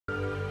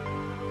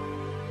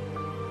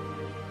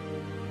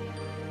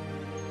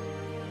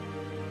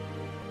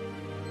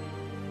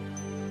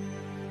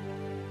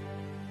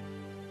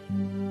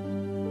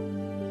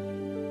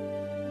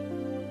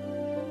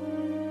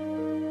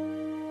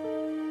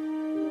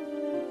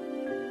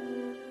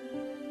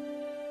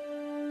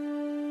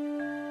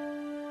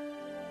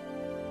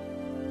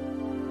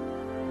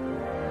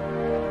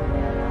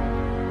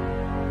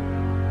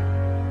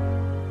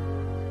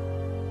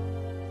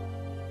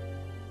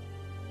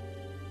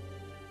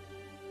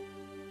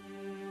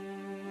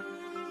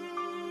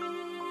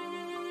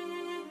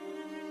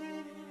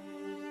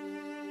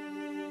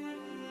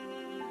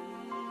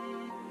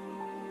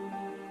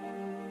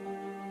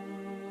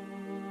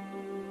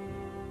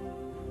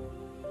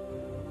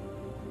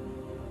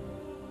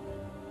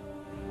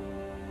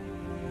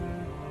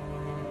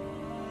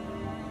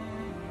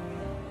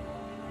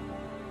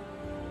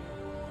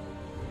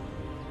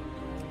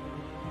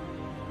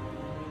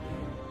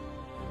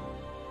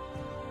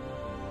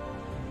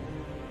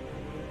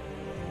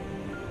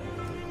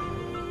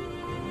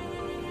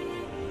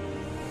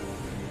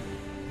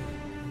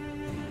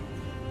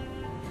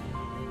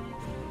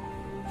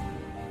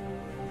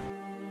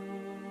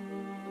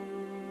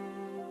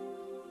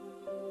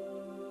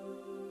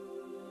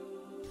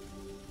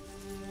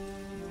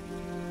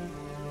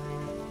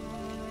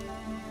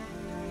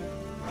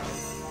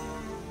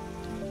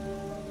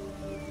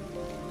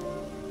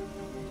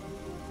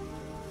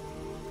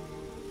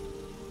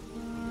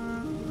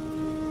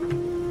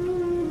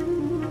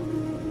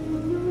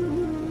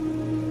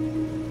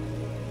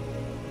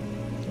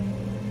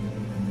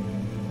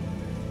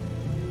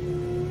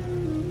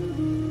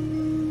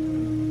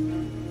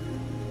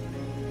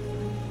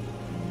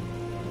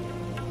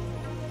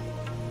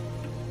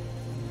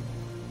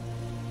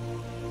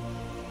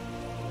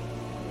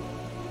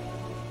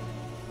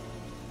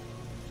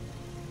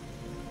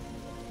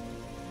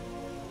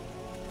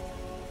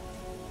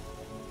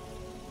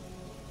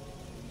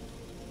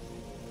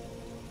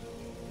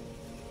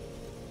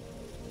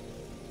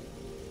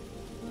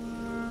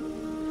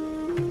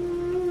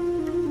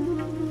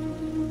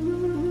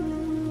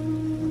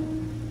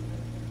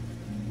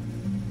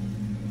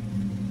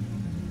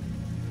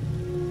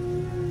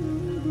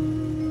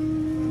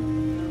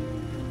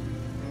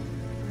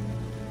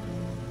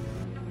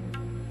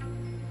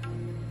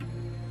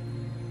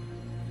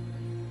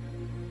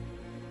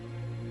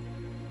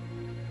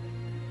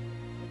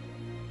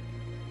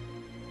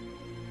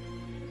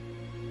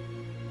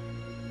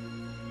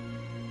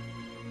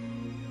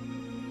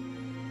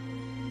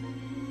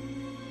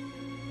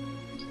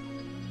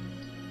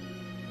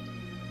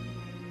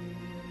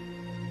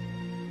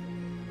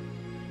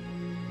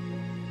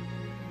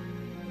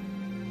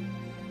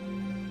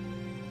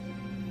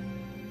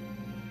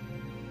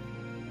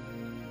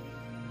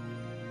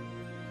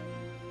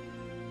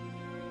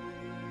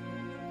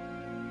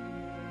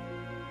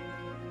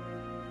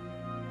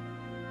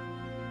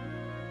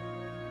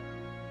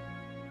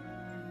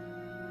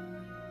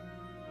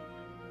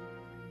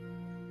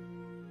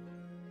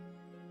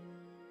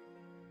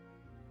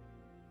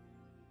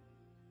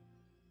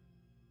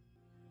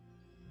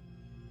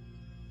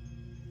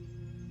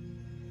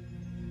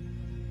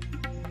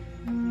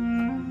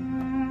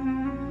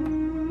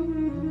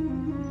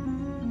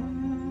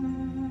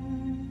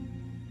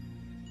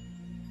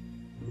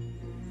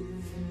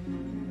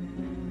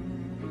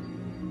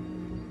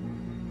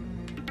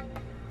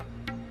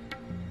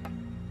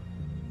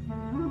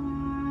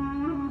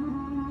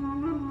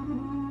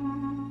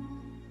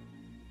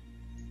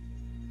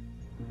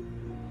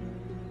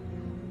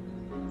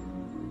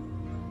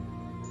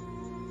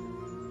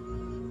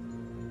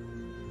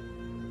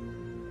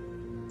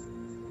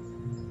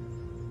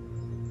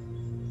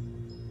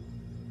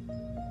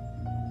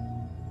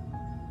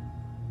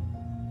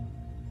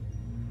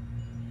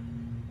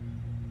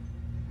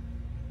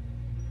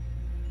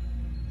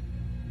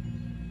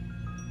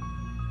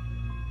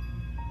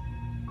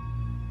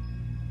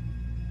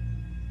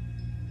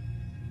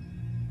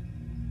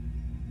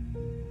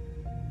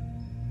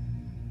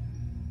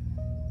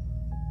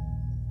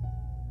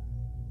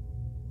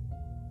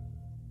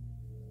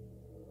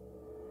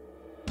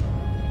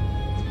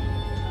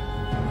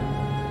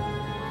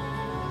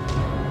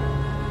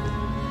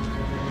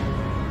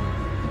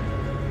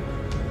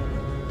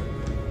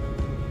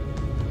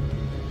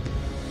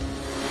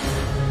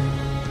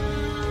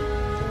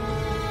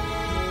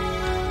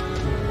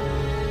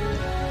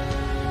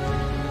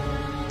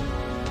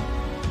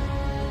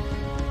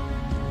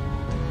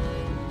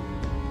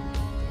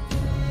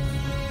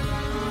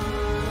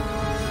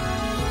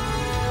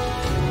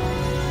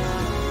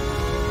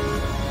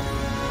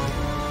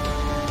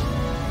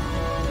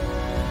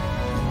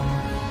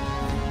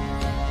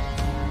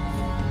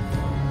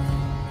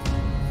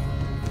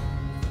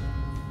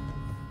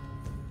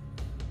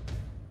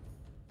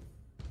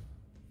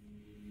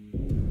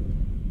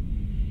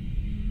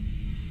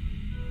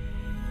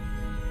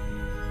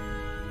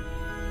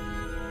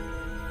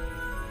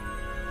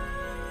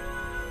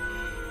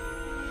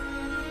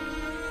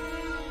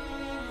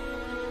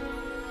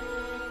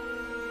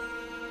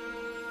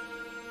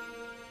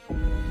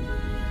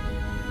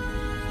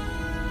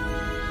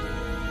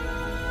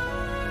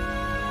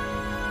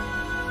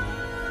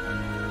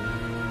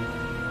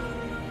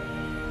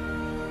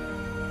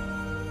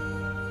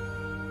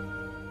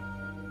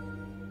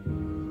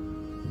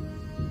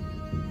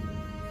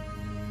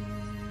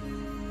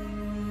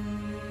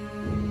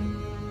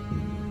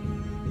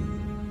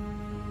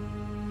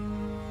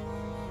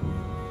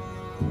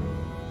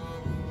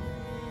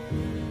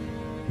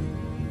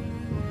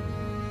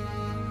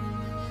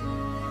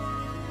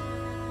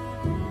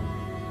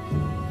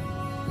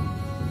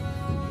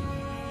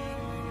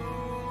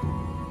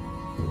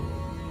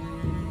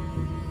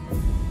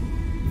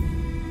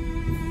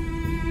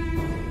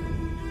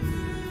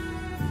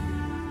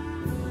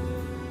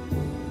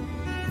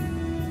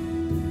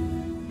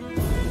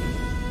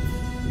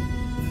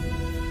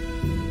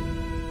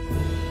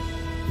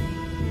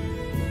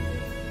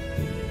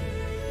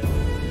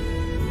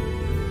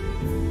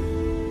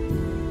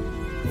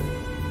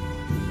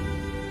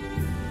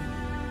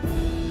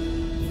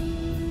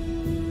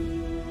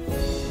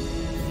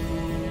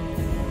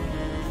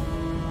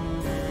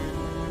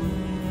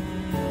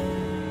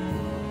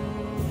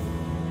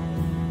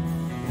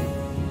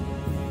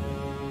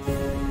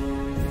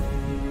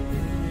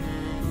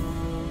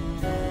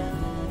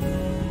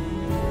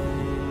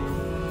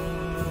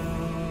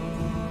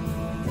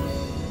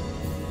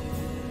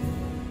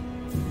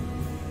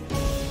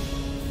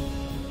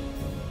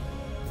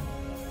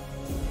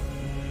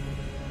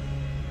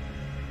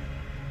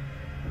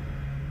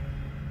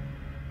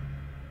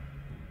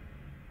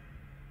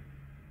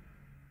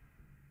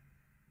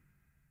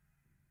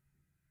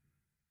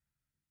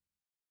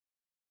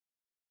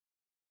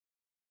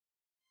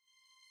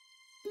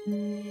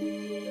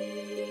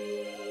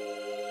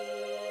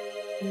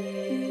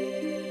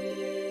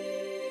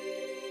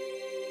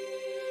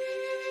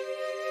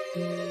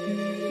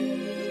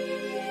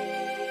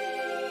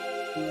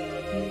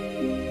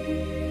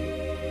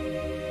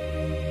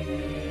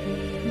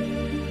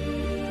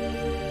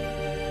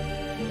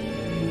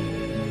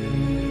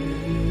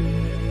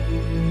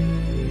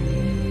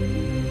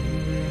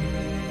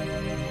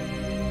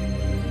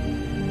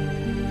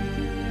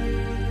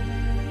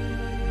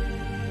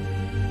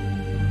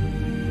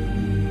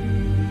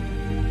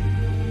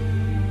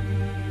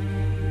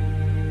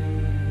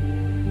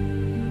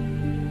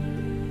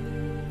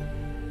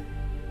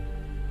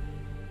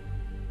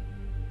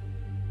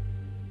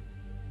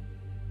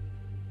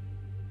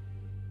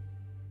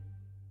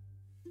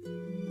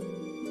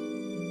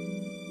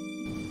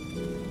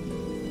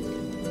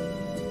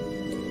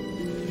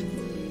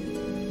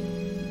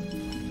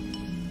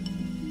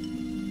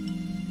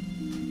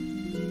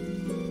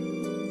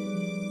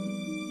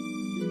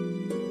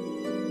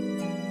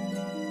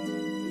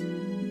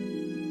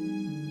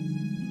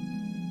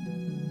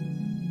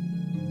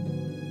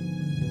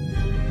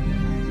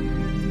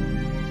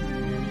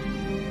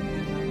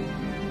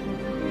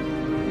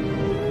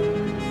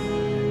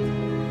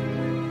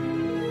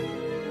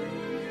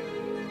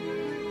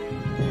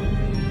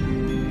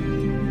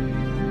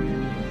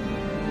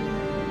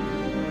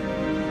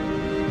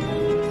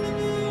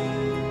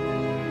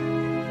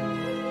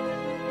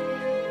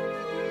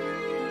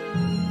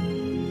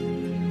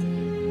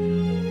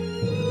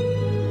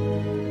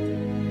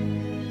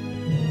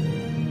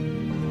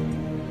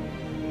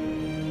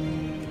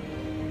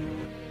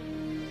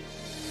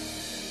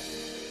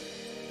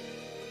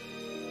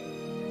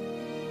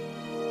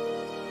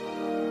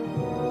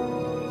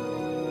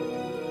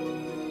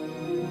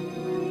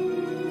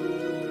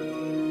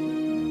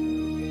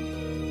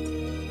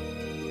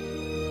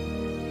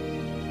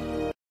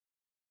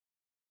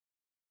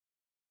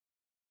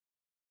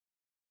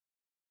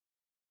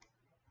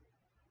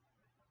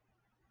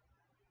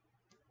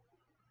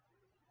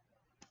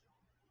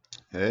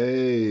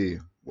Hey,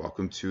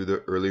 welcome to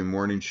the early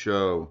morning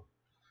show.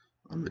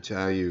 I'm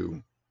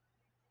Ratayu.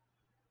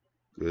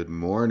 Good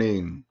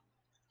morning.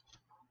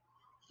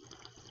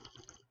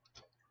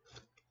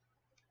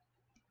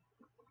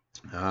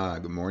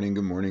 Good morning,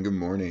 good morning, good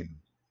morning.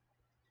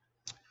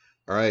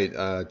 All right,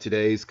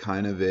 today's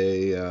kind of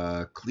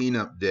a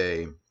cleanup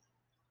day.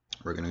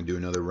 We're going to do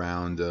another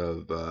round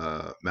of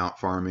mount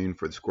farming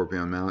for the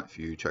Scorpion mount. If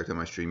you checked out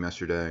my stream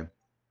yesterday,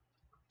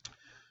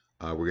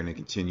 we're going to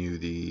continue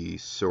the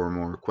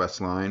Suramar quest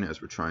line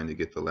as we're trying to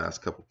get the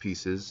last couple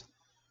pieces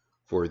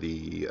for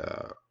the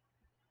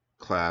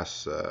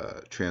class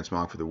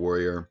Transmog for the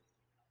warrior.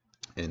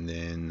 And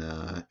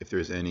then if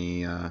there's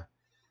any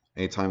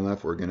time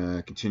left, we're going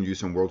to continue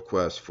some world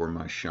quests for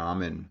my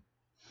Shaman,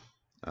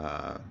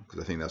 because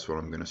I think that's what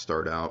I'm going to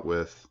start out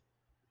with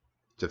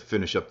to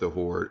finish up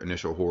the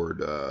initial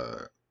horde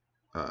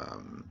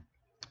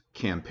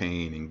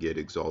campaign and get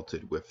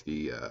exalted with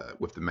the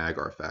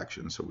Magar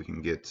faction, so we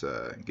can get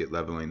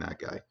leveling that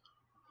guy.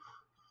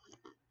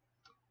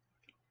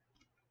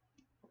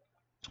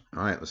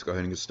 All right, let's go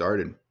ahead and get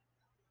started.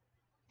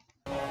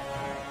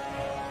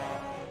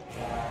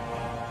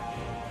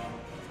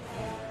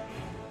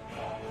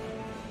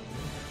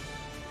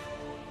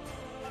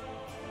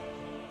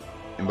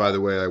 And by the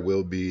way, I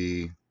will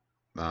be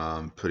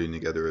putting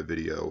together a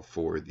video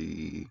for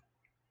the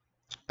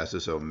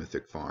SSO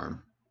Mythic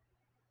Farm.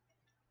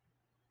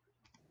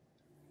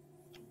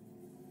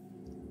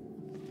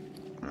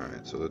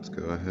 Alright, so let's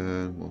go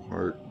ahead. We'll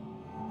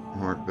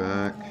heart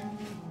back.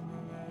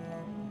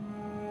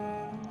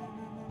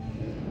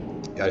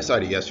 Yeah, I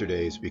decided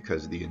yesterday is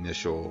because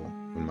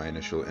when my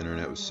initial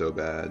internet was so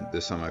bad.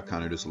 This time I've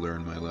kind of just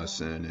learned my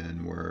lesson,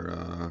 and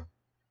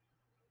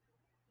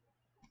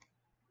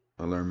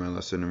I learned my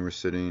lesson, and we're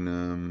sitting,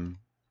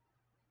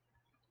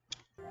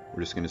 we're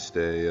just going to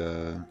stay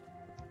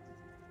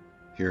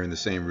here in the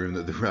same room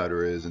that the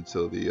router is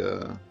until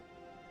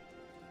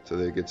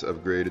it gets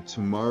upgraded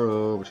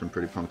tomorrow, which I'm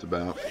pretty pumped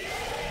about.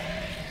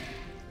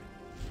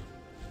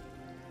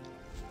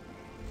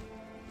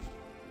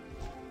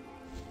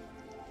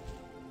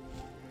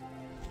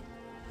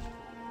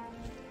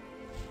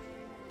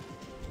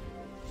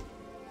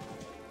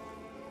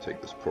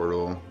 Take this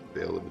portal,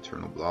 Veil of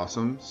Eternal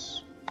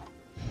Blossoms.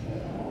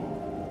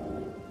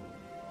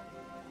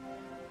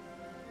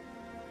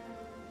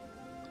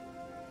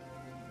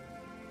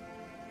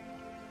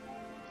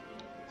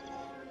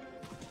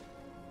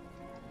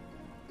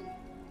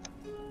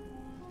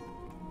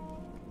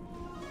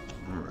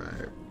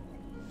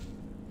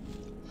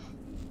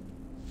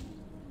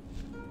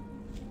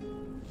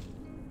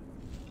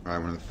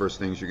 Alright, one of the first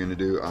things you're going to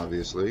do,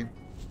 obviously,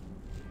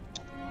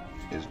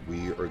 is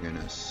we are going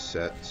to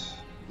set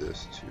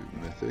this to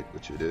Mythic,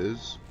 which it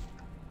is.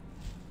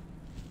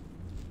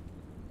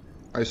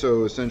 Alright,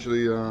 so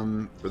essentially,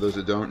 for those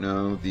that don't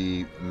know,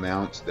 the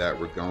mount that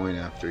we're going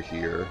after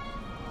here,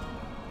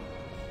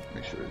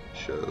 make sure it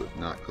shows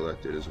not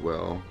collected as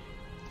well.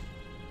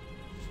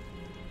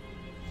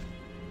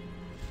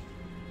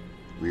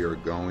 we are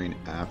going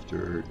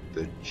after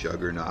the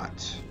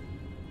Juggernaut.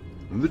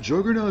 I'm the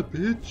Juggernaut,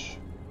 bitch!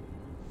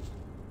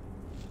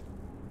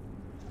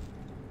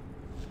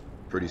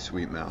 Pretty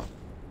sweet mount.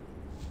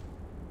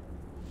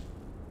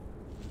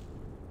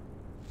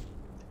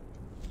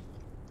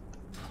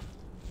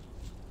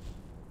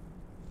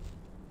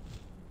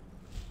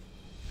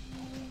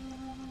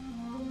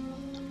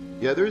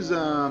 Yeah, there's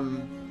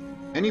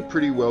any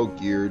pretty well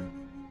geared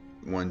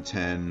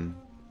 110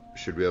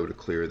 should be able to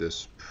clear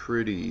this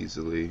pretty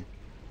easily.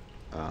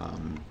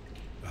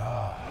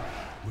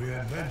 We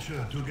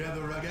adventure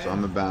together again. So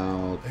I'm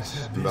about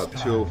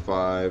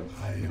 205.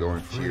 I'm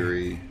going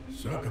Fury.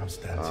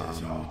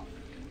 Circumstances are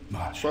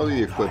much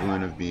Probably the more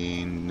equivalent of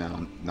being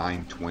now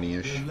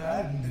 920-ish. The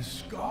land is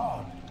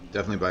scarred.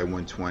 Definitely by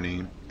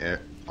 120.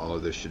 All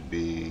of this should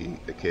be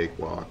a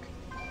cakewalk.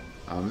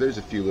 There's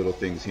a few little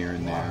things here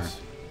and there. Once,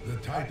 the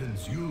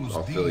Titans used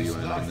I'll fill these you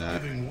in on that.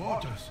 life-giving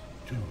waters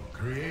to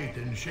create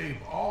and shape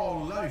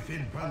all life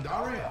in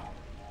Pandaria.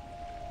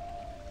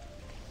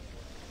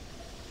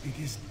 It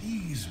is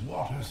these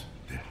waters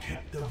that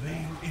kept the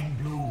Vale in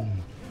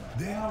bloom.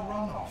 Their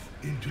runoff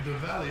into the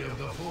Valley of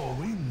the Four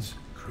Winds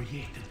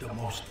created the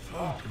most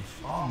fertile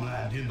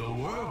farmland in the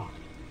world.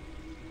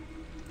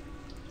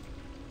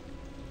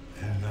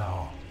 And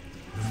now,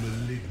 the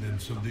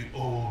malignance of the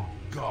old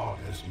god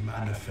has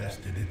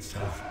manifested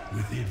itself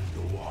within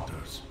the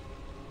waters.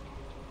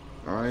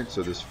 All right,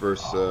 so this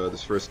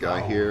first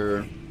guy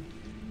here,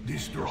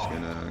 just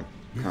gonna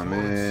come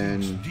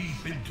in,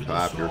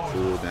 pop your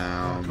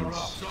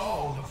cooldowns.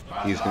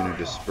 He's gonna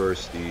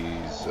disperse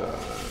these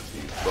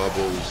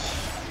bubbles,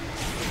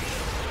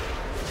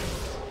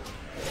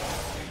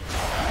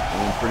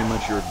 and pretty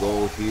much your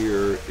goal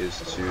here is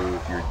to,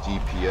 if you're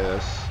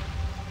DPS,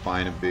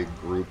 find a big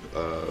group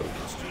of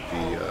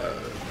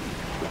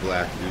the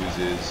black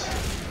oozes,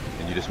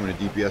 and you just want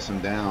to DPS them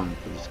down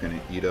because it's going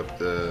to eat up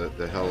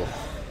the health.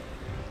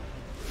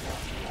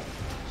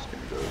 Just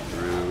going to go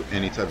through.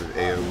 Any type of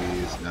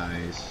AoE is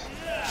nice.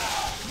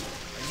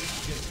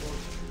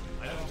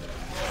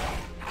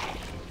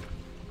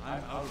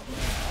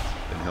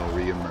 Then he'll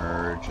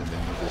re-emerge, and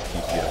then you'll just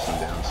DPS him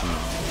down some more.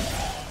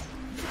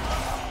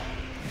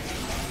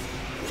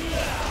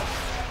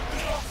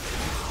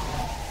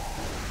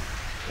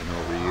 And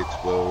he'll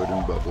re-explode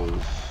in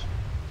bubbles.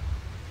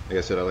 Like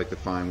I said, I like to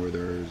find where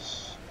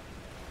there's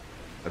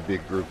a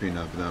big grouping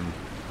of them.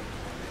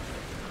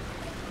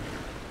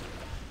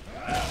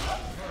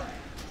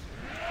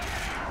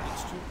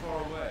 It's too far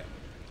away.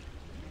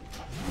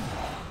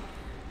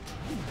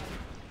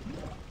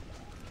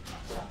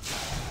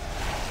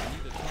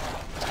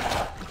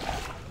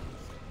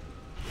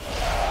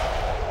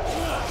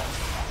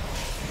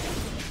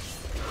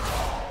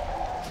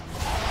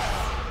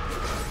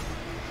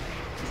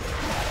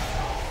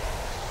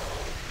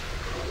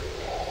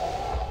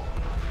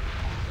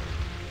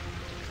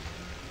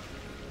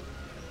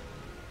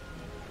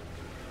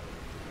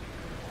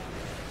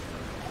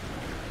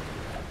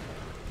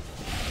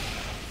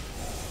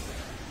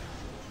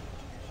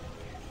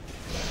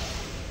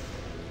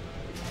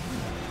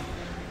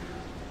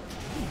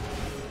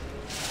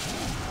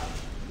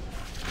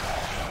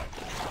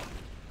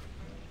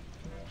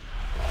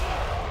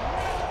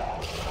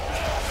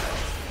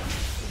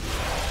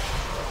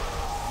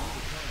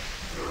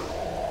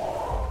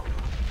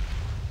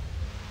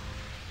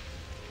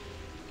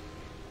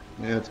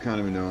 Yeah, it's kind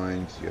of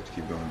annoying, so you have to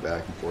keep going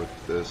back and forth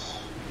with this.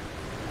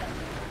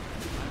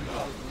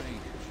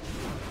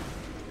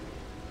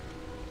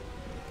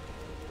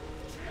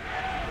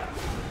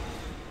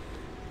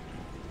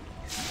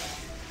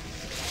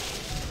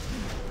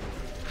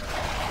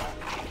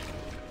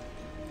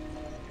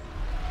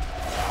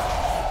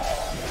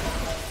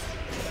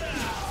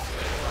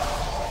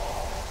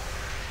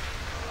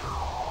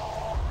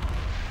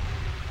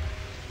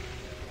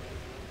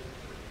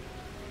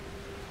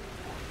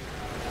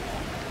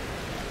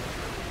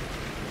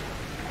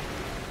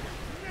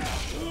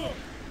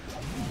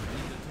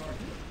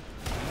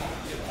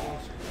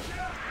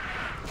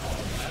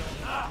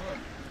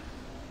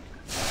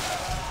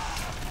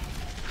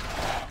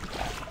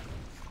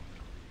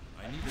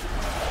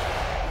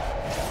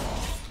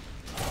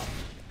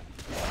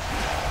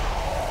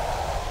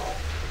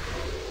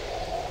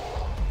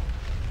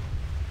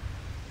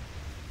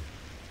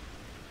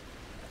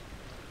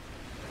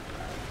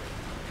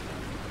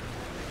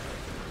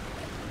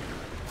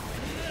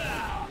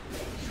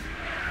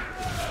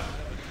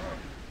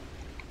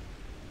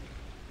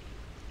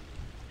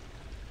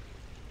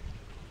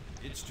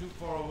 It's too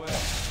far away.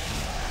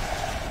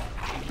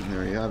 And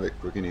there you have it,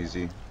 quick and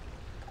easy.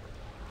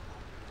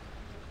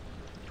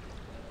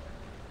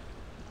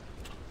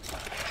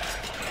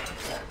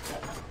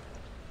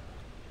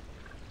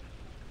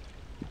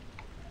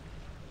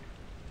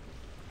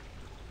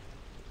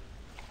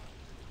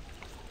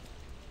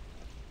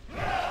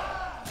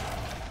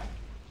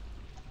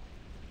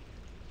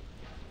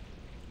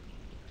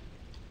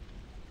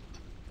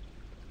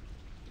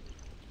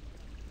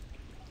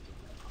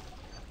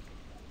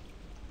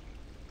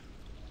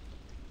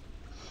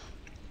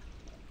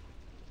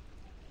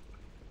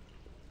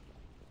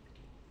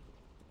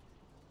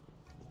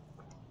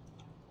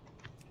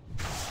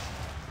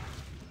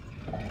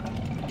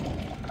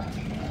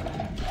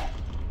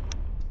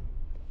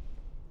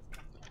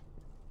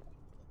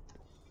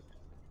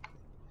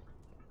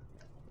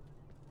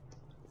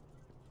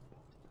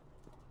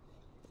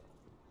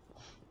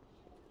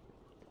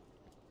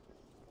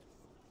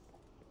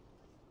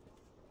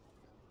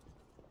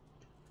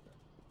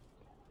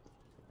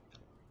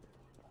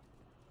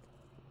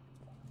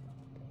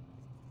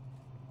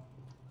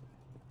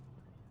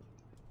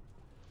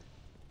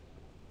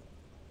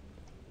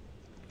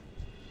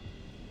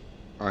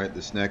 Alright,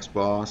 this next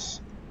boss,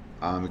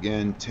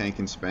 again, tank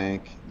and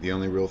spank. The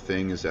only real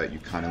thing is that you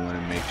kind of want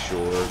to make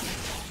sure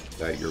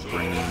that you're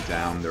bringing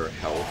down their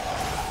health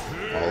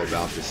all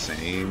about the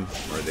same,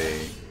 or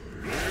they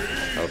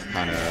health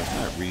kind of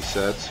not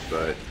resets,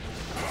 but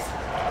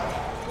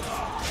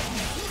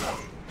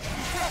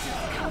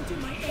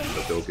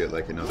they'll get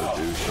like another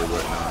boost or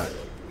whatnot.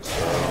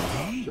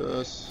 So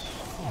just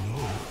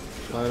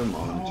try to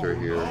monitor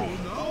here.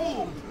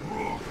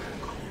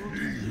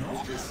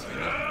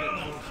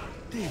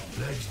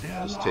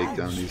 Just take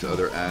down these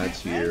other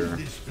ads here.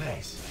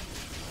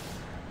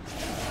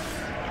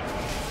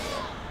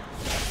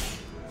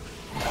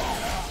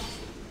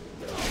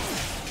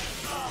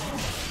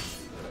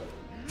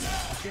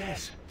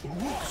 Yes,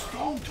 Rook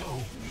Stone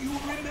Toe, you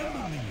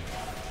remember me.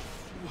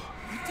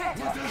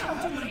 What does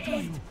happened to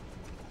you?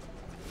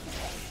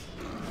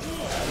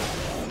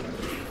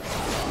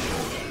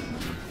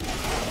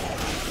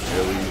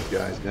 Kill these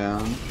guys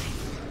down.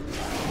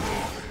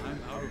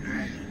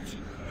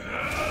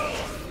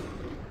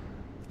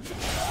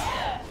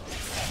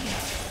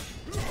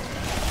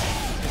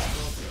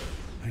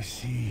 I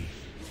see.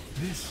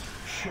 This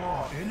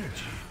Shaw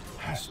energy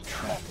has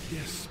trapped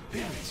their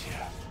spirits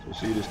here.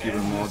 So you just keep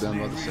them all down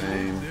about the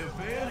same.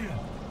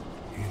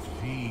 It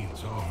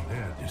feeds on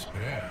their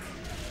despair.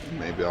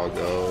 Maybe I'll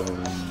go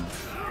and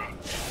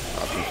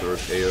pop some sort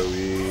of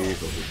AoE,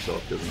 hope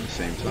itself does at the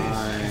same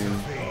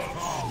time.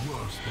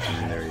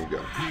 And there you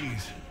go.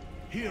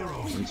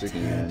 Once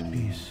again,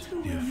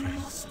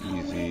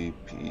 easy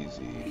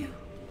peasy.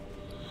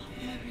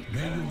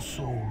 May your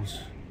souls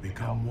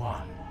become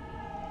one.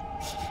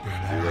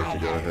 I'd like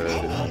to go ahead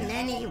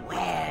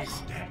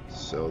and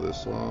sell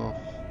this off.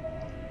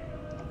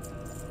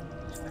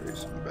 Let's create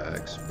some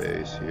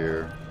backspace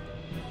here.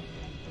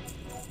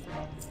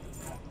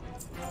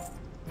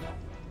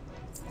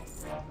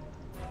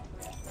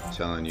 I'm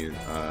telling you,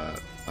 I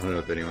don't know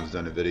if anyone's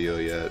done a video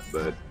yet,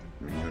 but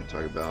when you want to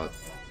talk about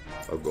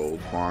a gold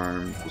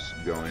farm, just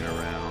going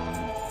around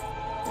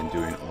and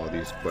doing all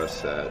these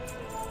quests that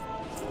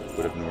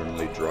would have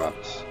normally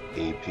dropped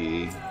AP,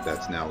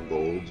 that's now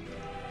gold.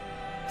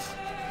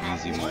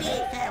 Easy money.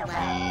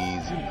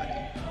 Easy money.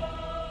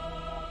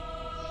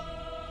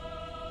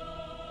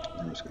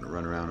 I'm just going to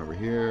run around over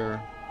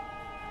here.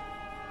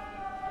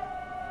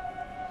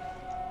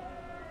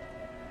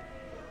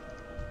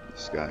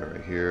 This guy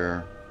right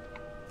here.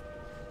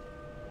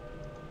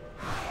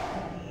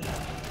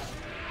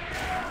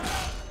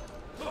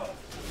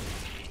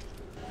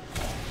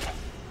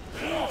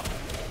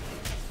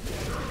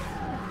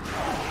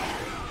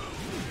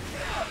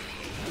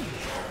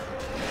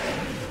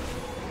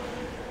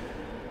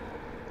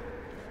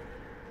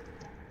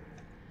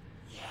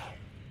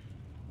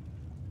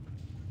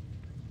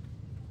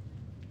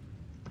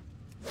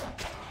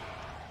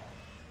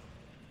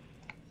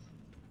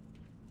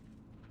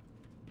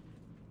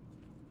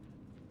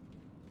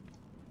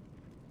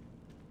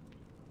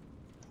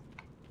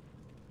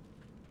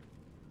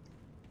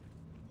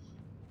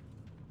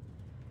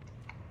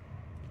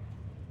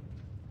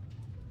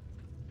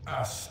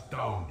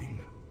 Astounding.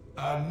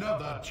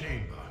 Another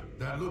chamber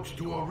that looks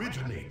to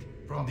originate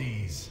from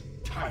these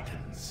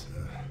titans.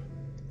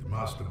 It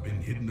must have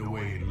been hidden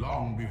away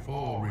long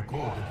before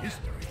recorded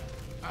history,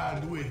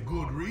 and with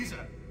good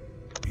reason.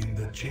 In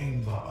the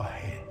chamber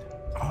ahead,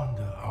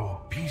 under our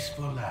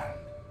peaceful land,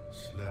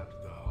 slept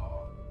the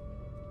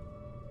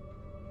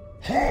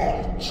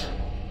Halt!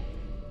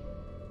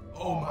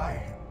 Oh my,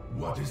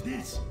 what is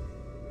this?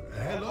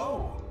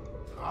 Hello,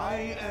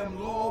 I am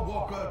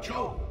Lawwalker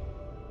Cho.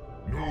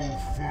 No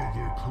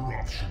further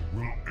corruption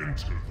will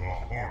enter the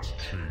heart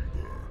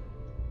chamber.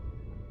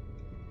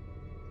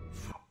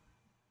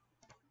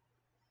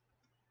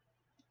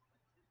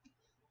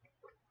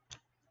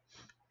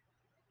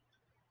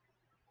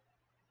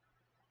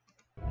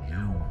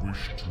 You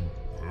wish to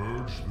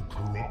purge the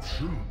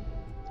corruption?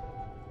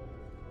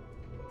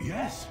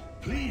 Yes,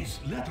 please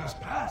let us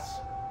pass.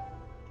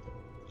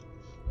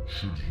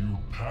 Should you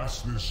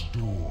pass this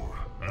door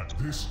at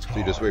this time? So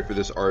you just wait for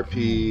this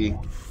RP,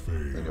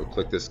 and you'll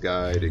click this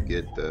guy to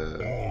get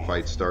the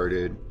fight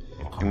started.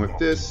 And with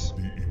this,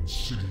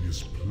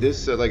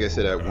 like I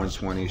said, at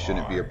 120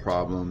 shouldn't be a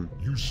problem.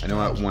 I know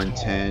at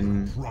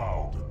 110,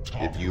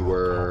 if you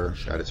were,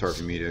 God, it's hard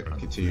for me to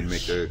continue to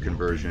make the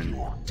conversion.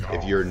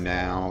 If you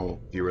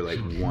were like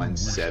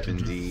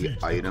 170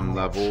 item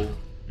level,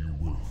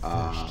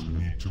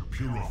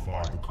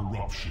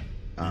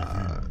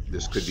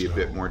 this could be a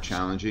bit more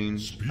challenging,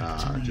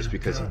 just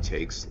because he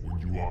takes,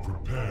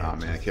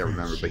 man, I can't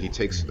remember, but he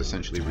takes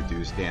essentially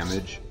reduced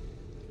damage,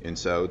 and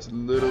so it's a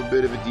little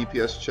bit of a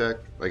DPS check.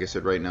 Like I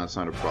said, right now it's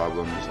not a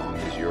problem as long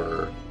as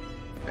you're,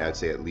 I'd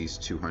say, at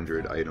least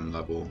 200 item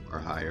level or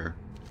higher.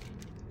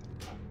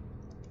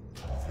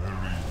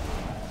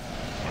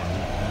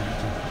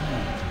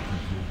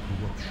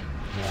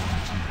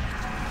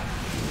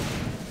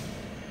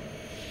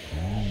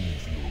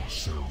 Prove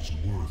yourselves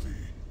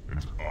worthy,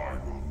 and I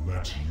will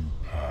let you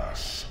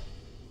pass.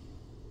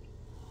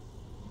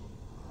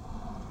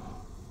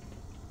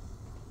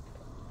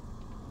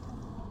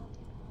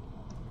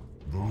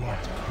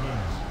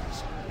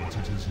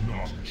 is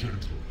not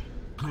gentle.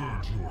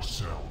 Gird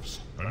yourselves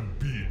and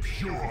be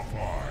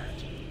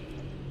purified.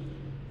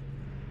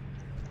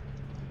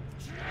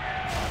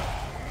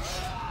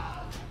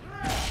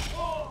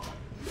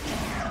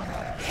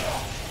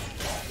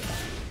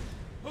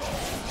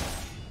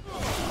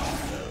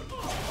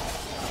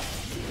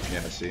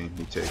 Yeah, see,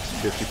 he takes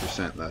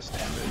 50% less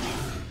damage.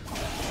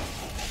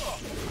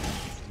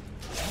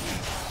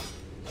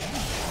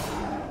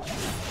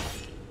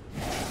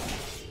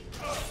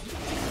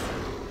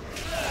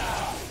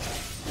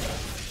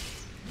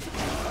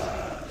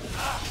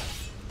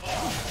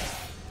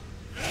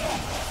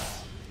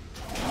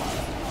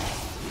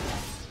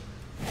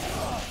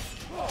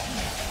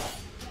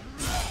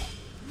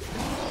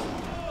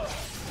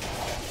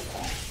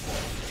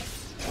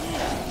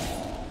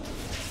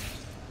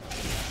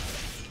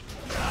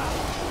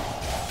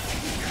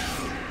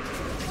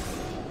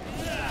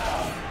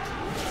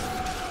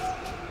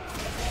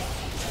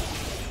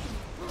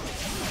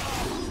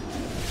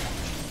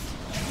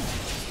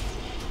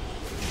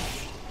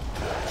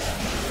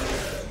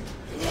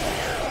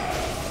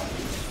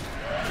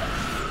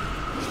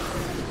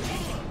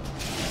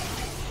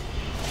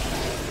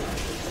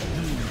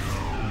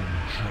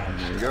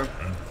 There you go.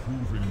 And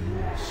proving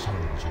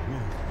yourselves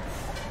worthy.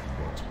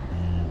 But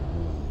be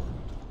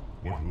warned,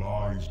 what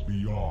lies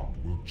beyond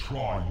will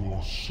try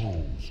your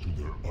souls to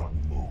their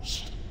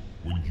utmost.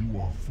 When you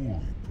are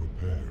fully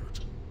prepared,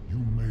 you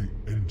may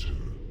enter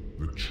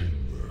the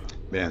chamber.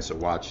 Man, so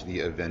watch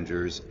the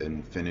Avengers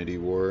Infinity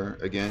War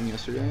again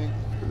yesterday.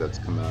 That's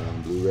come out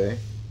on Blu-ray.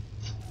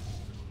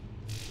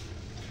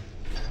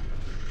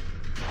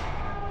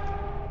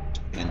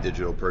 And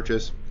digital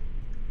purchase.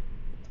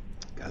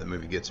 God, that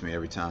movie gets me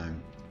every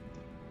time.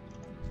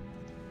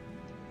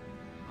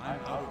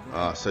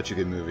 Such a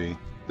good movie.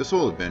 This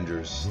whole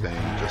Avengers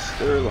thing, just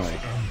their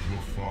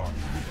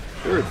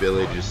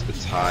ability just to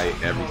tie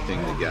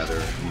everything together.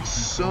 I mean,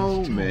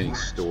 so many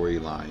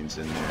storylines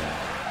in there,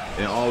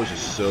 and it all was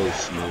just so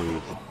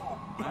smooth,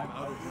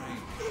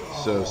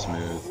 so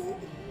smooth.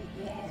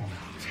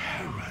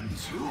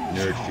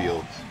 Nerd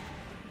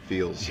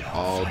feels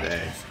all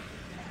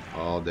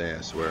day,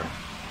 I swear.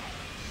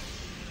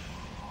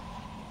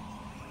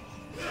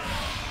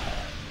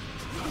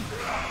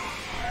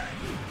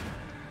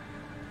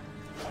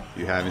 If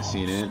you haven't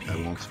seen it, I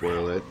won't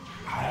spoil it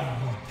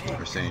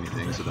or say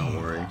anything, so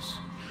don't worry.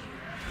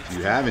 If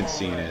you haven't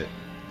seen it,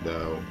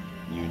 though,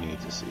 you need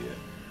to see it.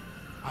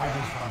 I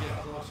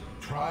will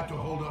try to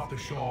hold off the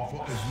shore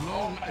for as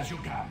long as you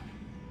can.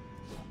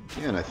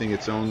 Yeah, and I think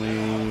it's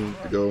only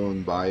to go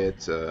and buy it.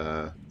 It's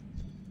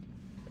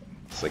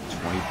like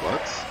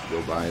 $20.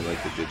 Go buy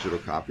like the digital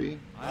copy.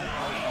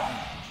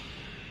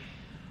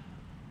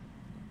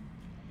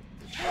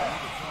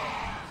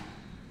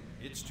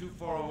 It's too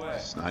far away.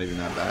 It's not even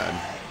that bad.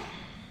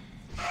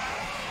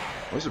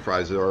 I was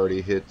surprised it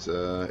already hit.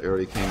 It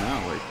already came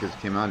out, like, because it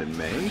came out in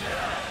May.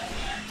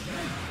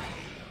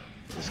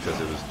 Just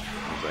because it was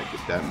like,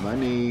 get that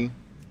money.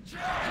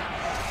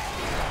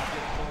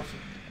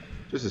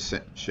 Just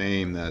a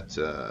shame that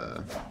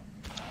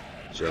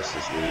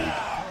Justice League.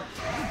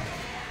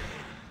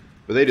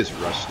 But they just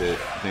rushed it.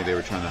 I think they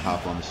were trying to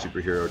hop on the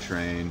superhero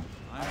train.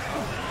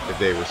 If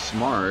they were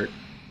smart,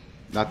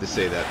 not to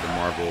say that the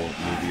Marvel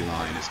movie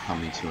line is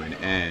coming to an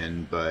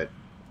end, but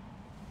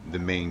the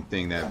main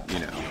thing that, you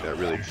know, that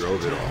really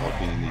drove it all,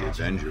 being the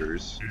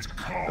Avengers,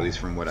 at least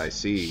from what I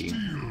see,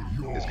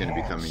 is going to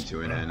be coming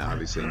to an end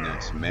obviously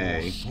next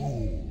May.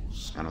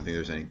 I don't think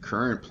there's any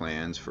current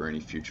plans for any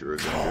future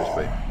Avengers,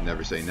 but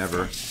never say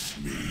never.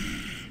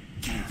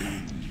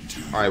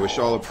 Alright, with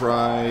Shawl of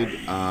Pride,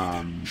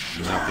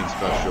 nothing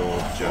special,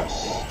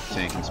 just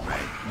tank and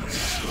spank.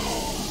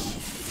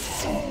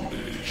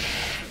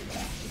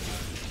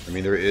 I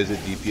mean, there is a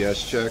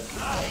DPS check,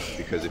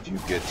 because if you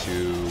get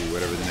to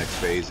whatever the next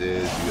phase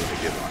is, you have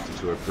to get locked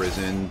into a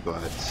prison,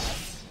 but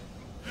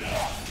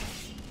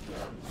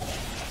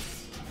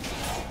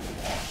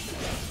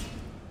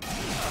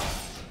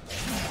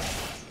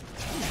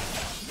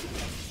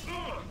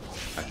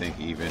I think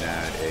even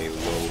at a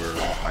lower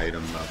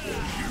item level,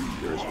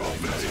 there's really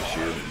no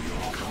issue.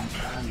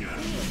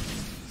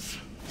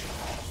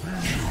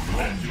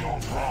 Let your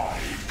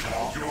pride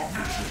cloud your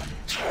vision.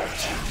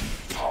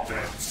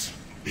 Puppets.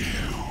 You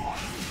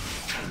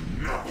can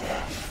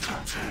never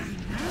contain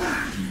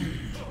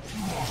me.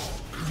 Must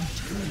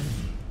contain.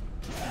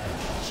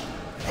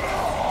 You're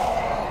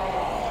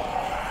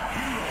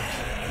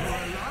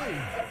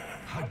alive.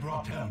 I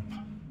brought help.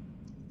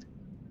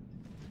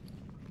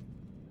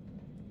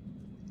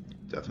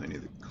 Definitely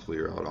need to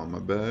clear out all my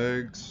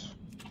bags.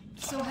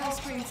 So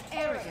Hellspring's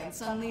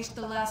arrogance unleashed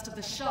the last of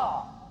the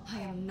Shaw.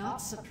 I am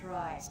not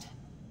surprised.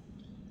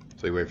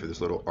 So you wait for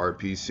this little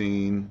RP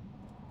scene.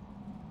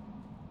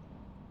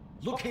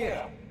 Look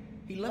here.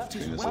 He left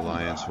his Between this weapon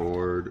Alliance behind.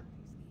 Horde.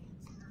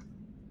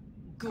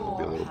 There'll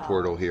be a little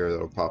portal here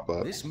that'll pop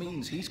up. This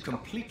means he's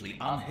completely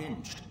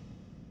unhinged.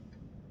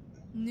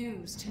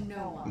 News to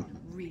no one,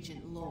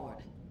 Regent Lord.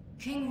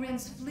 King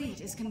Rin's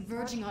fleet is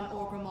converging on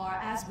Orgrimmar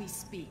as we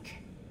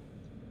speak.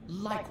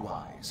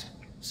 Likewise,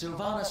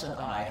 Sylvanas and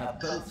I have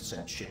both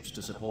sent ships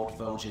to support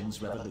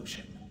Vol'jin's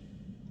revolution.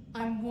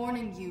 I'm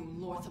warning you,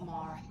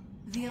 Lorthamar.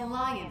 The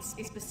Alliance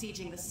is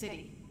besieging the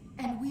city,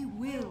 and we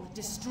will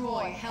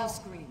destroy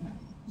Hellscream.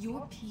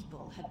 Your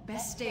people had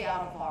best stay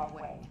out of our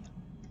way.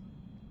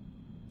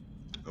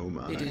 Oh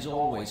my. It is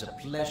always a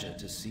pleasure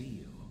to see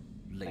you,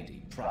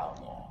 Lady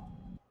Proudmoore.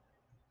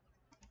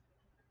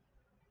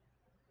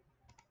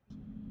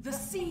 The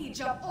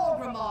siege of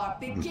Orgrimmar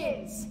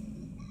begins!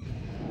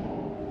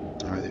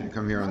 Alright, then you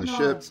come here on the What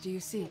ship. knowledge do you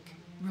seek?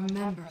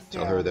 Remember,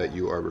 Tell her that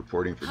you are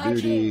reporting for High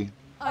duty. King,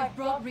 I've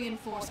brought And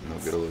reinforcements.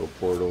 we'll get a little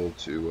portal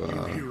to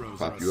Heroes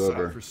pop are you a sight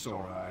over. for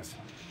sore eyes.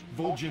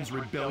 Vol'jin's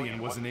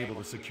rebellion wasn't able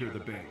to secure the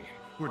bay.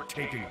 We're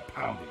taking a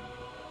pounding.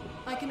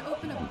 I can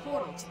open a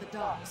portal to the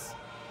docks,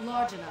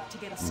 large enough to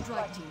get a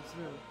strike team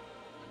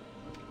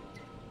through.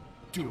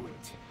 Do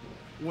it.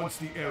 Once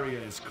the area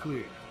is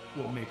clear,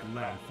 we'll make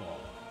landfall.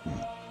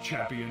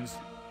 Champions,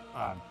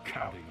 I'm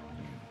counting on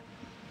you.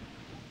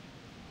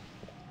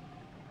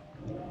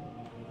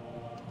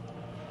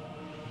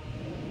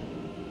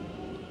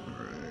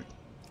 Alright.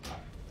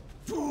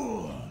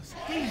 Fools!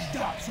 These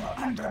docks are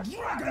under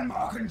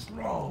Dragonmaw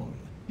control!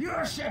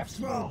 Your ships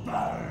will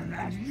burn,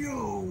 and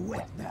you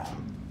with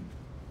them!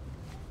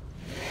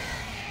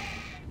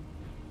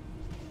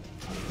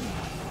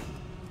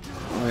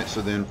 Alright,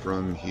 so then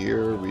from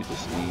here we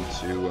just need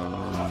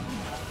to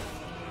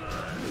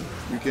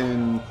we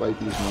can fight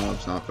these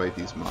mobs, not fight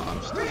these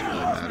mobs, doesn't really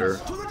matter.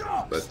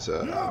 But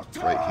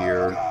right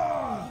here,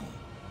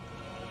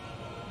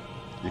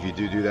 if you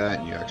do that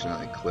and you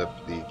accidentally clip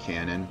the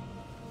cannon,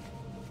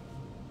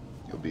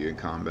 you'll be in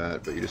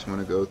combat. But you just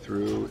want to go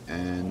through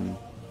and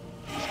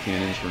these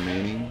cannons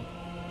remaining,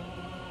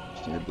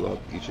 just need to blow up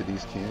each of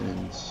these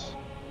cannons.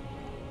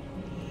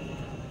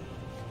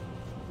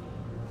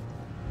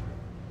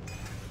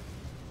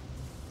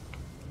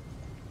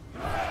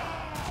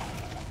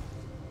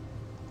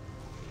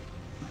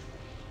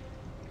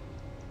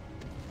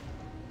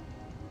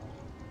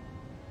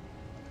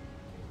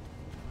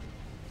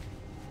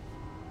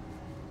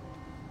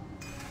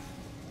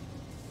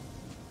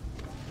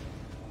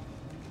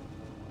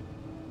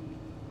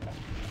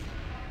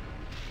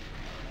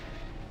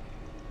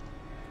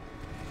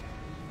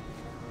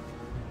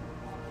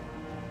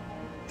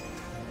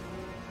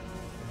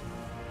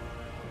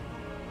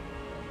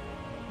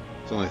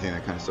 The only thing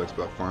that kind of sucks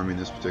about farming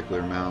this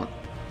particular mount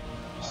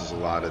is a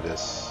lot of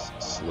this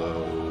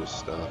slow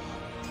stuff.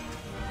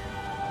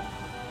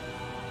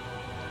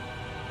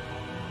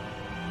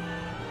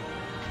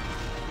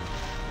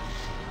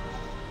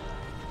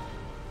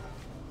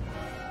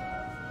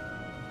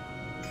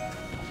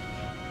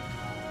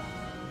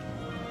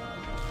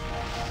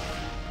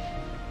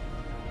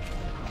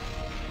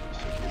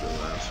 This will be the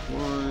last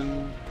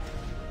one.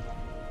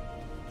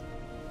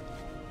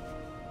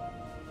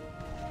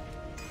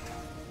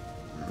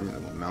 And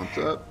then we'll mount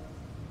up,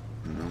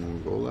 and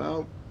then we'll roll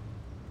out.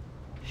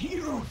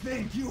 You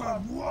think you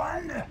have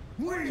won?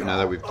 So now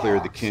that we've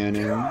cleared the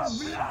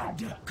cannons,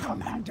 blood,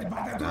 commanded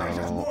by the now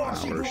greatest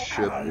warship our who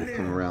ship ever will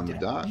come around the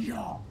lived. dock,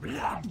 Your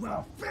blood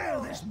will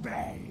fill this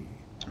bay.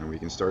 and we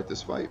can start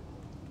this fight.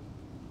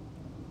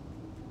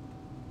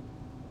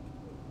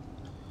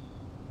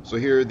 So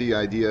here the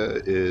idea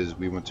is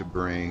we want to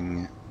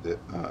bring the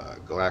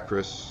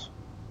Galacrus,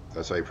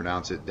 that's how you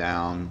pronounce it,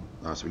 down.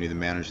 So we need to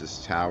manage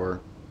this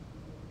tower.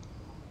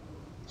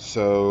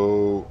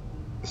 So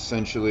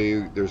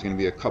essentially there's going to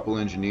be a couple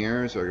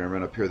engineers that are going to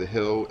run up here the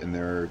hill, and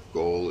their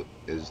goal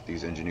is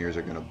these engineers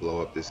are going to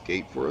blow up this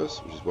gate for us,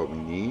 which is what we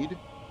need.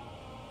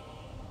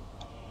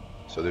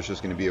 So there's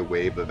just going to be a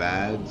wave of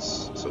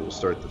ads, so we'll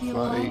start the The fight.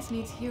 Alliance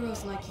needs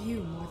heroes like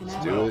you more than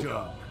Let's ever. do it.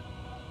 Done.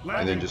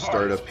 And then just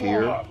start parties, up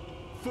here. form up.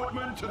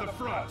 Footmen to the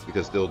front.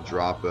 Because they'll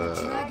drop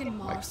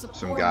Dragonmaw like some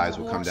supporting guys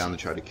the will come down to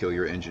warship. try to kill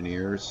your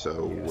engineers,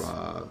 so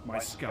My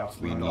scouts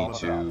we learned need all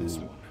about this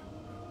to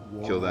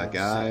one. kill that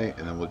guy,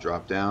 and then we'll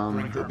drop down.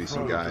 Bring There'll her be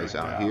some prototype guys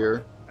out down,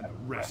 here, and the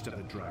rest of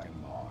the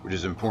Dragonmaw. which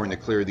is important to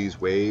clear these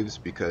waves,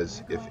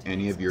 because if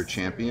any of your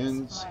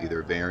champions,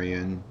 either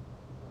Varian,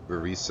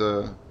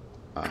 Varisa,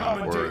 or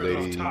Commandeer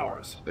those Lady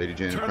towers. Jane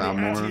Turn the anti-air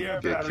Proudmoore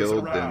get batteries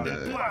killed, around then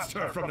and blast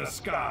her from the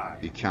sky.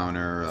 the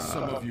counter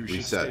Some of you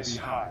should stay resets.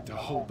 behind to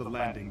hold the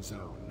landing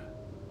zone.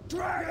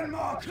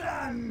 Dragonmaw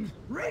clan,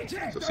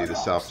 retake So the see the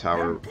docks South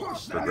Tower and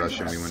push them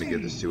progression, into we the want to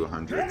get this sea. to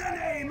 100. In the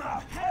name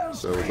of Hellscream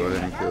So we'll go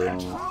ahead and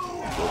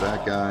kill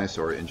that guy,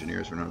 so our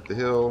engineers run up the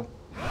hill.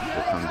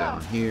 We'll come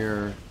down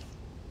here.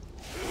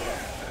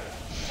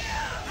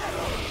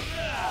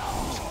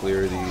 Just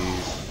clear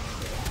these.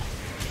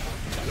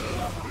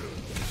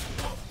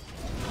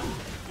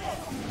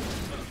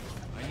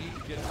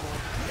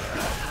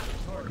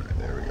 Alright,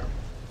 there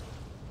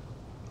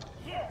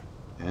we go.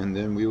 And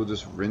then we will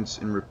just rinse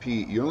and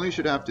repeat. You only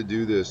should have to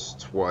do this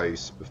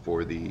twice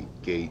before the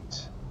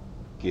gate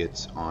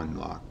gets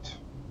unlocked.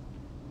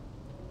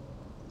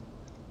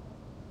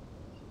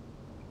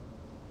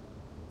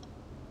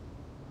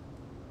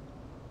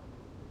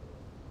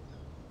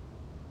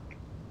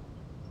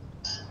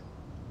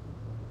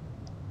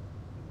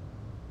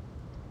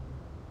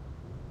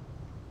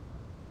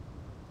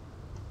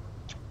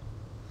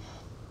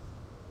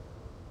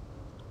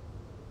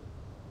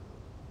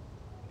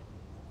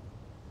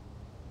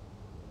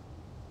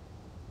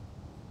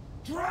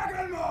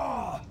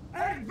 Dragonmaw!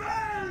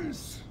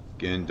 Advance!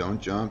 Again, don't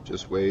jump,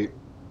 just wait.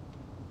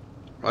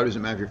 Probably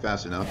doesn't matter if you're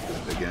fast enough,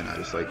 but again, I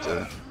just like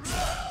to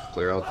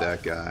clear out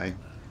that guy.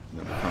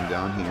 Then we'll come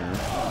down here.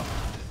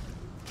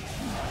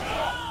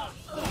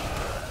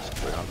 Just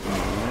clear out the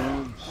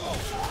moves.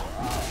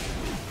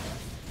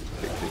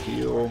 Pick the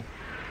heal.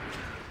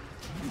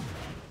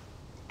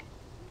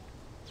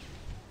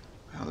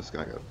 Wow, this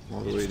guy got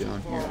all the way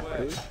down here.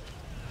 Really?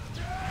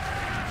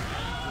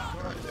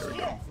 Alright, there we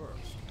go.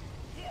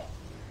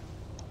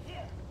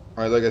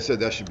 Alright, like I said,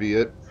 that should be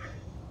it.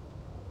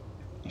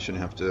 You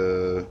shouldn't have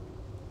to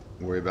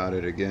worry about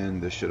it again.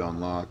 This should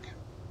unlock.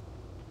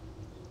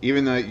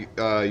 Even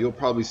though you'll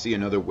probably see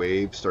another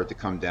wave start to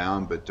come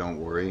down, but don't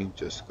worry.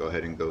 Just go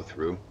ahead and go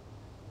through.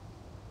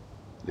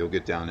 You'll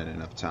get down in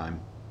enough time.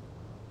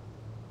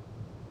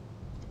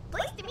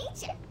 Pleased to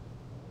meet you.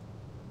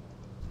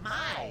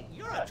 My,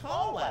 you're a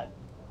tall one.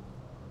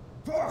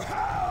 For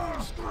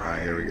hell's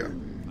Alright, here we go.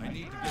 I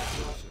need to get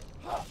closer.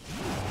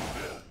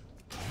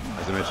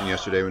 As I mentioned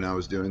yesterday when I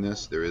was doing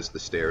this, there is the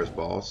stairs,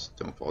 boss.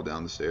 Don't fall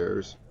down the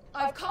stairs.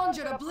 I've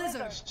conjured a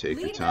blizzard. Just take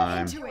your Lead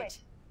time. them into it.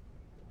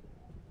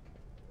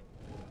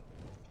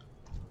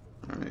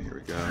 Alright, here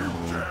we go.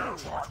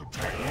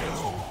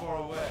 Far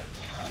away.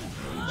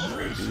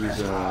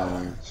 These out.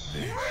 One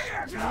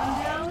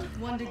down,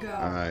 one to go.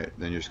 Alright,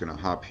 then you're just gonna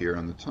hop here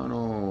on the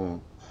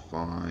tunnel,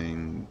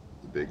 find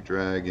the big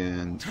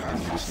dragon,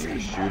 and you just need to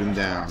shoot him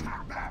down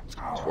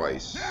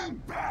twice.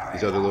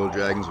 These other little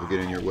dragons will get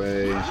in your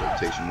way, so if it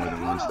takes you more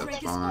than once, that's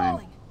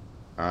fine.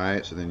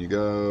 Alright, so then you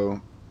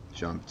go,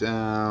 jump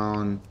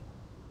down.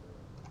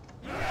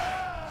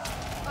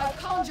 I've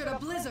conjured a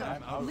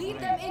blizzard. Lead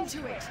them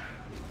into it.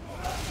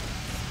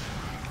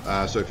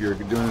 So if you're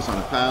doing this on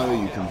a pally,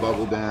 you can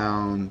bubble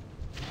down.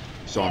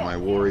 You saw my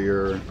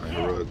warrior, I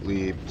heroic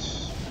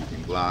leaped. You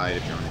can glide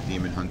if you're on a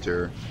demon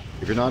hunter.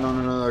 If you're not on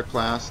another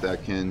class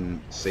that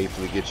can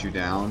safely get you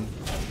down,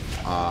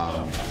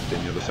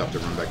 then you'll just have to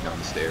run back down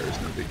the stairs.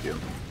 No big deal.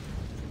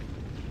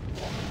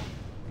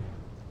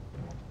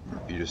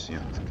 If you just,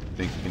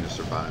 think you can just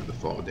survive the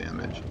fall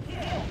damage.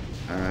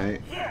 All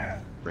right,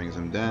 brings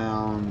him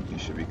down. He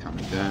should be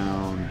coming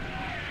down.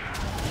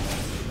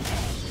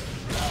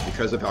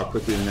 Because of how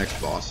quickly the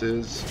next boss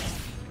is,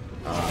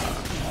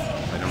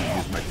 I don't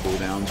use my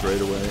cooldowns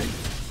right away.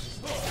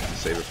 I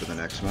save it for the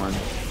next one.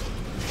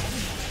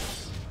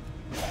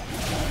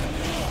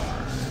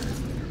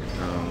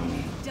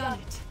 Done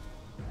it.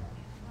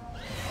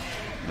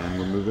 And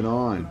we're moving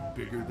on.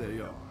 The bigger they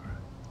are.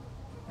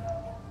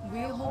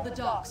 We'll hold the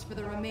docks for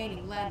the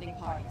remaining landing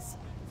parties.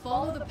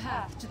 Follow the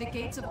path to the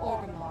gates of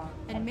Orgrimmar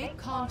and make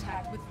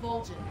contact with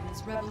Vol'jin and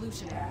his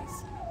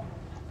revolutionaries.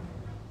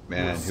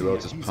 Man, who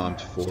else is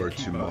pumped for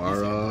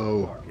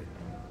tomorrow?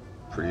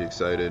 Pretty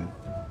excited.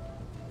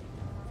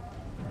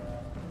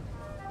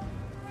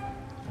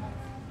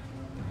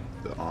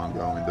 The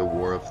ongoing, the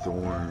War of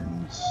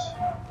Thorns.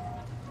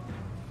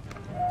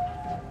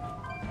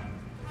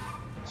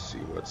 Let's see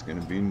what's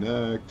gonna be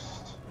next.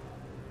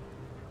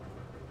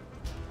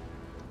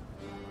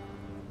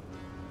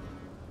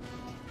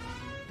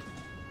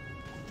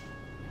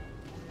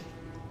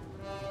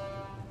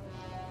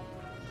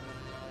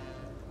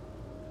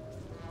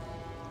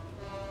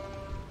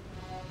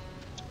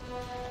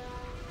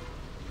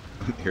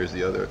 Here's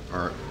the other,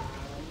 or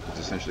it's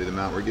essentially the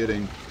mount we're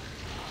getting.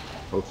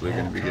 Hopefully we're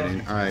going to be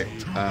getting. Alright,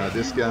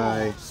 this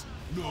guy,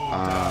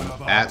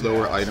 at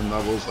lower item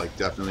levels, like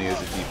definitely is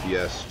a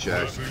DPS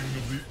check.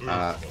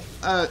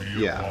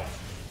 Yeah.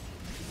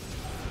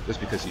 Just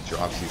because he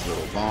drops these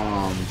little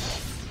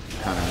bombs, you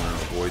kind of want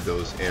to avoid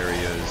those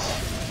areas.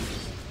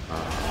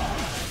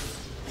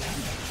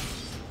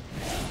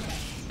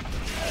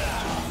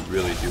 So you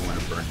really do want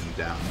to burn him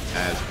down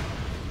as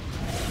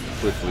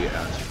quickly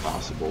as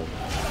possible.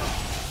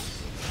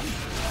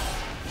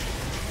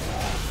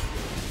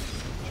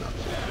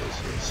 Drops those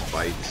little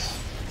spikes.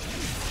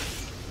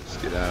 Let's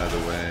get out of the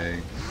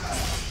way.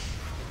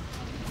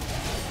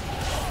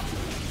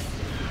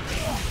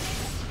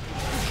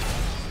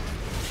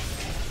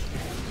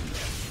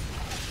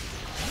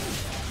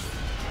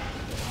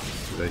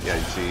 So that, yeah,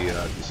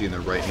 you see in the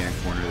right-hand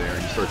corner there,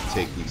 and you start to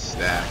take these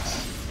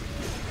stacks,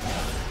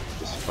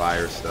 just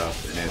fire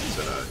stuff, and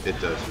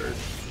it does hurt.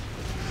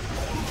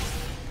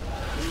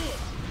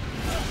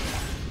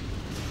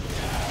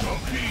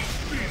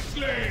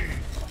 Slain!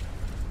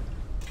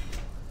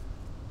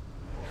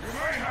 You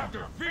may have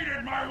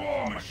defeated my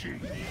war machine.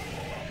 The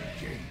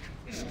gate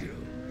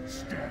still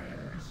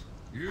stands.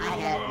 You I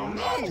have will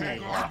not many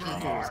take lucky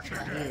Orgrimmar girls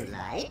come today. you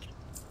like.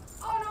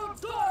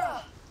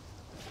 Onodora!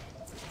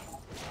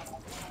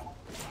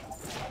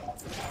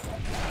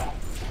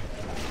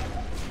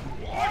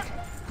 What?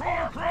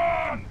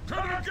 Kor'kron! To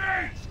the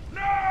gates!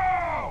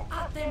 Now!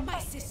 Out there, my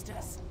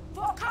sisters!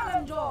 For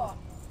Kalimdor!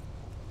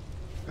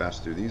 Pass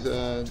through these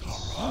ads.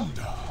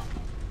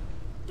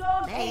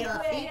 Don't May think your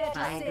we're feet here to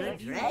find save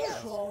good you,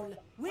 trails. troll.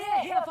 We're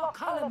here for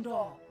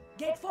Kalimdor.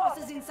 Get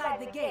forces inside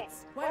the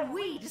gates while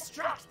we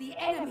distract the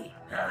enemy.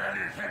 Have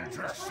anything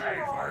to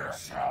say for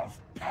yourself,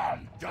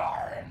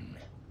 Pandaren?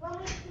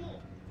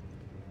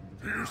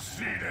 You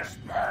see this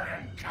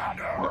burning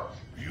candle?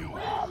 You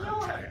have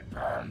until it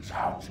burns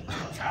out.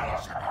 Tell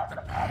us about the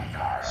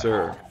Pandar.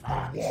 Sir,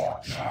 The war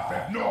chief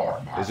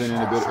ignored my isn't it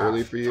a bit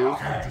early for you?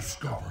 I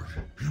discovered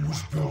he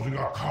was building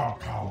a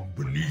compound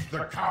beneath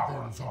the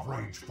caverns of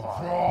Ragefire.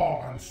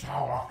 Thrall and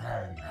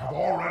Sourfang have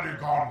already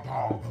gone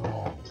down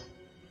below.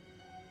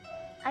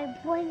 I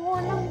bring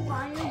on a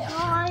fire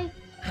guy.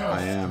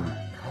 I am.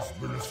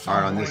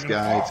 Alright, on this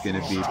guy, it's going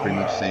to be pretty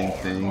much same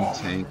thing,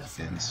 tank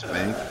and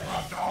spank.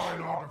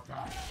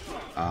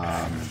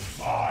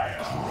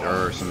 There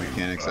are some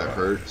mechanics that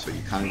hurt, so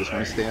you kind of just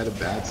want to stay out of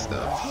bad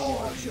stuff. Stay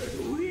out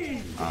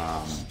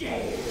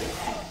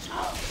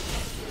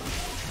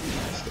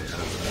of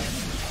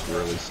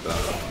swirly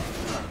stuff.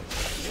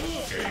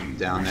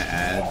 Down the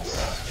ads,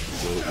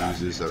 little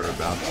oozes that are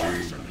about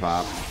to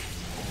pop.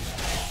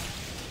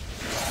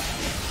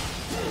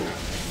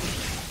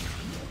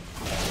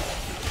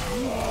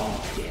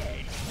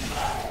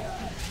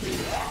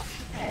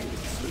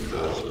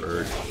 Those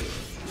hurt.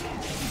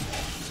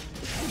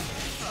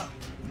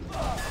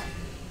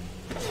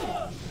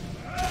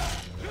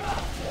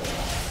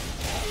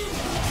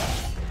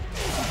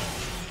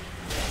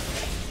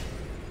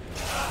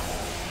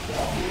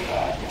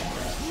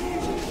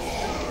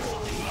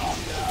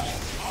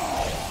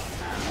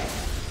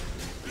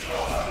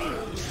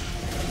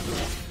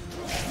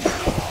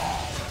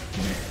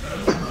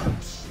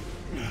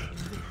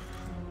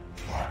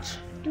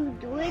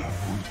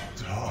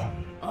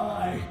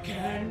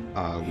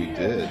 We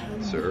did,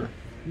 sir.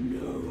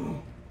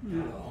 No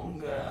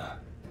longer.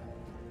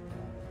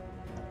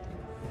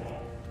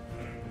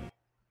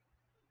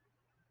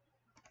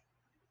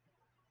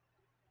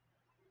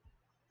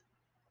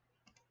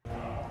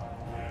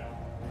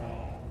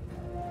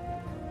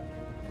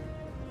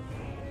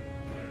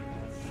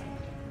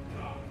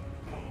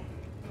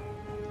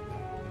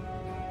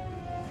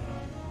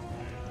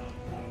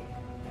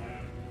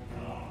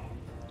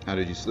 How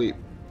did you sleep?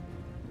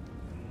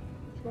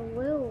 For a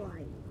little while.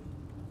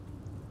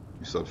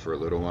 You slept for a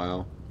little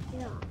while?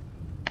 Yeah.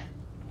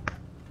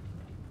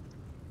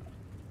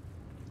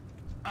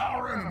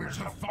 Our enemies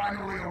have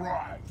finally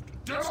arrived.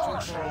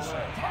 Darkshore,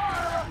 fire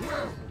at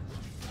will!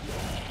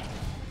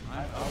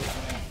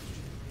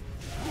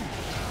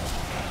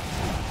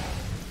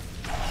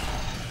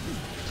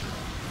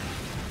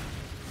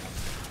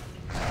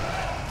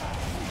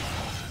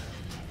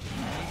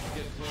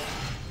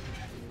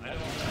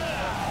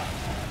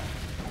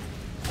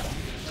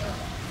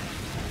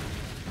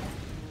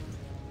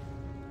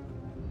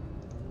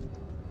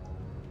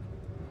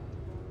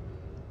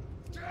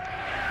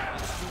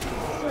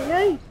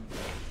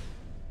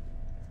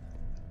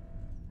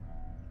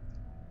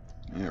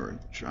 Yeah, we're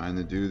trying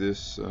to do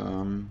this,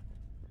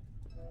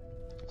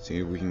 see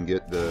if we can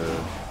get the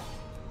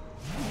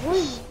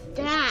What's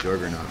that?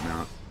 Juggernaut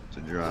mount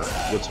to drop.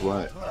 What's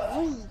what?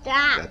 What's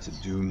that? That's a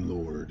Doom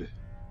Lord.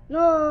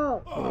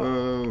 No.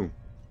 Oh.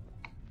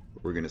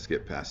 We're gonna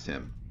skip past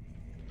him.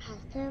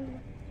 Past him.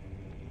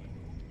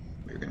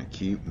 We're gonna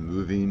keep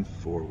moving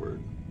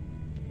forward.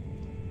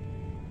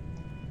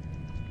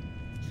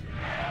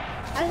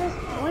 I just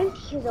went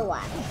here the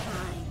last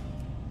time.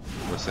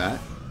 What's that?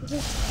 I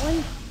just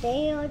went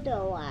there the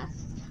last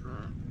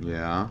time.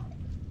 Yeah.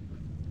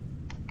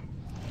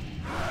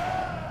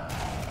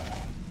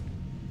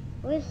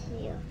 Where's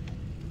here?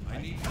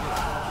 Where's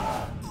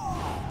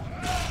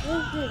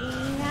it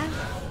next?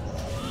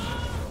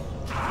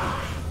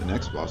 The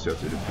next boss you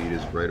have to defeat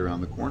is right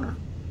around the corner.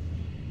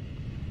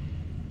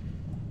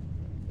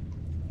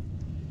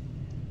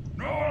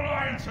 No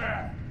alliance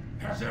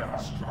has ever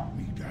struck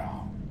me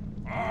down.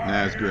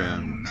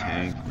 Nazgrim,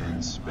 tank,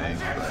 and spank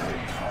fight.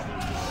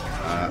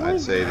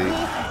 I'd say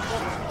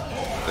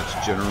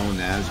that's General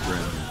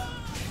Nazgrim.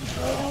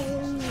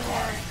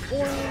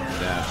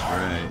 That's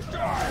right.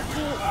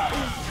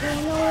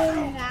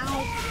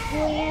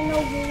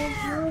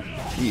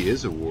 He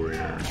is a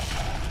warrior.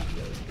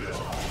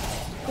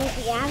 Does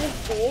he have a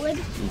sword?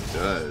 He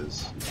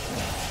does.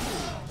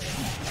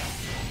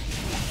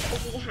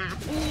 Is he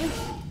happy?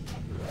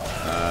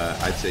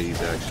 I'd say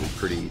he's actually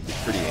pretty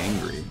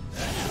angry,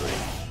 actually.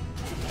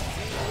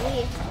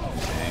 Really?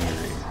 He's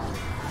angry.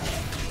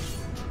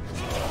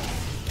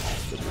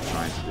 Because we're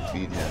trying to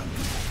defeat him.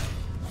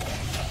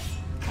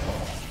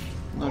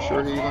 I'm not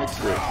sure he likes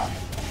it.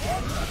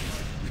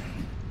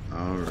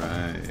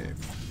 Alright.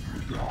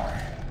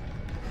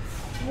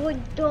 We're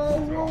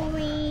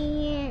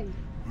going.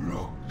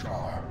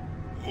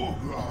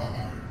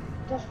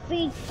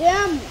 Defeat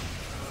them.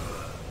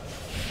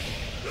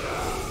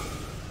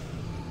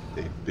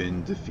 They've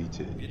been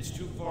defeated. It's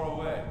too far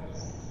away.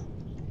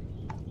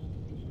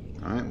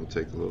 Alright, we'll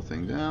take the little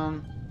thing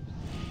down.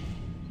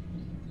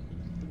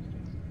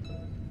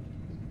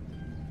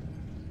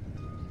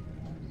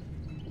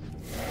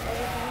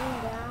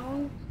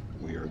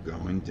 We are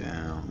going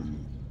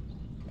down.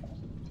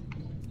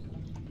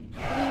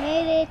 We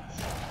made it.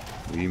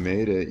 We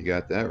made it. You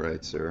got that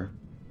right, sir.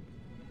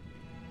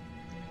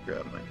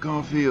 Grab my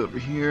coffee over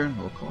here. A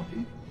little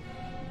coffee.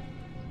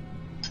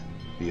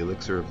 The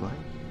elixir of life.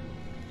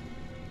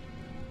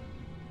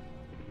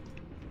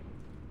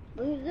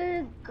 Where are you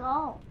gonna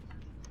go?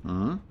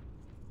 Hmm?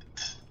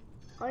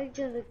 Are you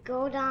gonna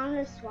go down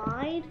the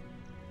slide?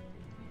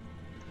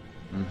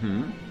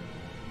 Mm-hmm.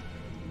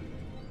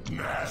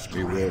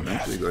 We will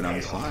eventually go down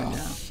the slide,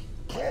 yeah.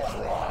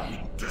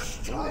 Kor'kron,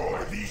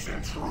 destroy these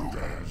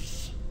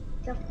intruders.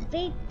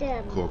 Defeat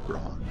them.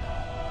 Kor'kron.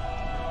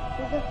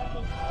 To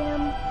defeat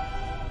them.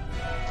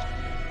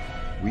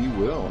 We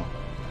will.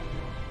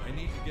 I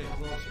need to get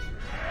closer.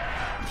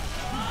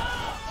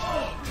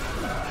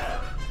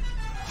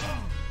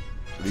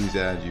 So these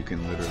ads you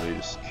can literally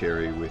just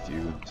carry with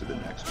you to the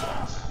next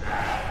boss.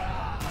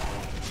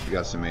 You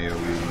got some AoE, you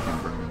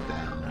can burn them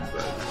down,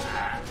 but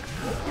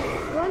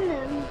Run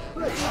them.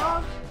 Put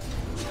off.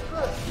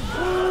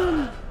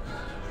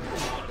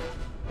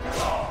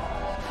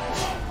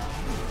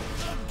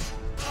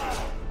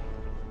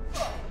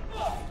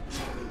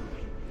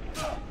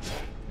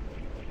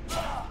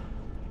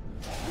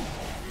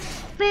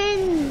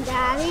 Spin,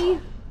 Daddy.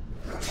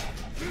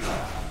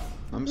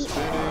 I'm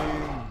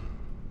spinning.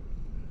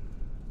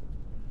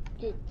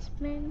 Did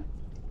spin?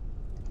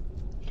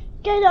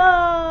 Get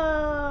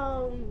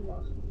him!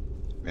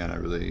 Man, I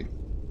really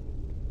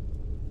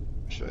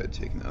wish I had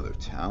taken another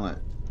talent.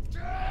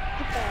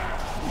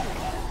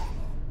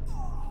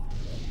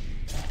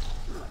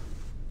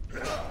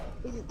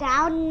 Is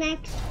that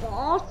next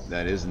boss?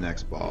 That is the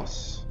next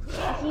boss. Is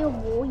he a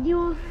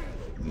warrior?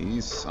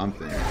 He's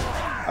something.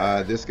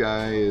 This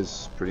guy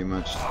is pretty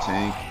much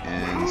tank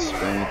and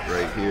spank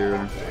right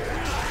here.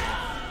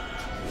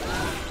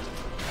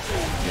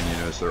 And you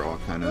notice they're all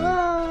kind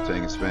of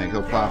tank and spank.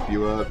 He'll pop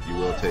you up. You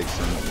will take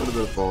a little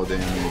bit of fall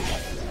damage.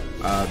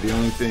 The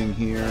only thing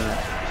here,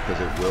 because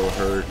it will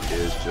hurt,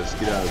 is just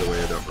get out of the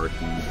way of the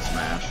arcane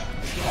smash.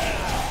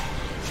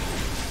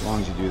 As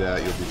long as you do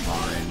that, you'll be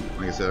fine.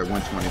 Like I said, at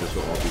 120 this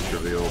will all be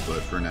trivial,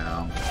 but for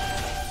now,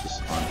 it's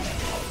just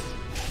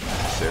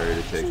unnecessary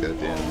to take that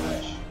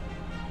damage.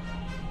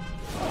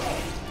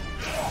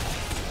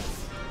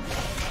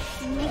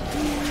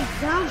 Making me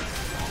jump.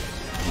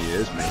 He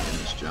is making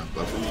this jump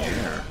up in the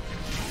air.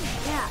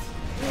 Yeah,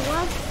 he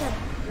wants to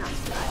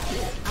jump up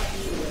here.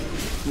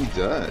 He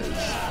does.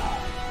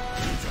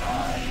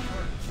 Alright.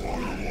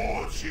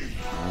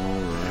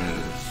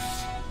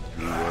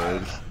 He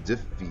was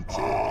defeated.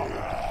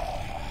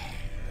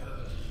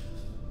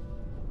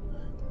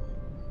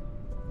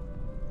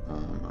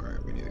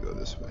 Alright, we need to go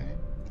this way.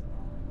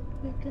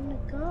 We're gonna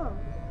go.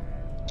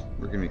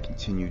 We're gonna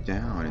continue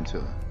down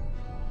into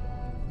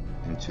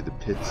the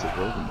pits of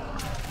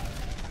Rogomar.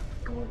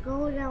 We'll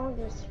go down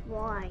this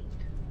slide.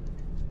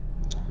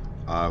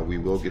 We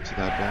will get to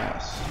that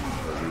boss,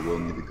 but we will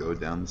need to go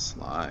down the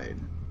slide.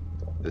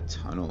 The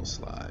tunnel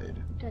slide.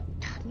 The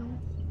tunnel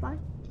slide?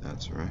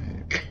 That's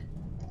right.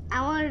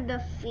 I want to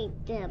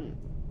defeat them.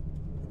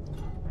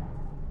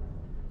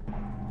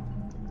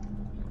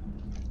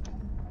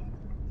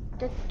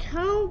 The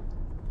tunnel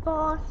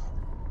boss.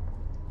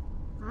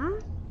 Huh?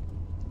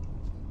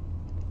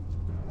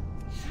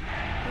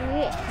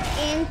 We're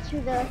into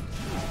the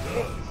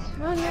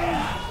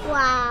tunnel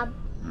slab.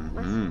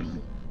 Must be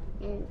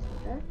into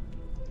the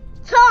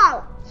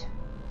tunnel.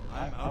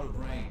 I'm out of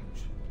range.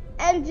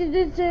 Into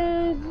the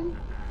tunnel.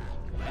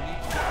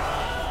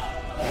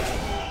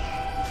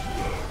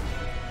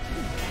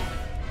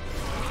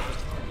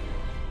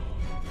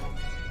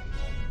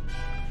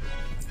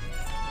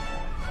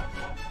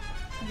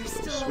 You're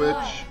still Switch.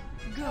 alive.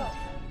 Good.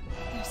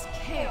 There's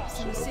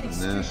chaos in the city Open streets.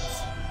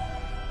 this.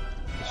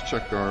 Let's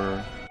check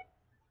our...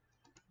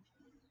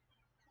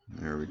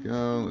 There we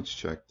go. Let's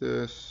check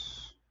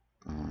this.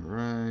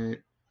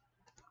 Alright.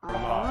 The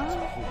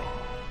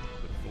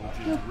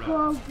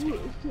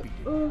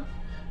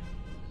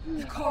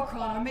The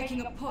Kor'kron are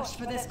making a push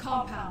for this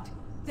compound.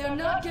 They're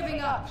not giving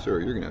up.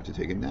 Sir, you're gonna have to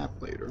take a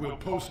nap later. We'll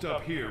post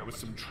up here with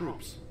some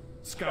troops.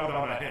 Scout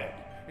on ahead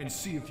and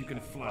see if you can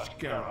flush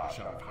Garrosh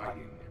out of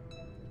hiding.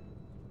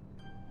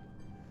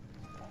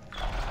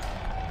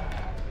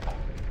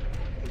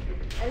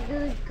 Are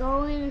we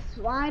going to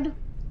slide?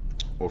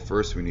 Well,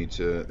 first we need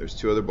to... There's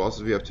 2 other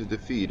bosses we have to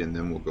defeat, and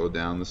then we'll go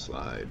down the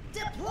slide.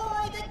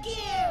 Deploy the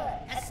gear!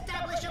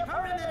 Establish a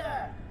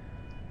perimeter!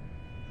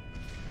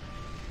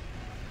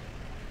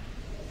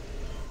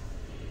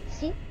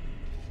 See?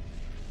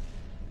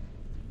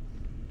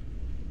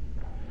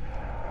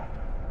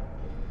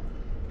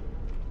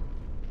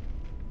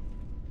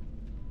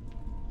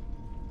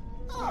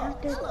 Oh,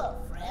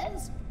 hello,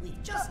 friends.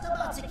 We've just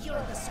about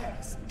secured the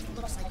service.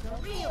 Looks like the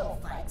real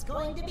fight's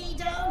going to be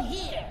down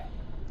here.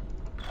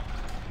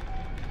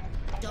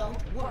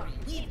 Don't worry,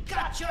 we've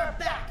got your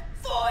back.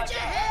 Forge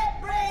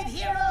ahead, brave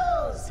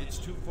heroes! It's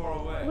too far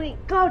away. We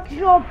got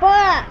your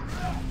back!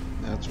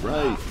 That's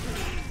right.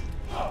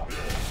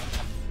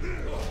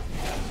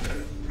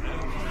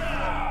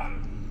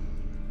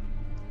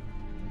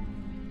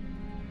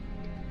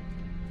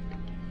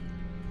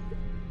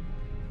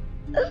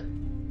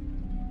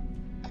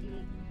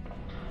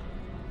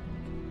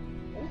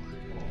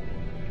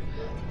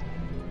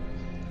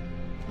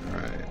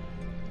 Alright.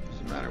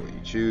 Doesn't matter what you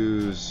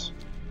choose.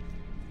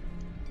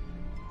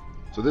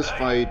 So this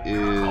fight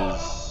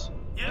is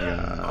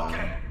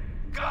Yeah.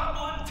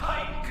 Goblin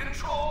Titan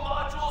control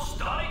module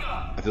starting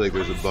up. I feel like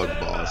there's a bug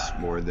boss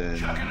more than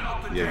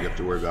you have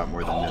to worry about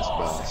more than this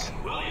boss.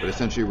 But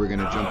essentially, we're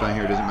gonna jump down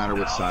here. It doesn't matter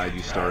what side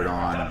you start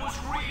on,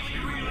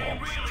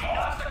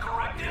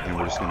 and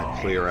we're just gonna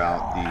clear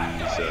out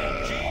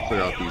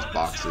these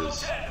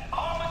boxes.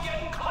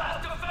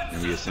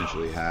 And we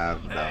essentially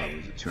have about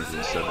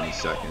 270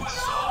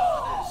 seconds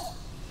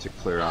to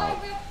clear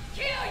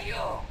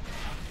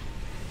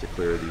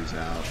these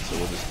out. So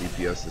we'll just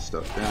DPS this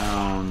stuff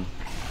down.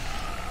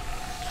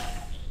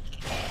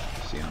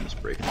 See, I'm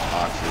just breaking the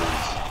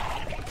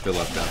boxes. Fill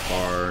up that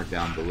bar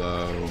down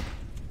below.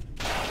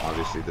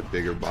 Obviously, the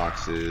bigger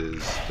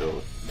boxes,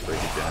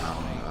 break it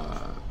down,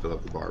 fill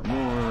up the bar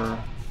more.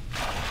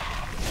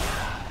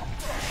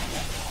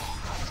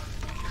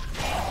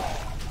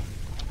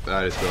 But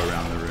I just go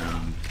around the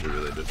room. It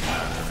really doesn't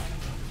matter.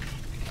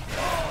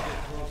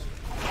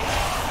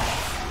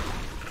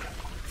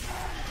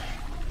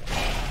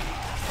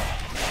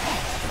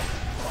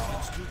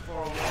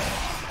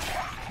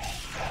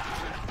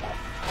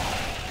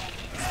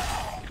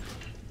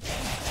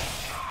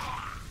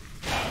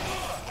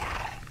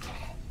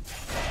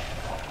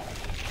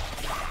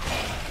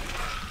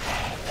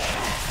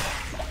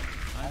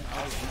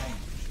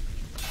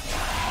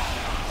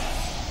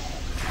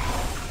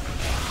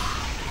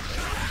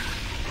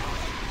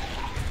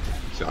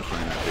 I'll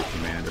find that big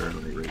commander and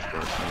let me raise bar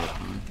up.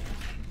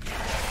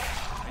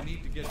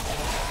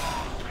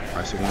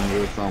 Alright, so one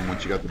rule of thumb,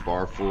 once you got the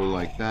bar full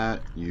like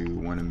that, you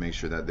want to make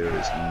sure that there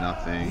is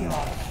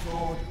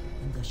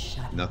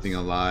nothing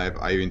alive.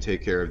 I even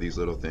take care of these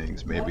little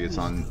things. Maybe it's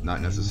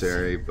not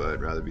necessary, but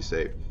I'd rather be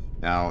safe.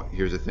 Now,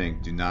 here's the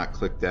thing, do not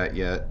click that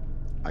yet.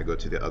 I go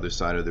to the other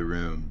side of the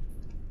room.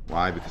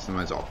 Why? Because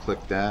sometimes I'll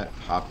click that,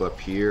 hop up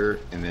here,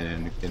 and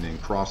then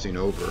crossing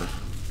over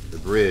the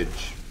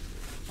bridge,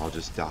 I'll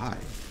just die.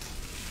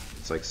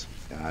 It's like,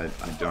 I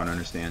don't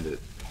understand it.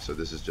 So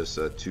this is just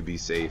to be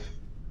safe.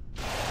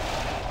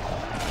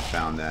 I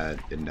found that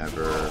it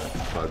never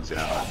bugs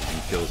out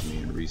and kills me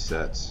and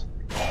resets.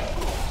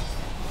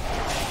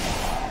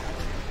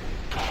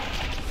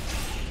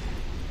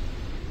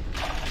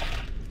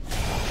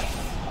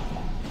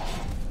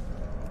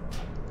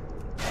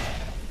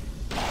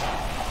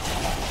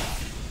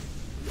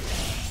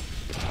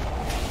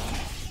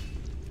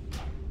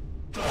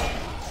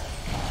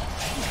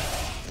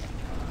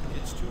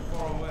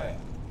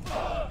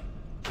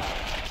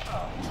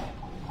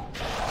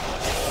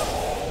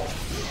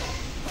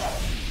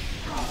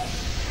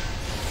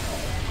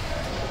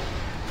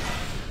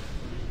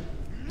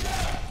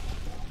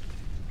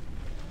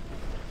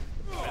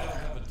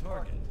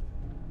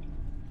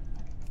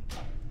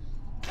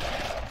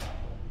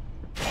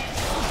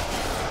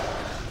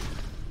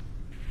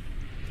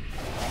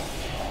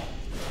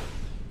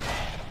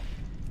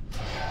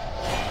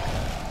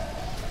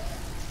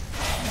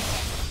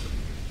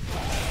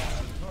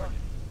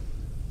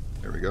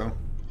 Go.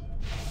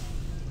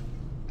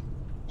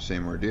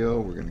 Same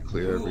ordeal. We're gonna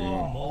clear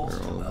all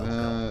of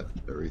that.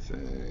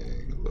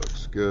 Everything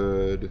looks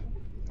good.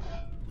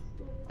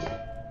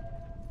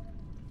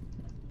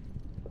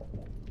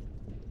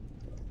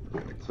 We're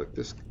gonna click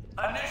this.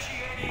 Go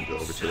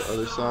over to the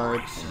other side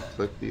and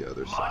click the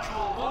other side.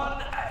 Module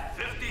 1 at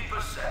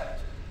 50%.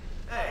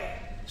 Hey,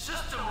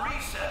 system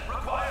reset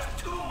requires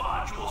 2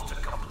 modules to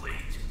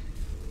complete.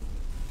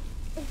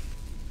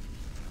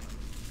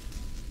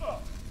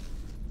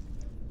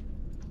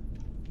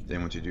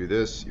 Then once you do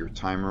this, your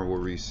timer will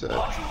reset,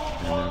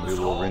 and then we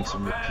will rinse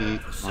and repeat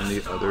on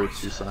the other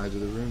 2 sides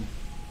of the room.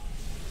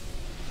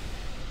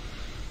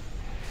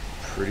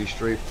 Pretty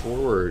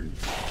straightforward.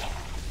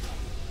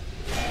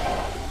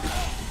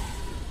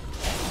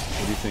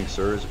 What do you think,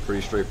 sir? Is it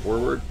pretty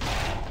straightforward?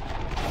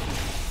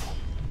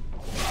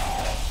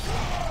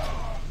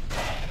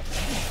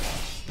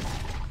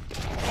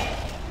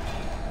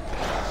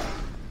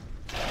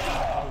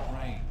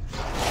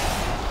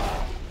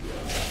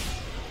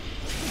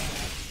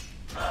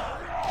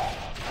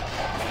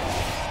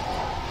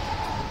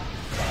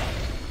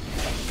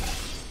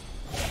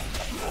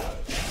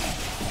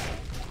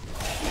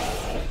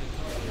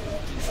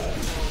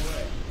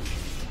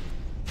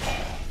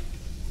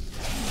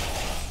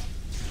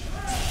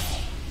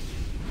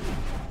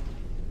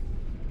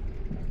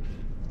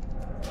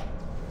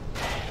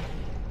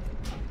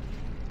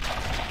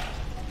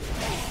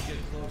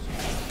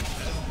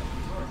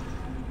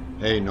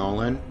 Hey,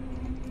 Nolan.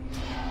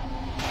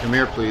 Come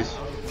here, please.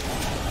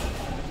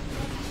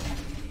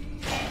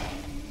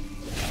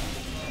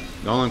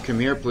 Nolan, come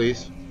here,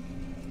 please.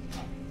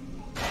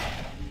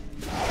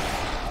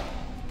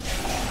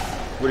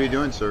 What are you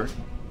doing, sir?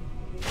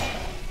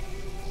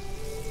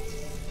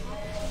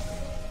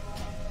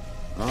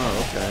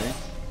 Oh, okay.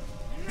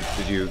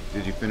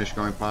 Did you finish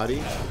going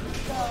potty?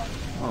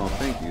 Oh,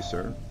 thank you,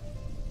 sir.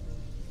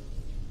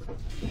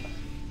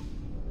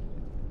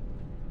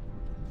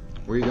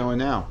 Where are you going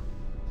now?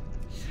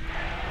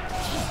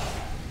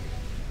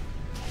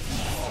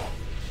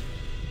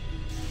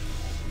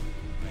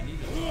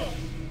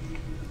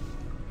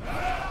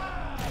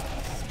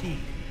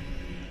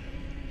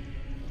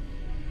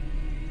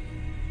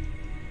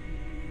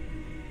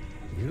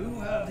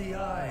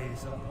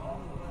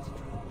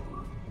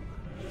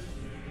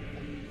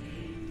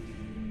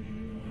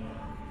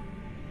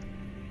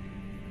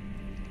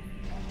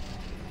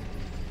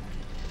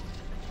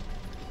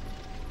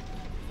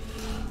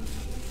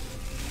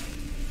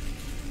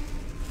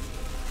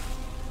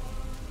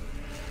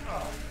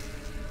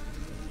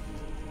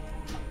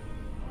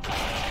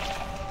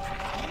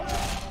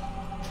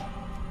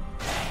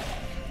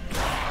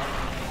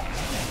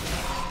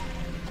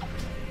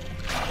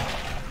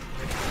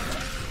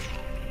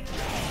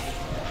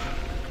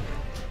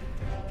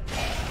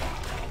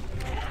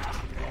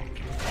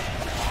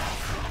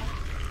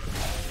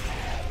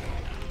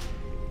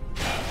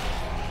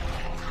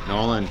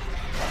 Nolan,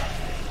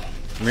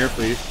 come here,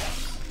 please.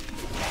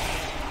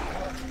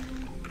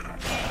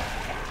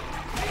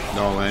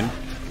 Nolan.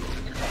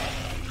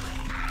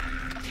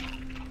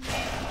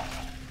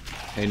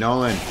 Hey,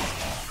 Nolan,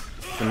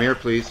 come here,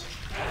 please.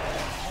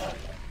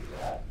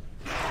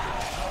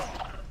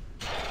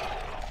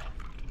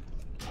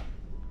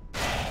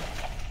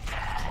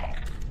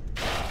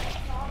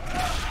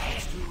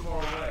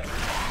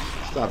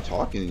 Stop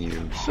talking to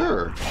you,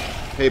 sir.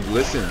 Hey,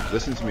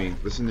 listen to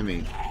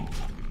me.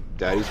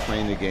 Daddy's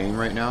playing the game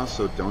right now,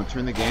 so don't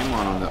turn the game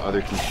on the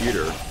other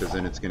computer, because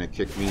then it's going to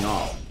kick me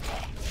off.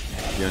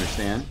 You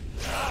understand?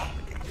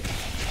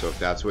 So if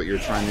that's what you're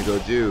trying to go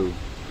do,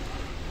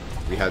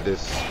 we had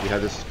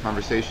this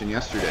conversation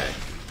yesterday.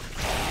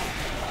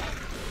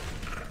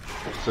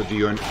 So do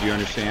you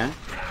understand?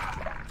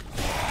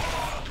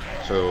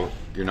 So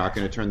you're not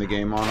going to turn the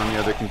game on the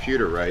other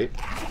computer, right?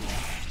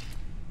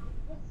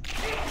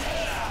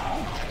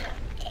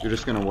 You're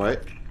just going to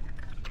what?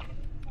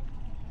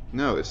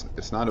 No,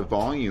 it's not a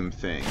volume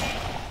thing.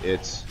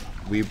 It's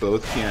we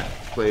both can't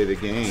play the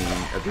game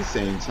at the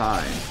same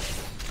time.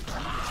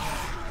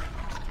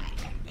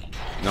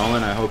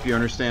 Nolan, I hope you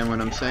understand what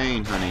I'm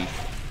saying, honey.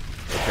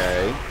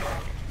 Okay?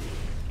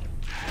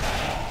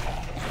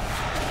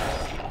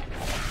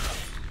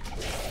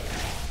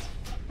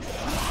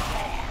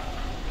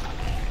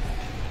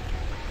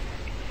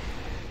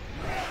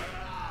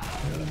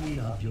 Tell me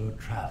of your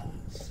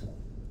travels.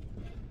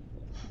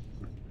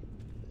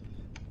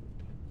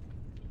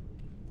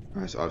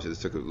 Alright, so obviously this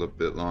took a little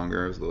bit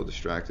longer. I was a little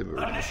distracted, but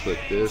we're going to click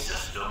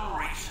this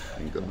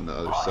and go on the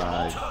other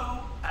side.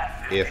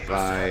 If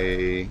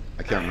I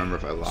can't remember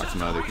if I locked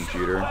my other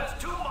computer. I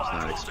was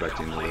not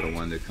expecting the little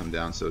one to come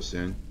down so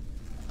soon.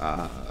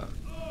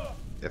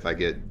 If I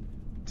get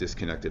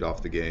disconnected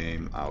off the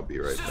game, I'll be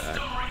right back.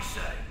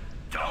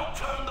 Don't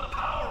turn the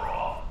power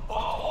off, or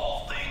the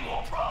whole thing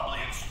will probably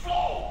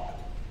explode.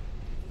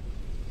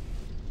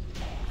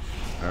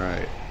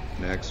 Alright,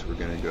 next we're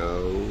going to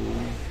go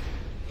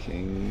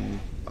King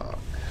Buck.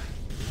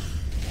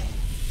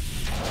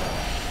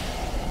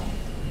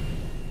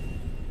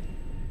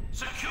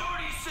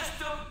 Security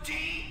system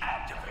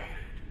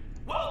deactivated.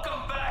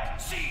 Welcome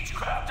back,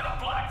 Siegecrafter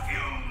Black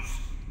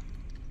Fuse.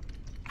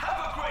 Have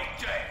a great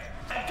day,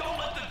 and don't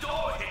let the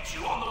door hit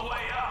you on the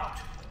way out.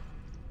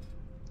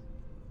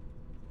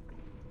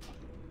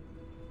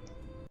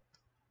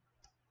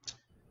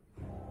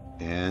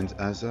 And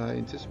as I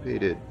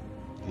anticipated,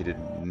 he did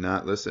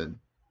not listen.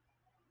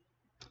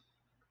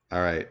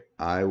 Alright,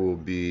 I will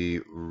be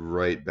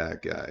right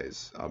back,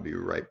 guys. I'll be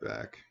right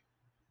back.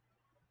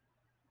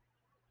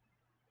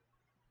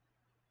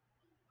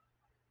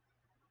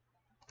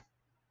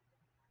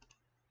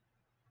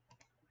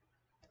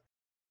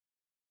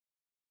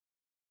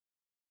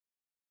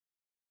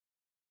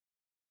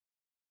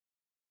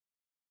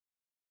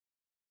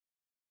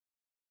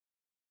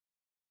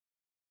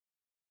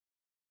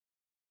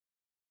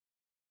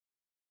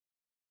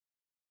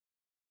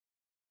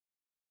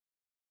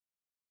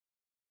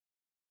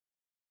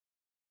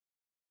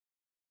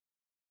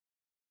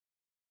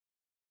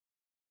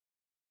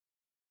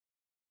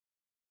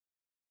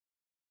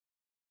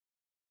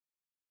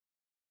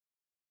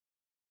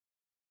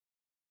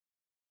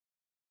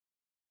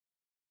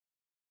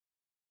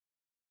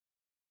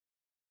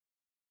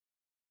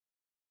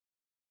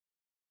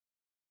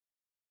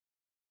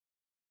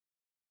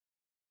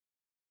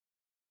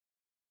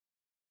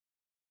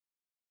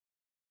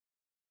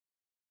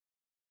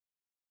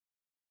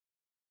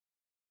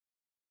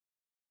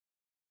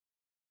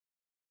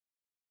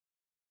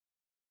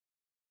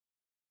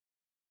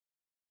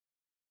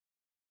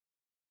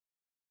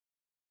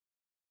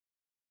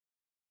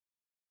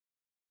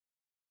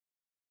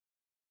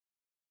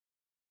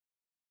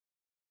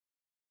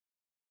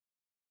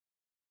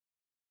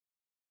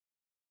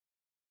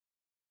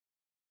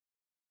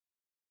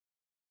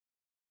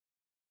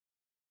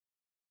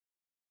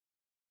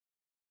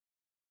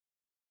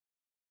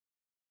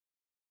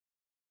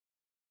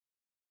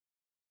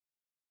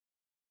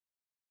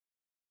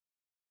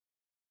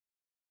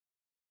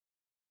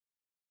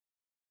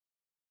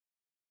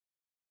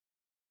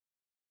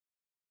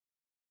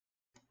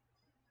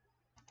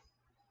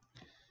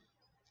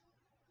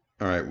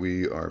 All right,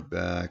 we are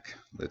back.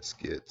 Let's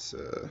get,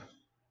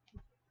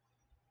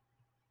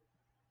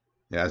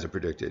 yeah, as I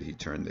predicted, he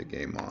turned the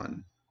game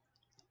on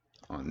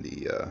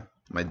the,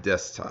 my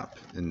desktop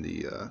in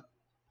the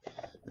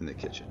in the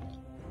kitchen.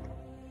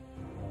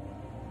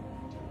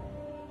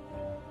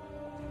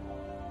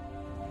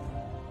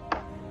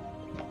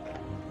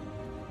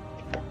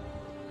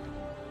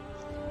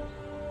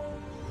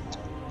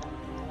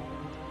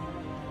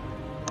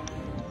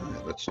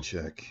 Alright, let's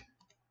check.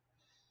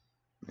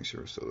 Make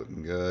sure we're still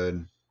looking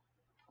good.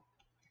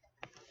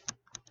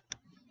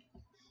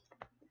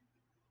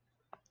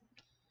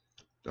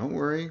 Don't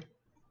worry.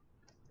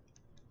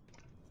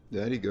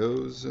 Daddy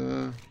goes,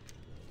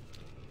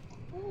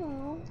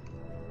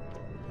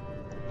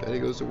 Daddy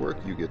goes to work,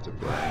 you get to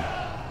play.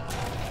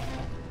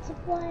 To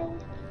play?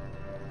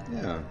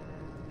 Yeah.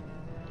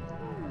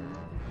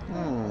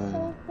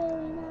 So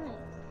very nice.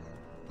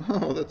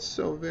 Oh, that's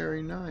so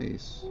very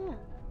nice. Yeah.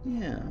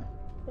 Yeah.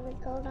 Gonna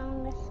go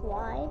down the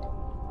slide?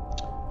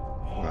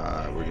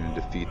 We're gonna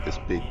defeat this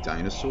big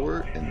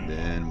dinosaur, and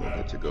then we'll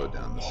get to go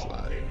down the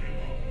slide.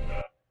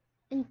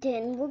 And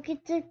then we'll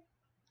get to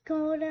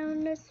go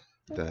down this.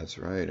 That's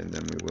right, and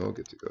then we will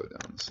get to go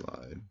down the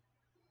slide.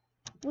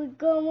 We're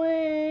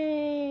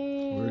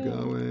going. We're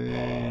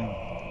going.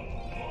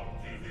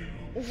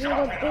 Is it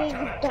a big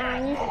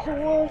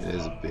dinosaur? It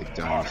is a big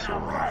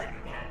dinosaur.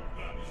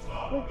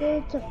 We're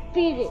going to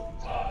feed it.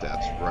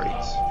 That's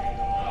right.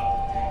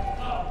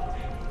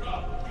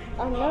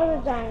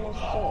 Another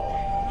dinosaur.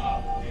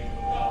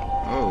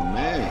 Oh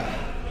man.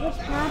 What's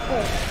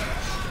happened?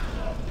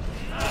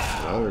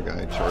 The other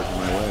guy charging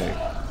my way.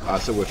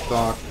 So with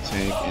Thok,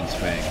 Tank, and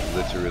Spank,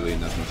 literally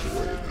nothing to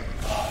worry about.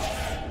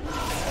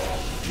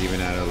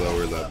 Even at a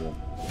lower level.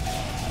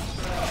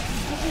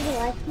 Does he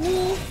like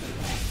me?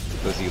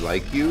 Does he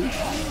like you?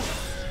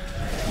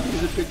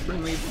 He's a big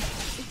friendly.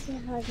 Is he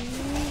hugging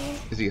me?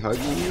 Is he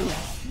hugging you?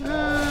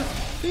 I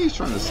think he's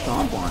trying to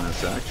stomp on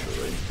us,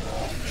 actually.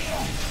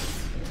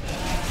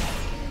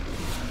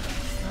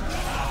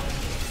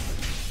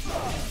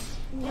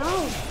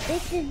 No,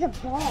 this is a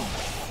ball.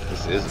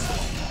 This is a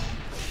boss.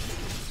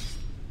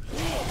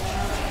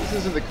 This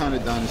isn't the kind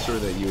of dinosaur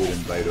that you would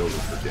invite over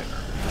for dinner.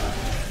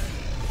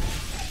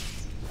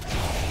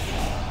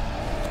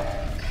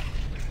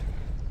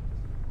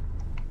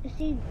 Is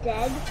he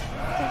dead?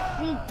 Is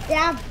he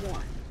that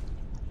one?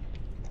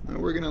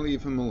 And we're gonna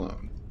leave him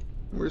alone.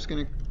 We're just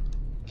gonna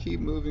keep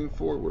moving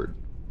forward.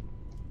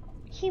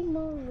 Keep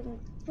moving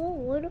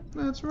forward?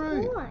 That's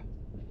right. Why?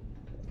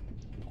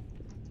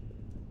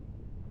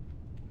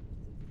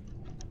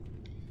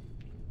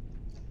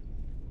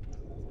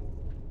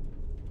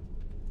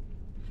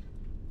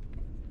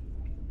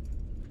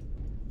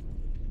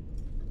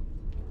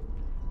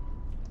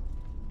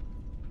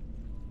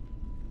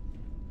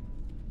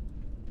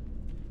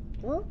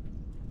 Oh,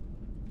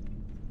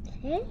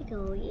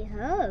 Tiggly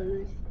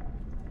hose.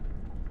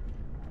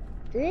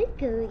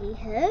 Tiggly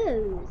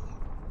hose.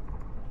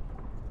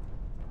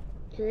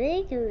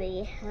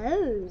 Tiggly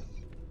hose.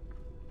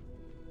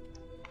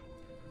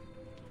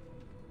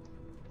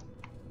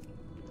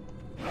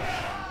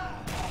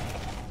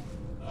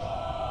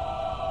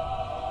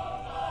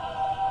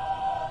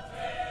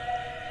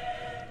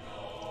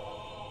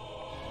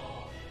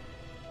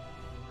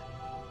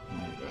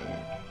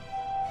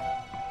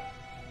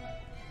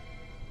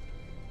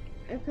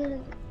 We're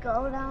gonna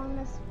go down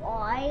the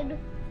slide.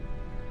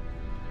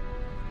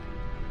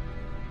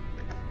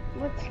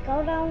 Let's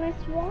go down the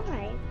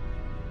slide.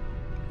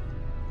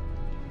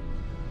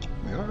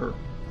 We are.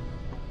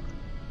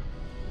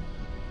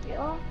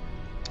 Yeah.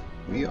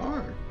 We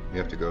are. We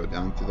have to go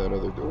down to that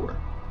other door.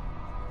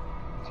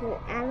 To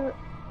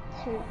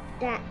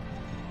that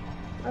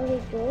other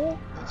door.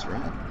 That's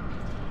right.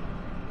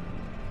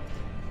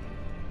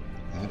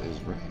 That is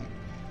right.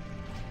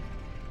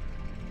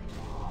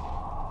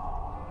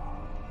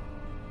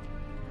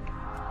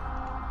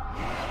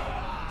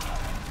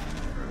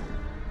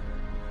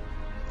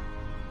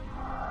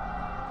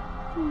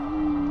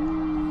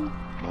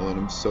 Mullet,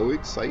 I'm so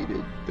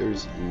excited.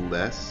 There's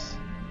less.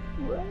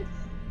 What?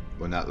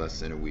 Well, not less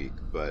than a week,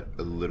 but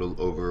a little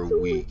over a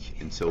week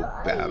until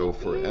Battle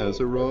for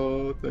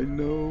Azeroth. I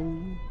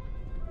know.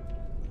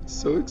 It's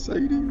so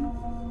exciting.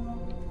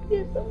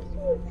 Yes, I'm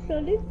so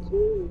excited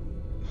too.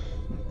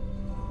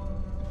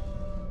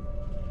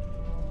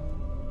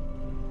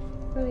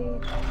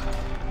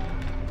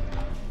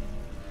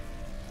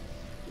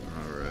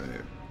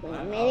 Alright. We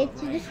made it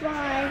to the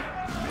slide.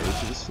 We made it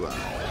to the slide.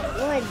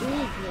 What do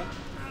you do?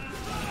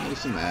 There's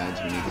some ads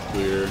we need to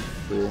clear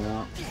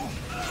out.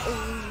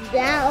 Is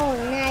that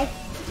a nice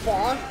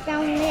boss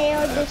down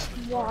there, the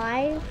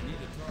slide?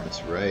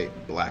 That's right.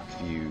 Black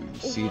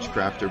Fuse. Siege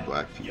Crafter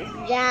Black Fuse.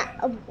 Is that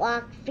a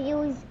black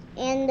fuse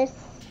in the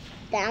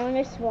down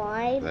the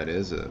slide? That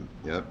is a.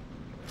 Yep.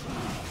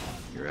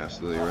 You're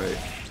absolutely right.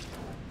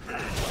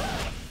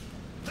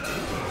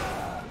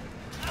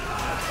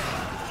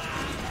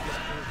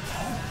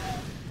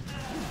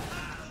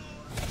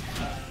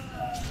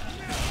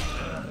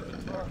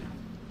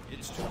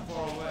 It's too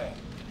far away.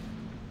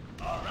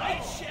 All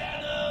right,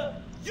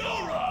 Shanna, you're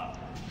up.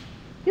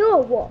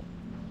 You're what?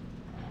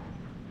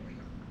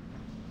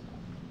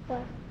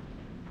 What?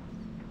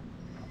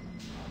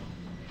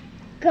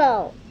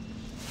 Go.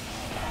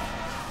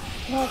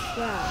 Let's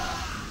go.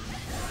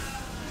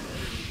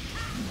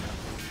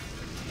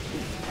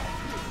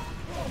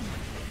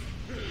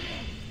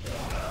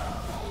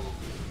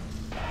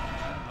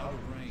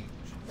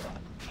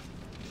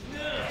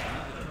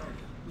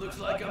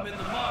 I'm in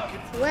the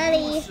market for Ready.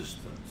 new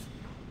assistance.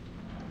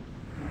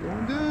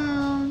 Going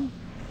down.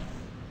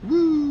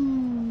 Woo!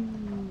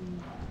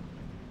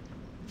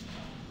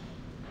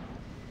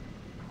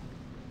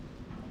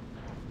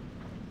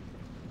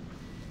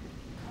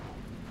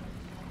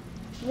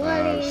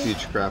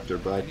 Siege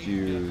Crafter, Black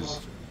Fuse.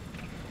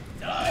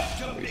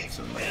 Waste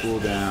some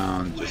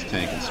cooldown, just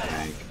tank and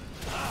spank.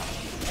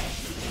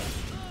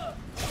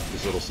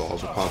 These little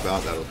saws will pop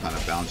out, that'll kind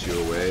of bounce you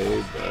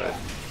away, but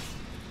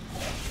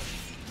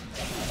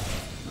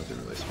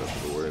nothing really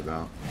special to worry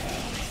about.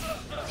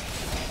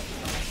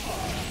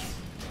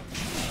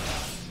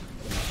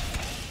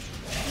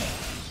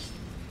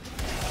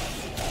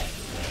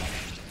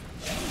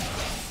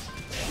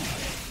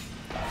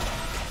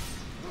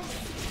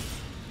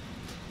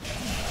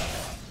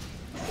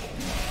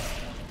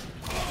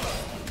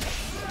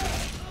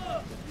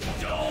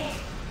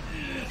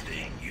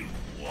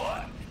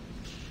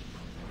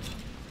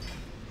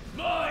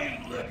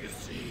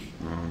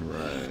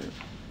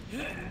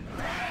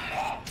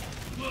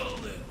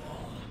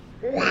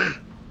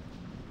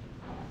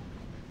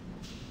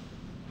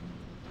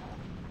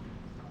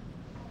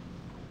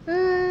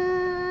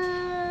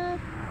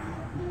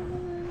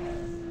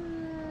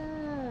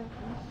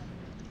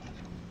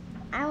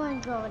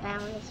 Go down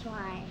this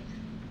way.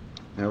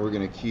 Now we're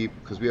going to keep,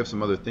 because we have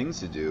some other things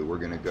to do, we're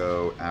going to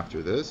go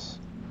after this.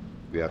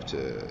 We have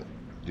to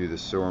do the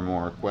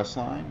Suramar quest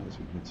line as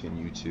we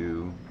continue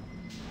to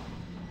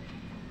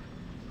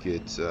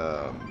get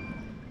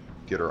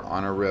our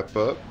honor rep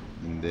up,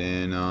 and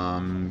then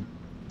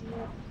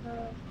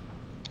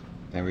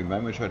and we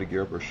might try to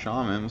gear up our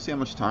Shaman. We'll see how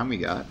much time we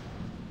got.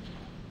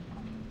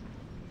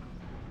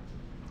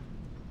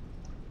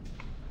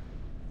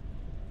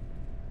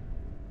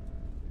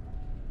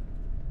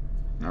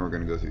 Now we're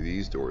going to go through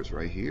these doors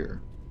right here.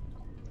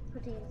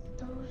 These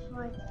doors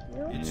right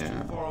here? It's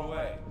too far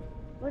away.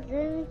 What's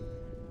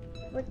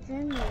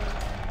in there?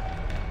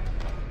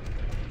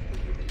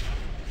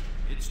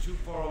 It's too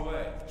far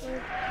away.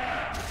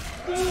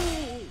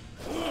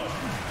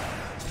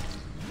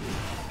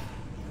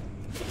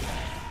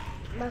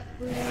 Must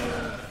be.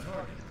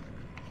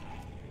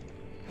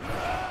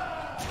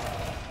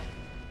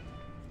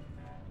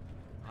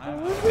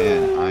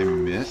 And I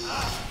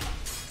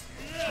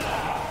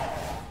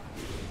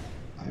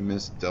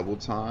missed double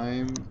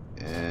time,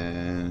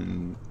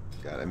 and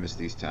God, I miss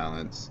these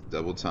talents.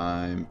 Double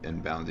time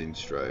and bounding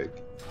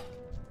strike.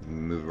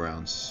 Move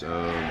around so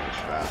much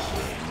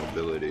faster.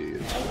 Mobility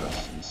is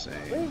just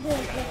insane.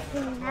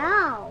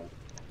 Now.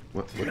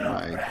 What am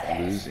I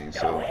losing?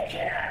 So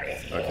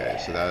okay,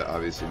 so that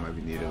obviously might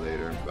be needed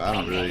later, but I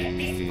don't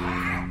really.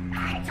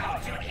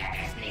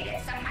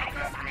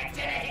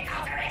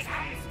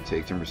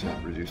 Take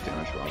 10% reduced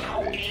damage while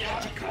on base.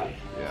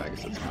 Yeah, I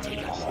guess that's kind of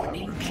nice.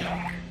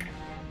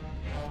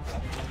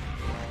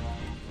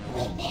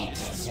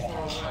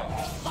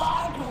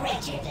 Far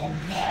greater than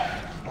them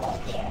or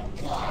their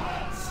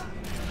gods.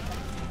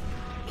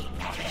 It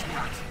matters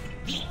not.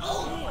 The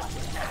old was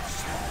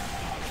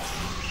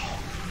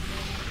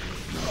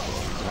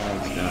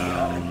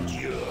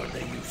You're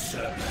the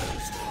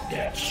usurpers,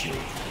 their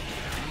children.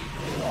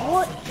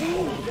 What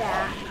is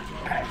that?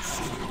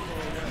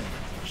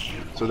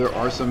 So there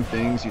are some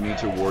things you need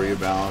to worry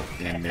about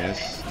in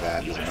this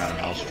that doesn't matter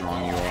how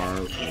strong you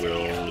are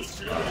will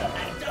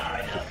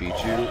defeat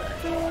you.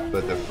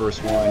 But the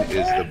first one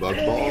is the bug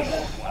balls.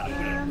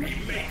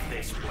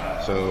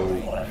 So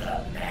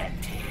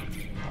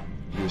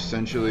you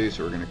essentially,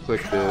 so we're going to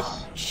click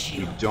this.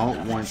 You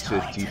don't want to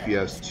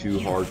DPS too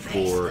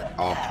hardcore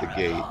off the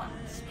gate,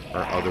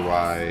 or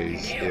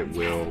otherwise it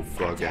will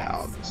bug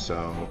out.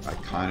 So I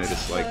kind of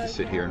just like to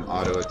sit here and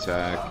auto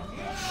attack.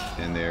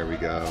 And there we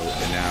go.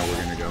 And now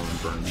we're going to go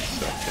and burn this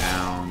stuff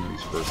down.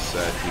 These first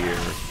set here.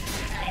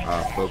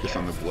 Focus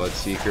on the Blood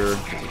Seeker,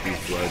 because if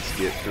these bloods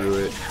get through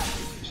it,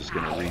 it's just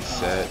going to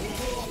reset. So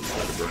we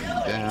try to burn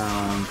them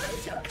down.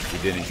 We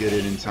didn't get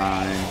it in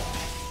time.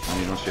 I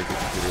mean, don't shake the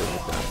computer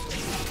like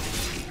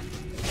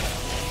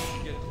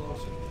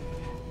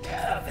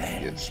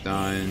that. Get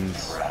stunned.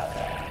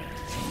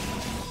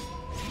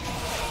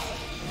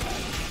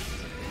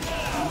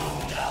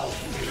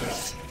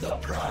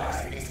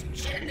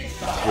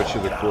 Switch to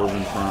the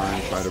Kor'kron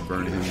Prime, try to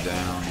burn him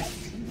down.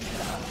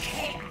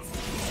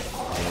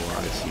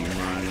 Otherwise he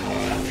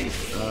might...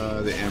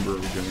 the Amber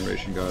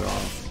Regeneration got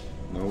off.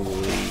 No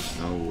worries,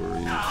 no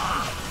worries.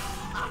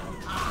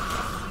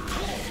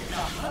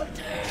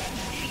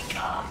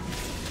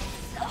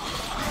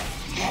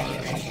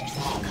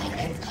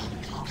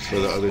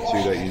 So the other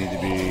two that you need to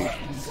be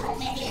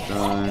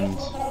stunned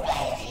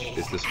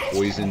is this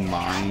Poison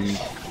Mind.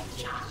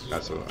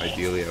 So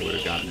ideally I would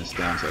have gotten this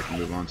down so I can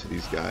move on to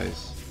these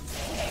guys.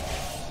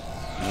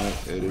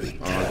 It is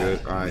all good.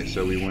 Alright,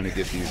 so we want to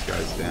get these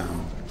guys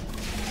down.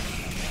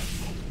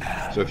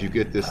 So if you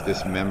get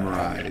this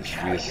memorized,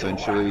 we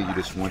essentially, you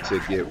just want to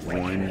get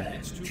one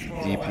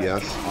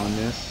DPS on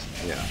this.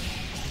 Yeah.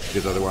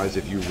 Because otherwise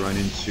if you run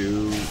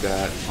into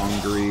that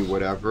hungry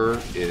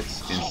whatever,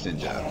 it's instant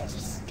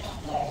death.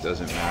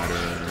 Doesn't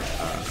matter.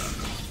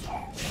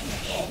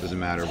 Doesn't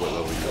matter what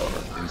level you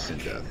are,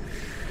 instant death.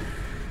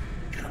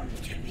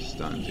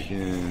 Stunned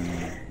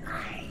again.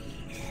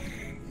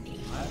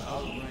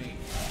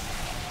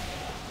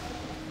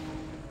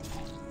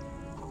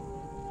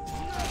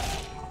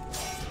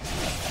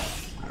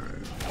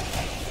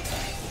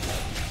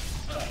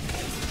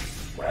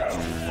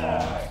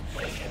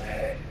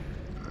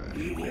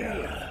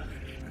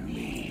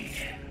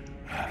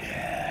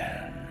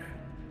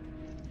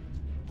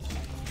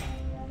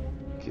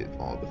 Get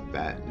all the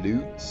fat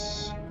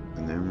loots,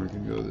 and then we're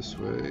gonna go this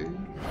way.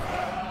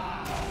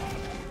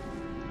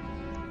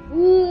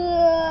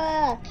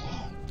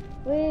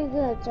 We're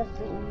going to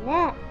see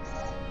next.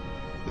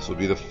 This will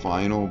be the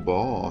final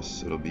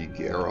boss. It'll be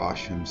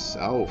Garrosh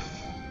himself.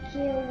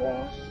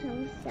 Garrosh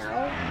himself?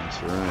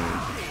 That's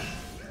right.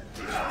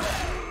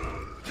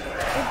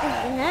 What does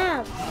he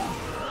have?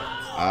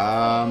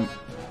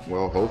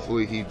 Well,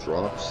 hopefully he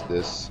drops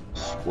this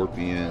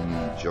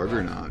Scorpion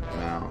Juggernaut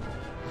now.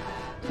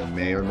 He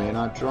may or may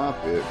not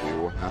drop it. We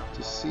will have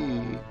to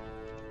see.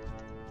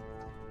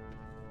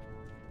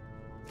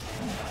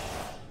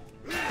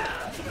 We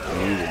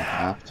will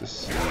have to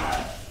see.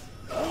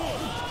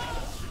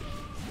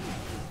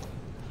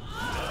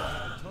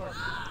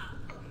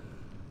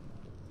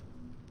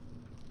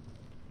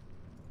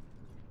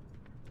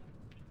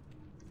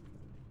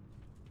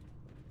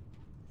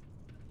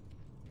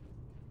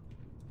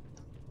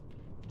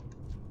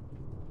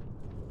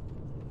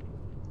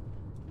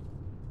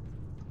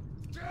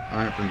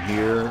 Alright, from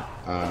here,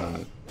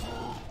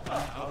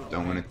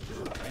 don't want to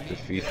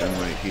defeat them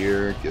right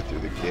here, get through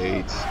the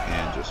gates,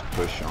 and just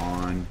push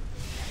on.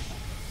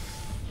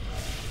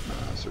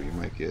 So you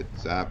might get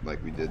zapped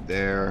like we did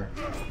there.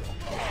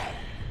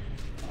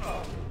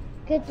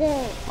 Good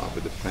day. Pop a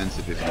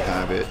defensive if you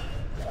have it.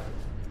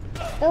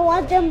 Don't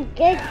want them to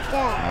get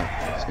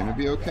that. It's going to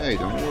be okay,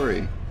 don't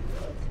worry.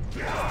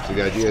 So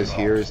the idea is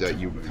here is that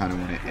you kind of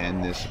want to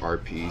end this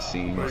RP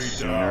scene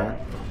sooner.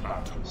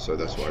 So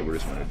that's why we're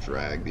just going to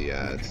drag the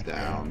ads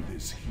down.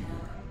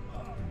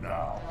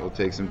 It'll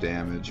take some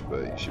damage,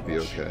 but you should be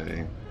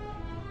okay.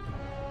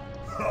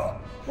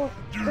 Well,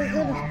 Do you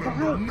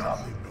remember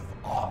nothing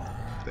of honor?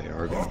 They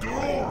are going to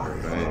fight, Glory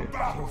right? of the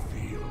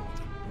battlefield.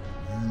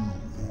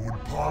 You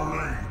would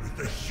parley with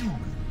the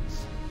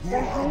humans who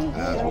are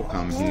As will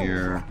come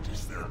here.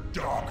 practice their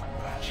dark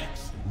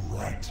magics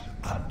right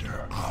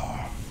under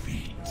our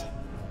feet.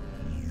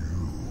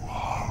 You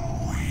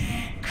are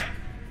weak.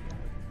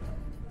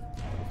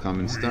 We'll come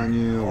and stun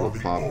you, we'll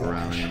pop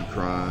around and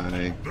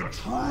cry. The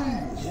true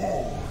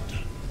horde.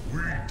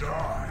 We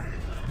die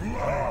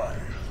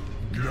blind.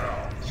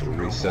 So we'll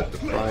reset the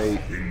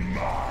fight. In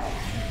mind.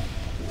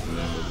 And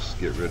then we'll just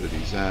get rid of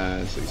these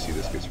ads. So you see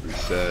this gets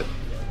reset.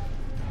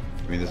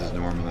 I mean, this is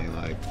normally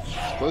like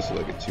close to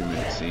like a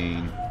 2-minute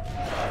scene.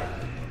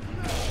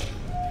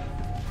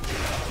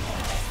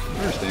 I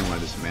understand why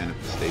this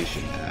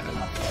manifestation ad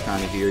is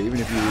kind of here. Even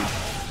if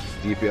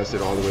you DPS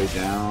it all the way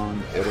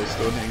down, it'll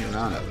still hang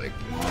around at like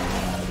 1%.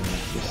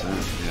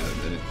 Yeah,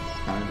 then it's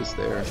kind of just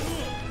there.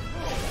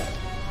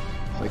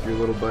 It's like your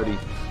little buddy.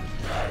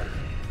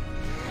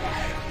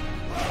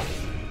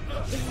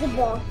 Is the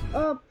boss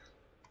up?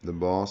 The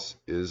boss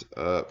is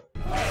up.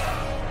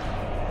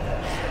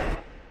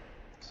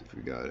 See if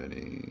we got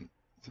anything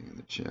in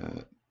the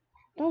chat.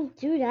 Don't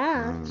do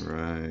that.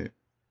 Alright.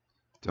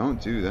 Don't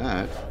do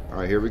that.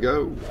 Alright, here we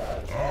go.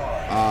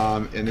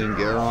 And then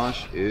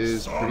Garrosh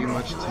is pretty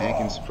much tank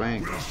and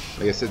spank.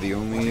 Like I said, the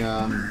only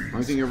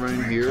thing you're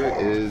running here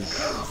is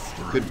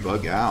you could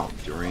bug out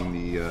during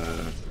the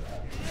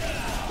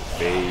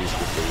phase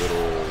with the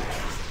little,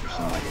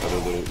 some like other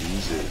little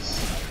oozes.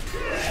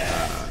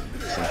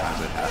 Sometimes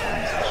that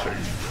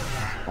happens.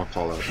 I'll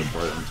call out the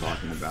part I'm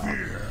talking about.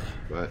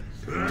 But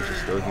pretty much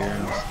just go here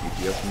and just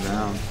DPS them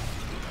down.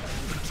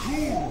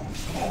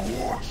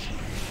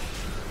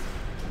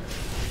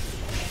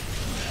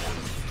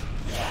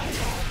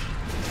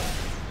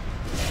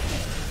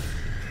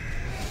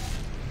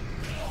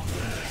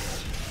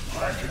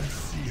 I can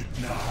see it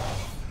now.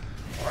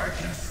 I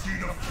can see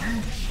the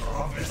future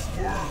of this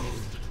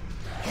world.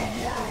 The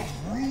world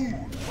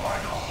ruled by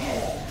the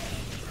Horde.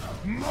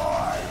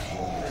 My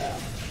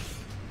Horde.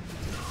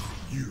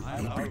 You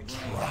will be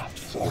trapped.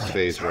 So this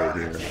phase right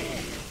here.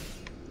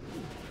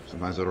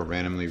 Sometimes it'll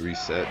randomly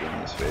reset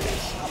during this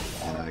phase.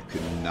 And I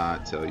could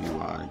not tell you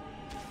why.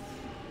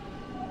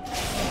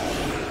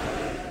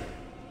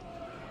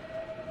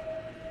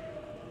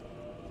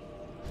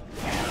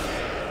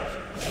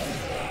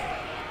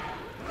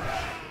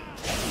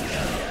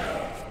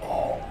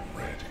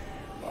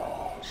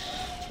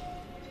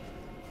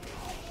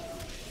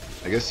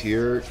 I guess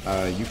here,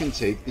 you can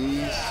take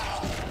these,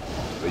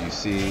 but you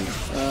see,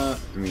 I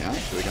mean,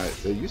 actually,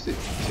 they used to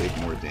take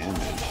more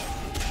damage.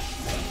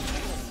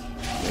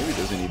 Maybe it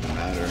doesn't even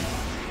matter.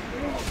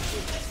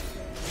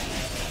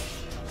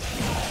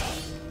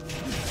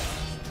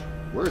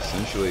 We're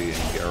essentially in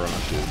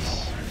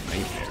Garrosh's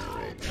nightmare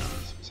right now.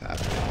 That's what's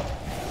happening.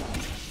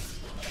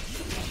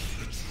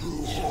 The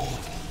true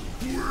Horde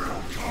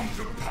will come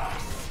to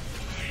pass.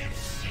 I have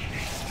seen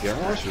it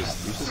Garrosh was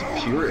just a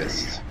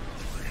purist.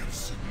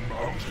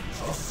 Mountains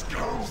of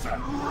skulls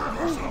and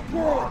rivers of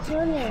blood,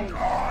 and I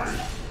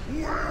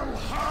will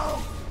have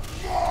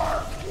my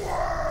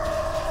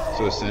way!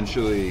 So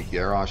essentially,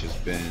 Garrosh has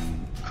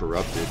been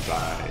corrupted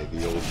by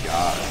the old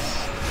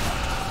gods.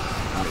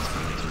 Now he's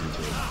going to turn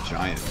into a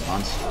giant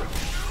monster.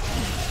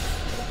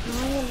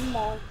 Giant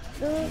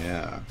monster?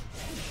 Yeah.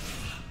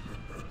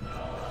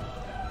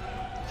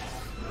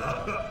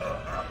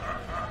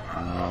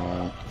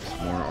 Some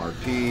more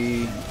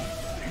RP.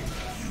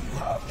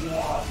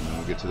 And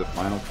we'll get to the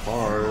final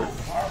part.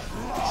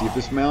 Let's see if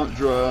this mount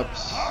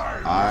drops.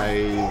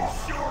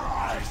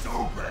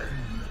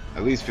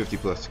 At least 50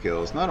 plus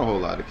kills. Not a whole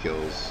lot of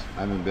kills.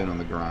 I haven't been on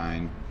the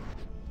grind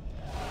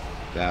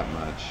that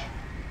much.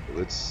 But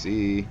let's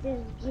see.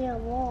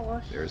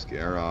 There's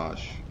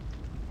Garrosh.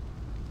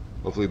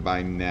 Hopefully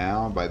by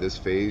now, by this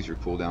phase, your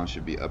cooldown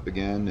should be up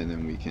again, and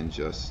then we can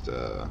just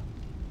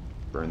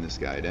burn this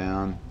guy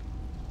down.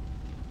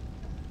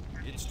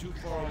 It's too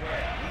far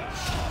away.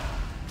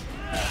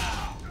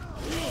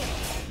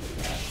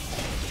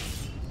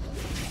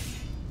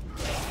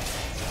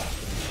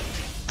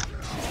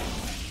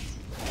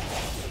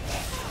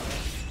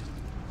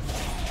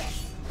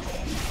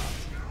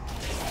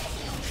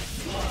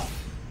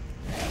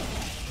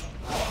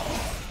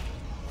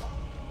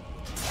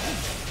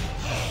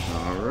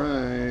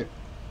 Alright.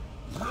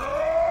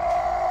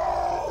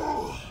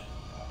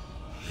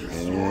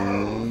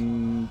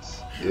 And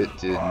it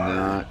did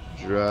not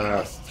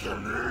drop.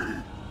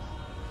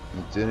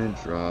 It didn't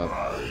drop.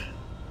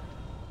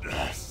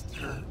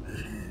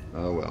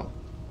 Oh well.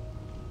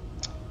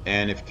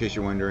 And if in case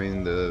you're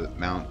wondering, the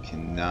mount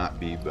cannot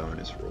be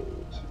bonus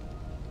rolled.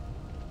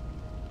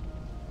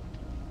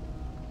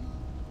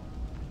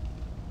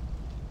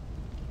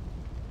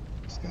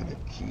 Just gotta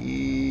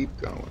keep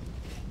going.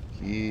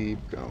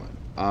 Keep going.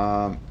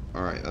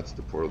 Alright, that's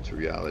the portal to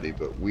reality,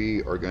 but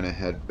we are gonna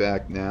head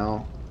back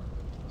now.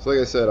 So like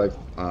I said, I've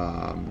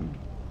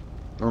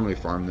normally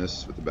farm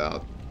this with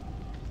about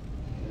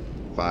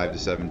 5 to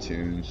 7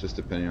 tunes, just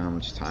depending on how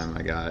much time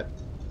I got.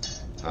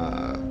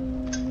 I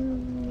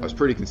was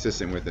pretty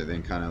consistent with it,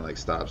 then kind of like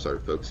started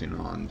focusing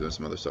on doing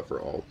some other stuff for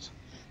alts.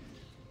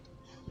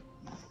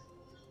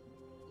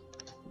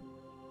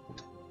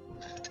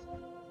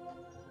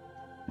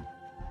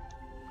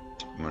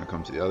 You want to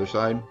come to the other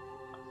side?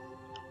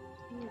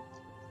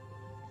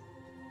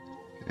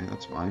 Okay,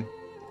 that's fine.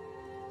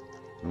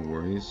 No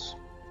worries.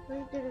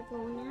 Where did it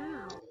go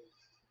now?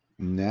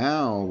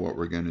 Now what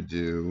we're gonna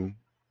do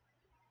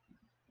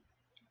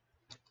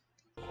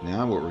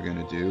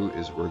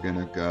is we're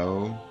gonna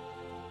go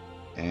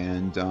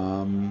and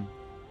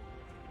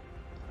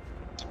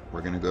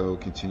we're gonna go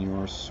continue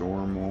our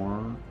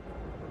Suramar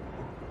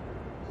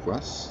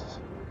quest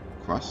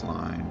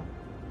line.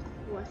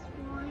 Quest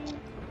line?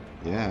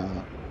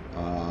 Yeah.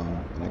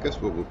 And I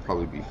guess what will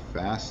probably be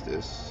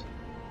fastest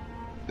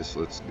is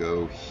let's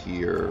go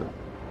here,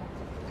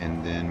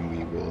 and then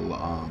we will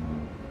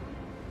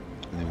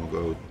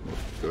we'll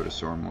go to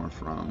Suramar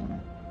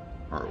from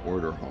our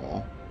order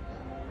hall.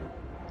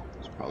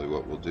 That's probably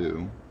what we'll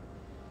do.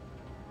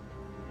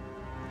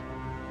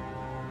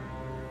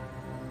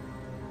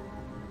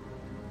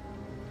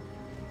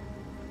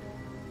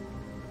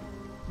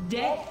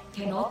 Death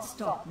cannot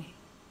stop me.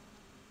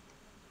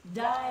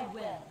 Die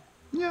well.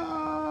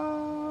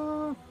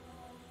 Yeah.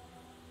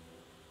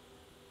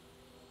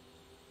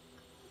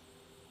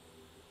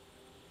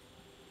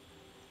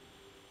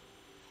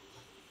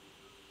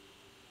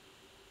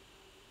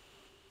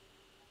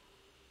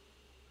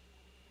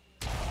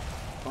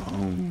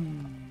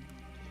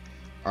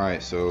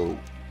 Alright, so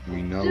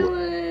we know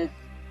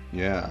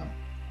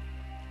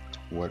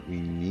what we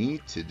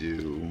need to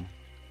do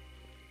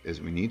is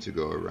we need to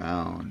go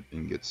around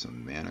and get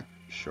some mana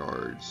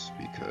shards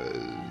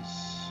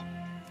because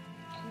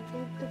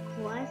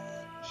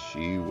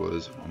she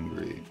was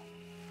hungry.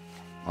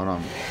 Hold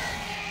on,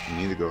 we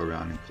need to go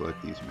around and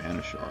collect these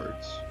mana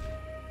shards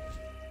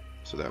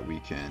so that we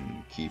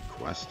can keep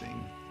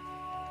questing.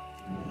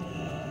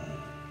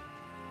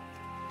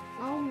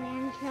 Oh,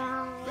 mana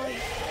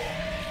shards.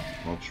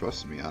 Well,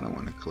 trust me, I don't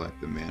want to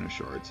collect the mana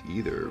shards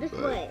either, This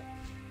but way.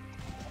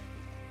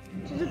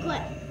 To the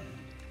quest.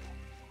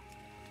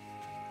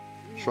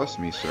 Trust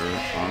me, sir.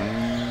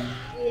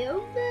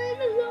 You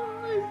mana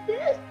shards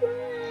this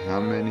way. How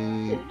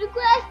many? Do the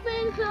quest,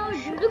 mana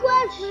shards. Do the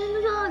quest,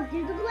 mana shards.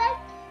 Do the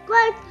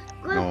quest.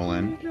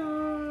 Nolan. Mana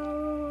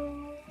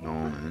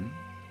Nolan.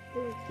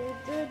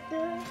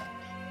 shards.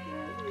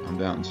 Calm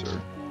down,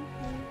 sir.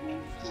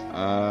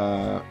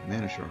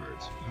 Mana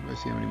shards. How do I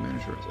see how many mana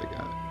shards I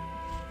got?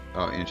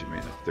 Oh, ancient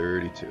mana,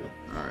 32.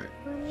 Alright.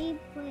 Let me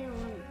play on the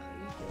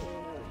computer.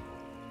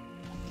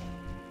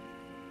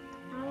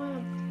 I want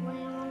to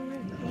play on the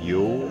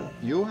computer.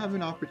 You'll have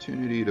an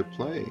opportunity to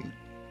play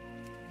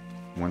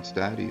once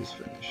Daddy is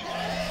finished.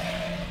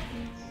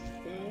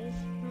 Stays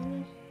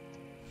finished.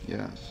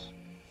 Yes.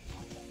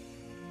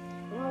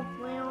 I'll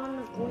play on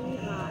the green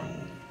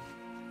guy.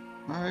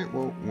 Alright,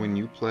 well, when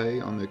you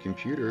play on the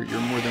computer, you're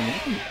more than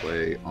welcome to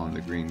play on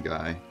the green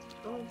guy.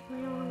 I'll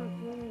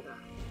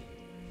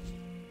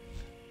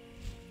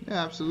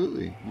Yeah,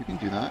 absolutely. You can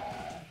do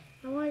that.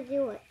 I want to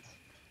do it.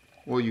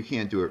 Well, you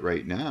can't do it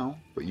right now,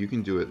 but you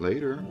can do it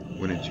later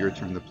when it's your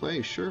turn to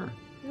play, sure.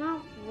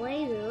 Not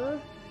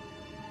later.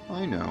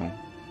 I know.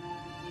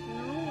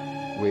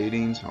 No.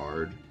 Waiting's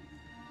hard.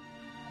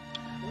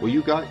 Well,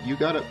 you got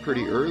up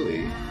pretty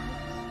early.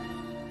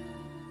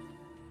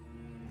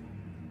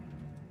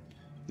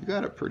 You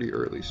got up pretty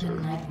early, sir.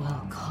 The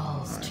Nightwell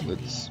calls Alright, to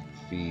let's me.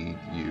 feed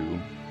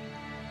you.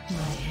 My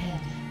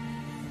head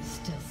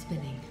still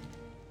spinning.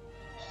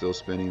 Still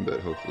spinning,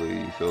 but hopefully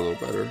you feel a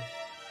little better.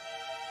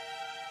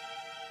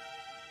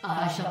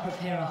 I shall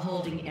prepare a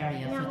holding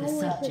area Now for the we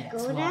should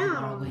subjects go while you are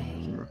down.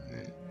 away.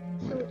 Right.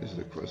 What is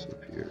the quest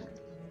up here?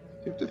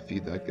 Do you have to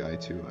feed that guy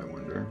too, I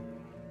wonder?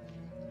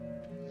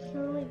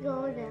 Shall we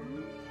go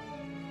down?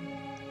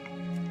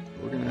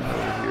 We're gonna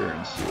head over here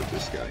and see what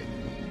this guy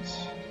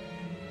needs.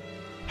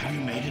 Have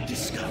you made a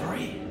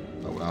discovery?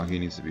 Oh wow, he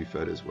needs to be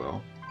fed as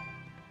well.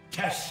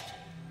 Test.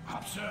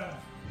 Observe.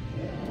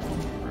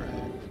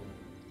 Right.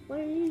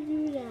 Why do you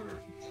do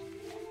that?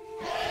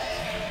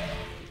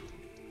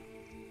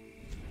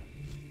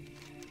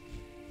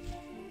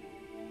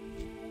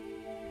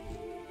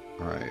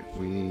 Alright,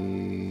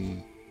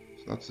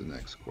 so that's the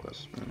next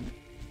quest, right?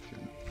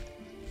 Okay.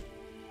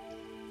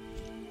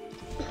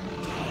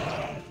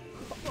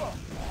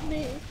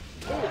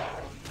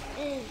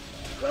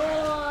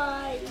 Enjoy.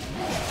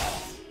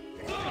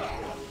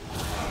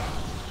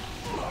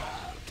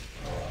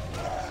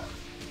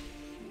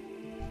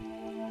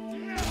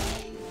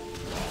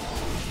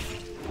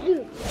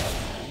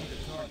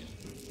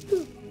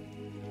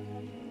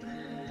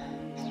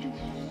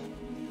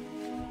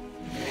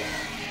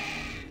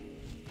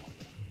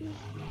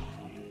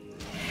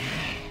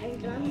 Are you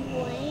done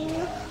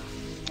playing?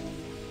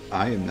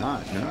 I am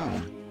not,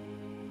 no.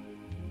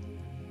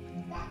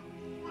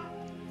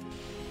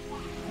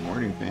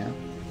 Morning, fam.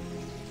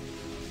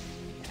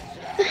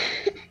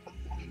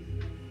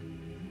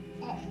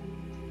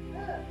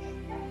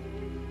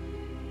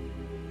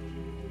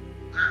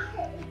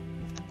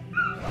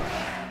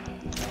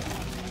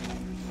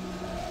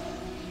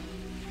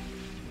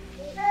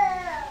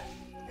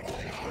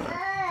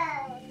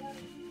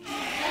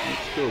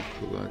 Let's go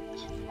collect.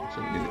 So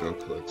we need to go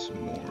collect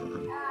some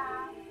more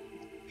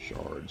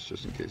shards,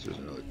 just in case there's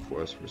another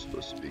quest we're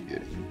supposed to be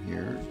getting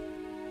here.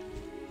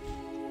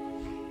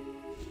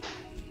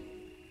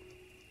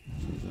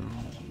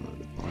 There's another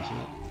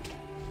deposit.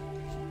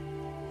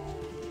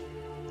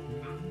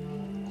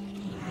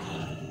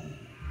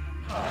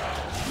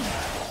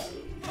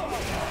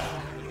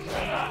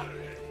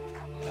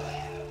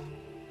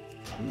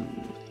 Ooh,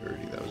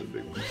 30, that was a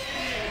big one.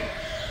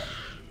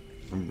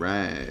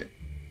 Alright.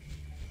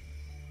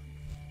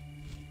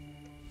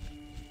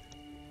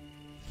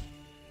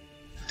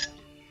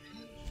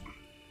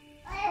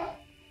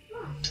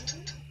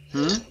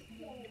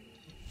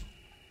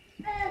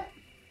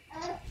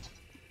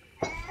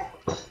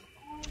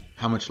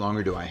 How much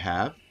longer do I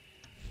have?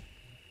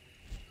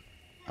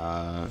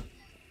 I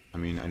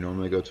mean, I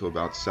normally go to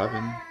about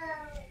 7.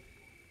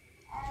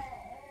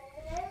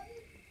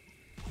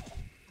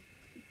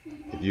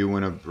 If you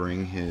want to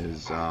bring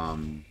his, like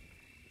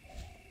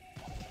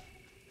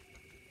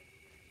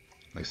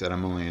I said,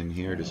 I'm only in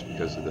here just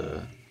because of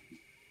the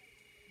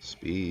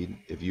speed.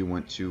 If you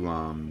want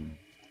to,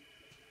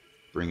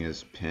 bring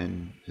his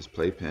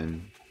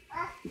playpen,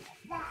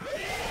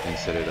 and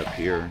set it up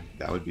here,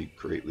 that would be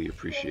greatly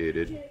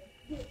appreciated.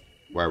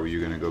 Why were you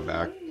going to go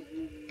back,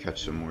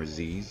 catch some more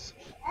Z's?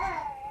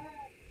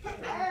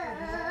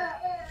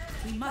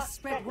 We must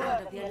spread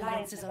word of the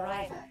Alliance's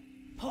arrival.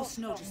 Post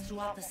notice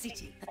throughout the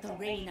city that the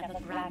reign of the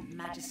Grand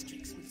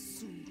Magistrates will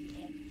soon be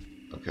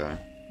ended. Okay.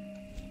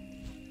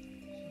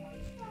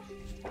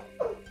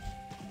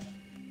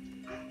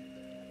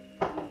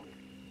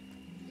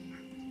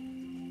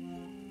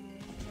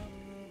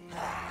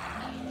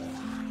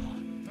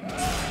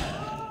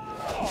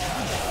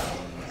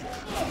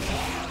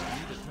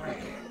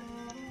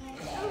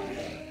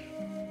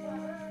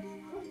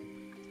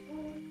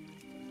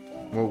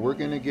 Well, we're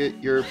gonna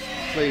get your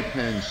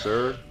playpen,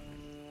 sir.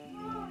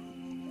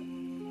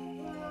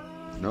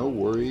 No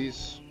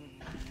worries.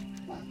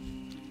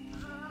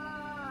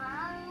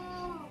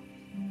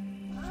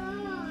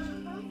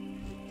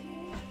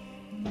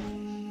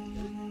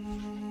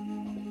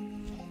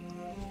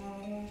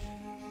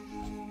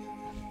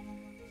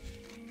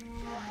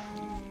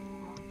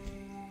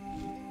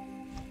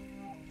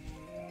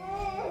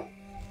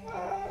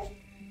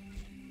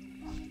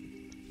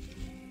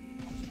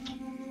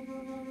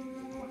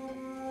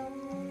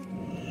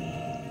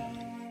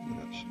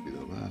 That should be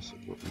the last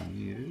of what we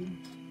needed.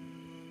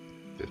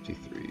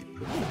 53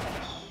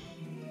 perfect.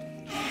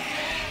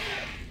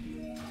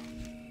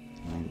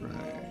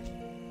 Alright.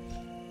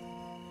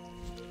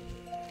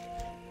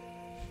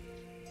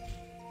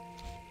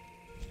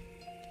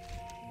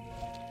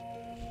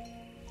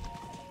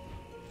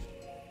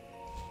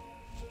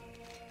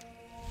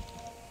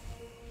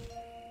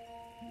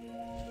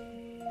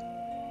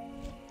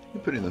 You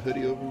putting the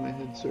hoodie over my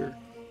head, sir?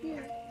 Yeah.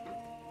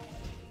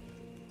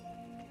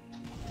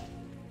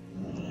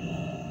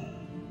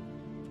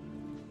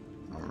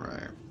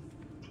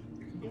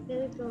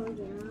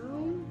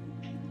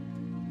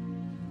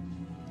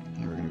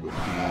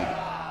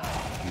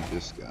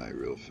 this guy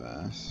real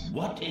fast.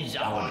 What is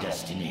our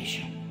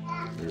destination?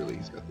 Clearly,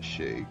 he's got the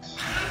shakes.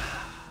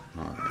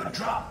 A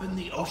drop in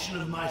the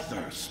ocean of my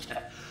thirst,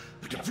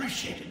 but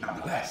appreciated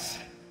nonetheless.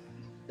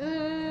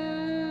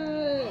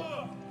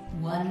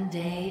 One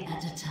day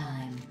at a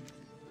time.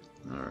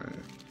 Alright.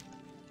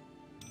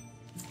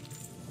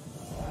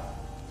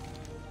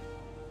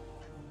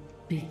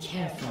 Be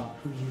careful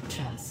who you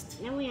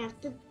trust. Now we have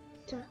to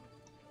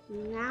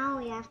now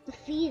we have to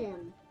feed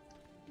him.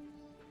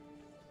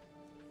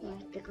 We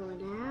have to go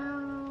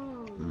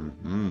down.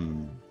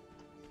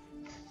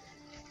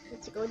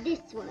 Let's go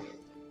this way.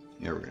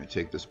 Yeah, we're gonna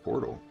take this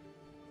portal.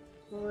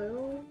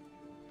 Portal.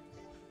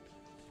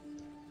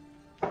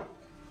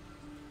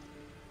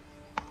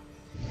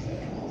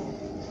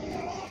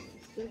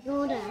 We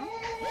go down.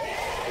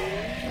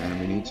 And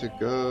we need to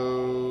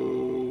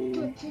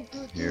go.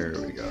 Here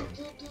we go.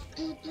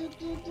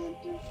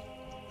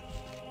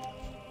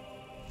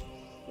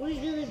 Where are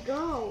you gonna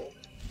go?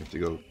 We have to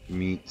go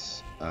meet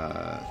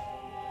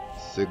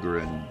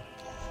Sigrin.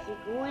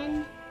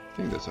 Sigwin? I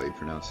think that's how you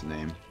pronounce the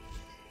name.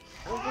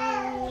 I'm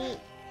gonna meet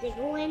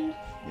Sigwin.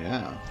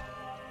 Yeah.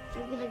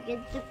 I'm gonna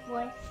get the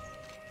quest.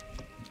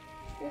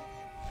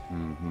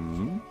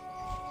 Mm-hmm.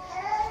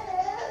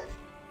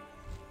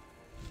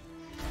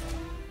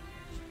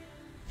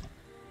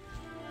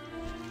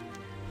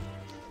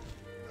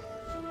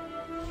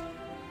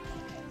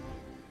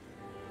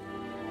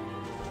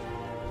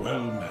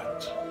 Well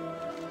met.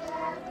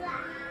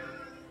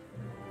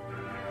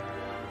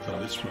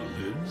 Phalisra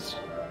lives?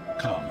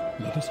 Come,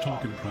 let us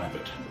talk in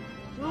private.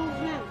 Oh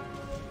no.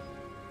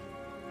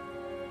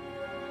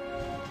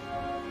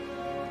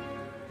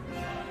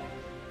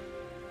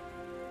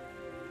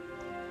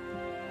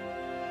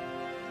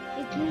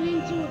 It turned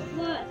into a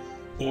quest.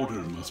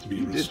 Order must be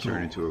He did restored.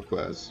 turn into a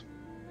quest.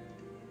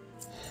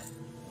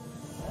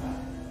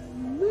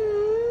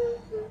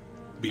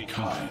 Be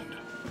kind,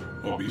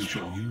 or we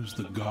shall use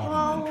the garden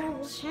Oh,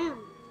 entrance. him.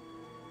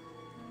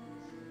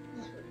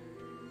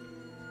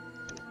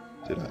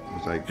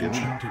 Was I given?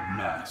 Enchanted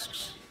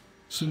masks.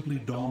 Simply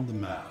don the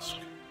mask,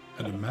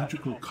 and a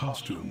magical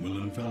costume will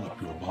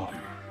envelop your body.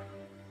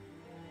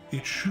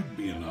 It should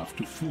be enough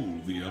to fool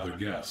the other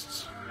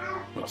guests,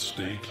 but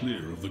stay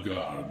clear of the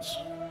guards.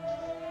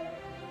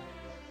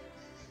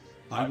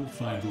 I will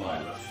find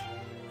Lilith.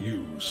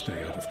 You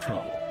stay out of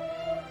trouble.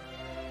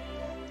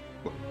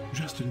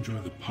 Just enjoy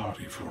the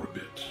party for a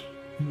bit.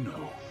 You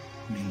know,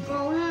 mingle.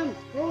 Follow him.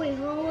 Hurry,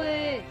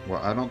 hurry.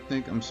 Well, I don't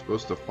think I'm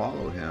supposed to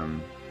follow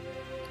him.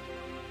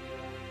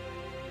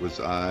 Was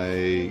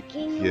I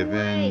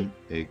given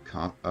a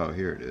comp? Oh,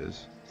 here it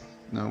is.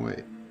 No,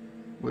 wait.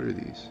 What are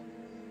these?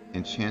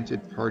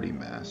 Enchanted party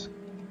mask.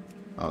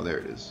 Oh, there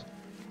it is.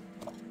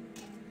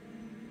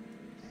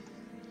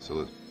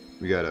 So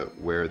we gotta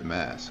wear the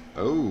mask.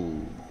 Oh,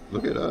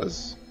 look at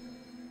us.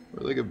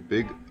 We're like a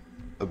big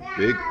ogre. A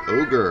big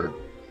ogre.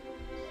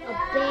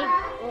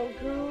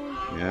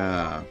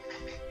 Yeah.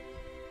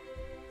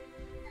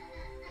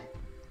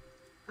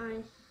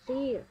 I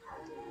see it.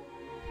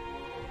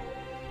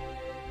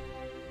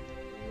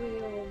 We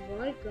all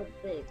like a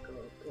big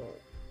ogre.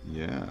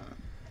 Yeah.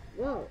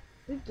 Whoa,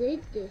 who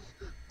did this?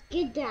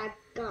 Get that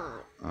guy.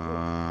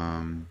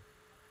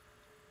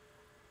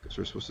 Guess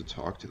we're supposed to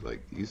talk to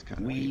like these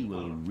kind of We people.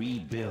 will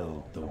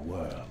rebuild the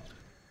world.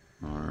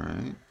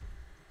 Alright.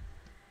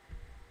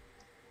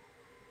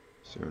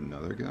 Is there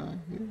another guy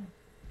here?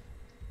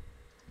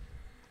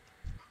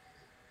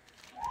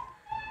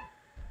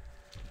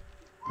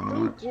 I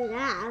Don't do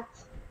that.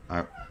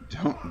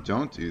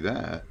 Don't do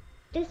that.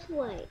 This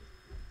way.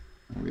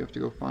 We have to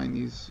go find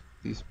these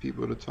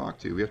people to talk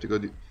to. We have to go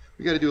do.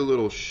 We got to do a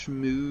little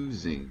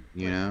schmoozing,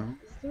 you know.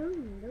 Is there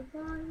another guy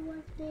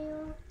right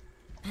there?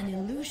 An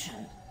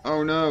illusion.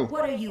 Oh no!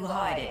 What are you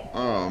hiding?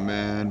 Oh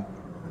man!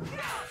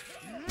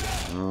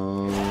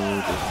 Oh,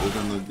 this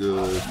doesn't look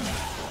good.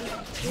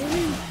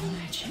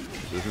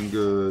 This isn't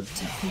good.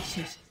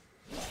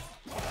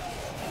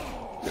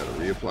 Gotta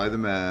reapply the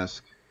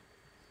mask.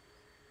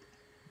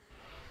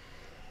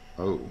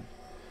 Oh.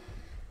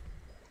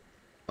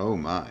 Oh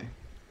my.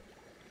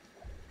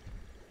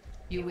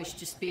 You wish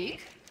to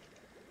speak?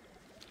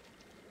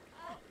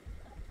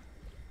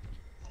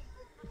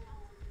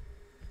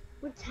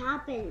 What's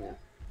happened?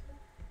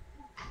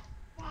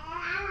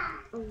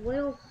 A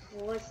little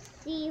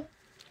horsey.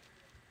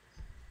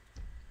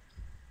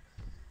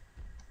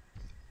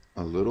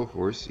 A little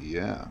horsey,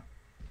 yeah.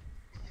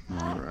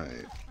 All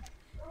right.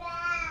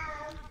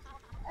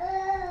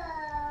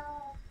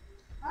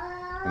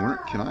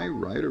 Can I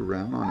ride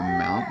around on a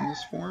mount in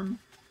this form?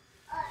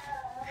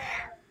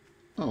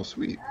 Oh,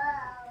 sweet.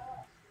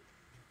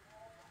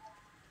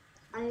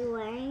 Are you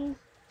wearing?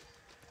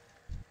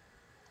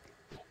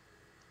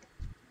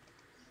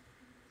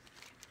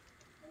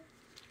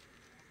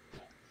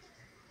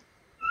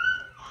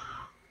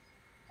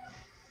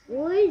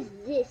 What is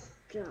this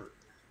junk?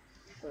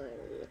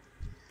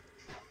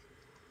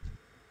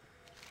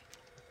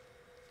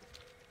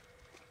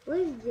 What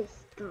is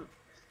this junk?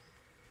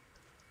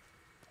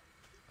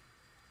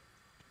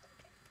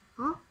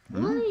 Huh?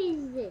 What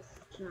is this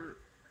junk?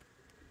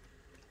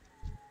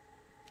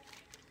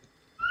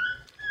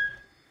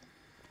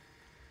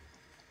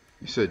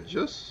 You said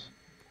just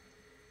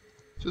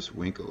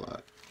wink a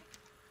lot.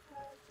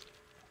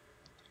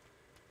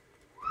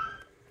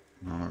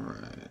 All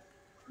right.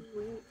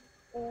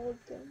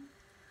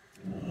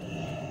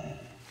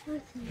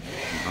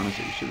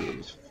 Honestly, we should really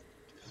just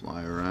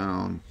fly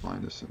around,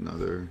 find us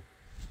another.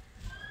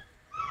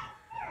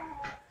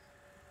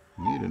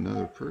 We need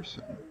another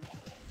person.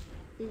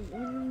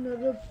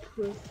 Another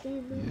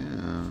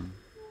person?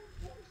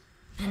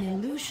 Yeah. An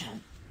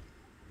illusion.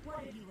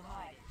 What did you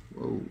hide?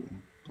 Whoa,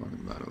 talking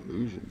about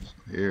illusions.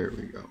 Here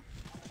we go.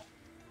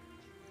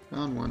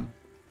 Found one.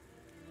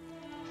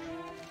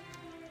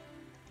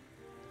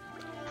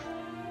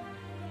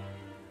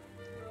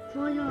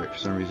 Wait, for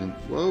some reason.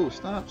 Whoa,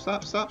 stop. Thank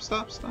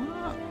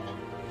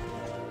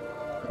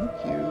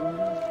you.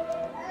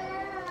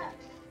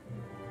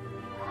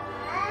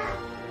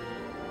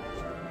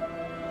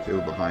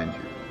 Phil behind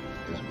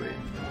you is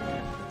waiting.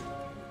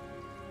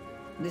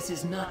 This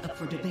is not up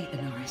for debate,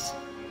 Anaris.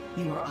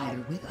 You are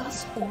either with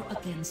us or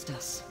against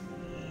us.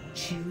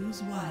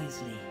 Choose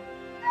wisely.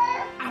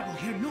 I will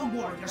hear no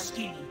more of your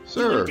scheming.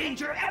 Sir. You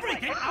endanger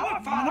everything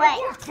our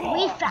father worked for.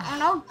 We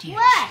found out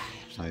what?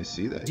 I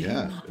see that, Do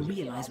yeah. you not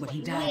realize what he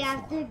We died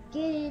have for? to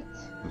get it.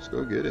 Let's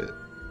go get it.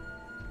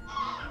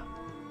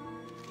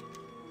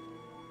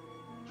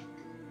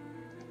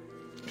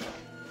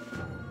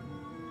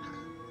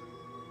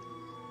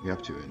 We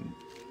have to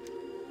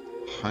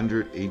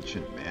 100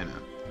 ancient mana.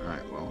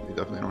 Alright, well, we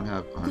definitely don't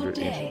have 100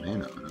 ancient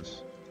mana on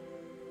us.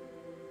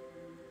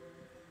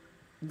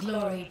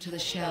 Glory to the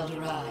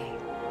Shal'Darai.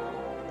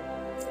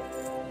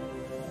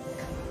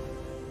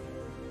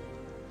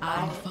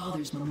 Our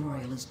father's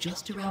memorial is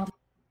just around the...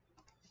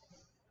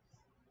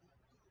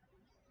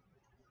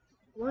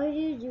 Why do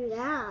you do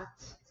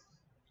that?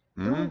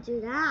 Don't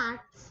do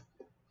that.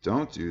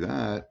 Don't do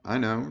that. I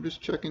know. I'm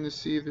just checking to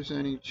see if there's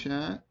any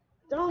chat.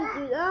 Don't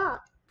do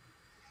that.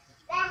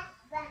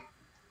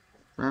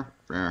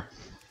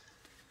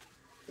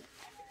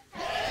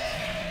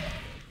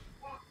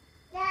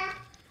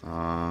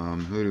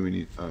 Who do we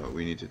need? Oh,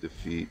 we need to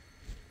defeat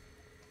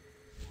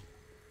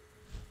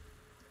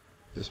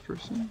this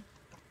person?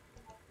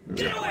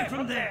 Get away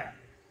from there!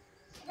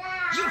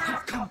 You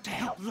have come to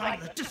help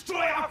Lila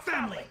destroy our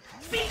family!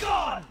 Be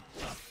gone!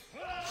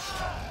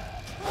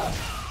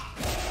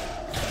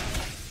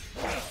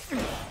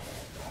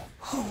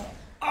 Who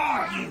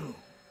are you?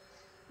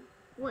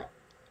 What?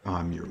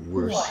 I'm your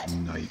worst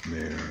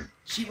nightmare.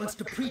 She wants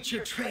to preach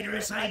your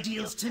traitorous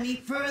ideals to me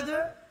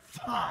further?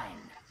 Fine.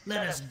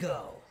 Let us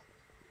go.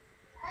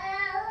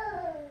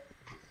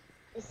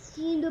 Is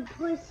he the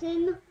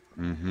person?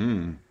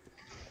 Mm-hmm.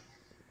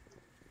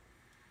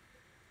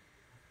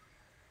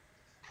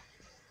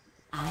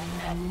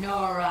 I'm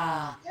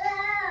Nora.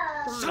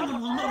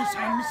 Someone will notice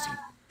I'm missing.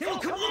 They will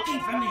come looking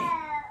for me.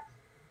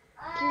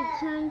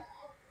 You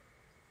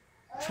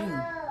True.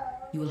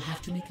 You will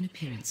have to make an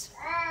appearance.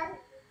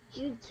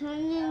 turn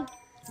in.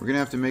 We're gonna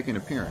have to make an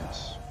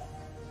appearance.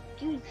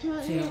 You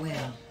turn.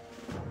 Farewell.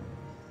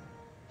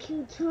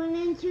 You turn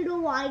into the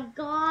white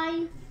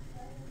guy.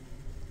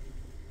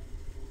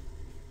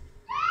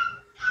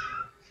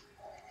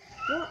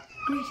 What?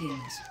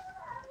 Greetings.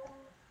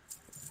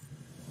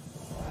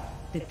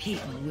 The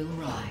people will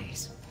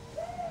rise.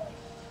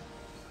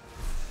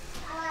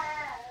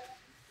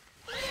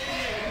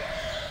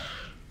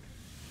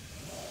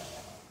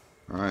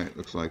 Alright,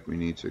 looks like we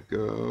need to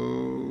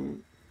go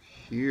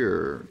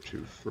here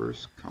to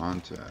first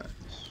contact.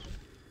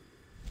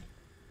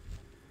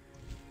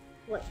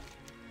 What?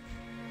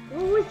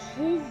 What was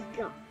his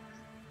gun?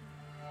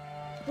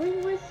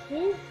 What was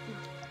his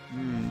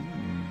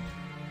gun?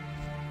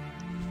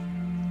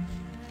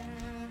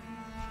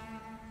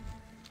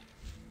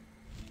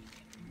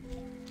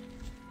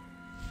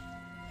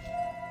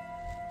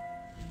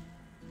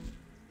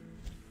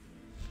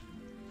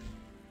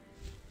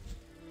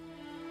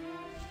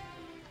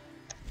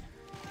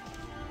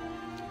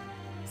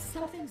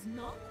 Something's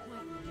not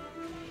quite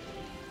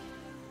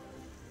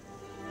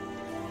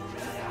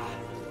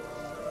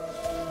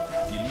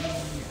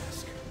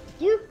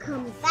You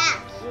come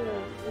back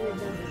here,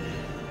 Rhythm.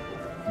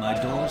 My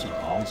doors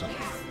are always open.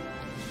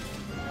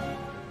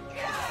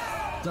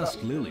 Dusk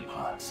lily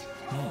pods.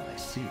 Oh, I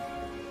see.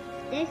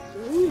 This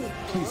really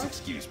Please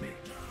excuse me.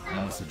 I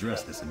must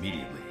address this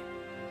immediately.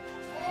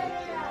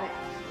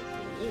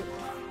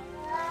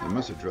 You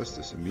must address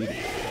this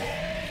immediately.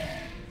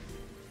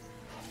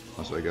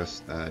 Also, I guess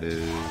that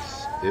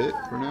is it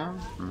for now.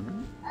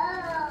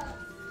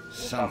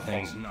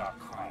 Something's not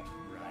quite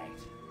right.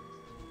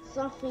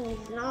 Something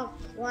is not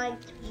quite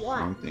what?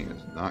 Something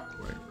is not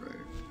quite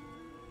right.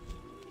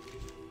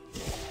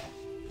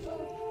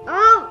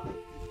 Oh!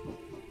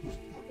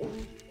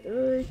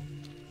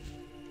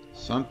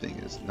 Something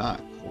is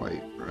not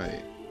quite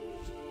right.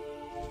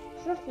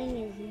 Something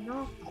is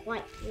not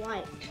quite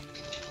right.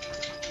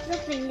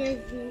 Something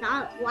is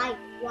not quite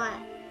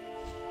right.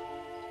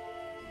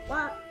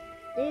 What?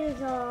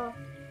 There's a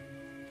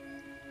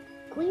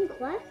Queen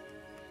Quest?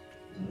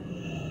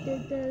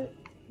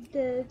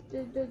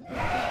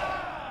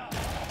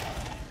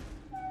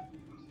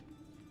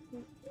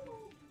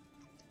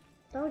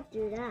 Don't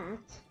do that.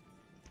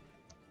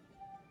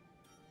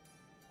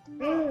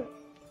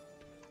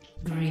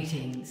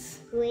 Greetings.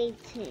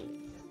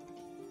 Greetings.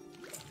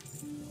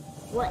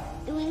 What?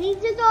 Do we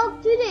need to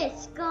talk to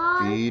this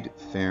guy? Feed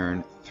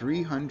Farron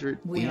 300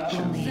 We are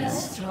ancient. only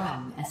as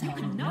strong as You our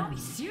cannot be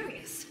numbers.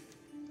 serious.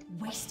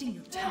 Wasting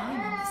your time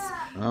on this.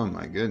 Oh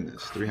my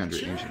goodness,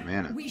 300 ancient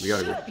mana. We We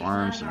gotta go should be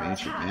farm planning some our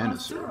ancient attack mana, on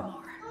sir.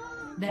 Suramar.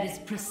 That is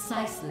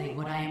precisely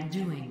what I am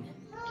doing.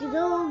 To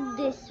go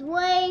this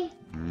way?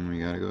 We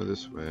gotta go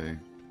this way.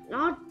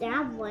 Not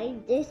that way,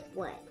 this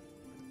way.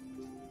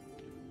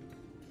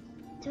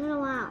 Turn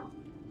around.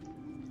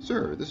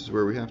 Sir, this is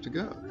where we have to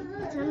go.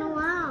 Turn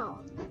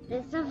around.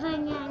 There's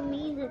something I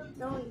need to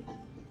go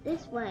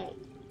this way.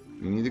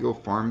 We need to go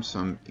farm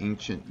some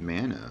ancient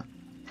mana.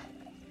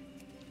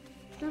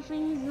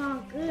 Something is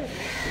not good.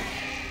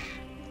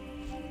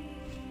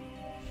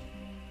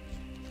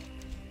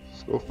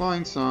 Let's go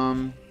find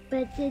some. I'm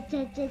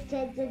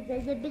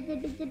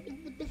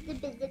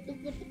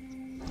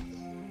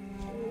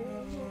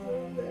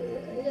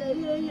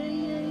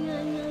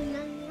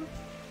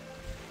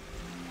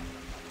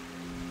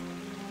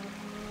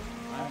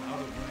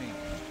out of range.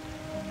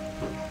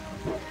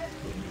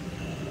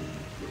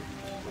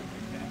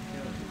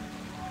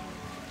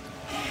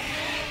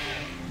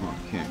 Oh, I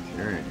can't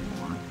carry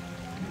anymore.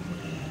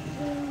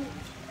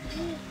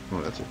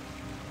 Oh, that's a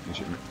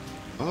ancient mana.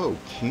 Oh,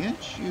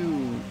 can't you,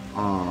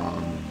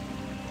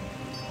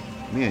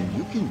 man,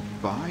 you can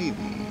buy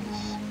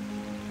these,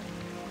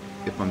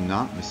 if I'm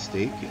not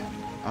mistaken.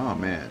 Oh,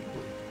 man.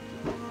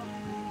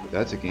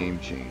 That's a game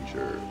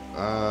changer.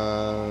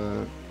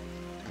 I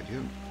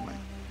do. My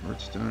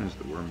Hearthstone is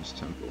the Worm's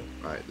Temple.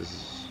 Alright,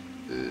 this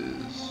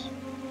is...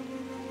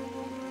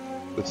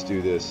 Let's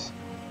do this.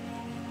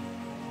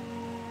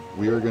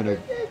 We are gonna...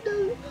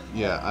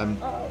 Yeah, I'm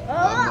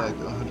like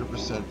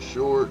 100%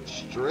 sure.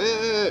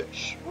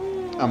 Stretch!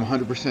 I'm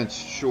 100%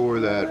 sure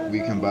that we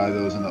can buy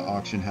those in the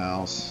auction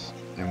house.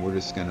 And we're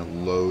just gonna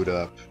load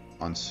up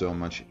on so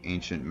much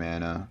ancient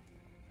mana.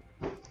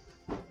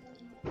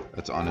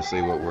 That's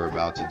honestly what we're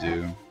about to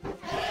do.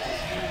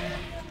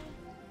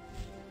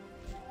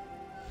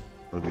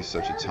 It'll be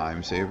such a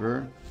time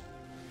saver.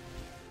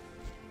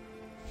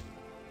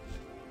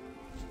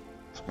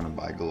 Just gonna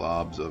buy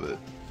globs of it.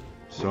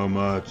 So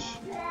much.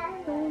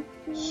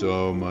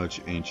 So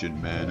much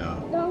ancient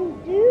mana.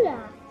 Don't do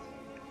that.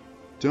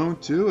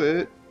 Don't do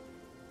it.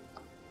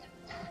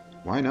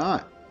 Why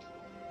not?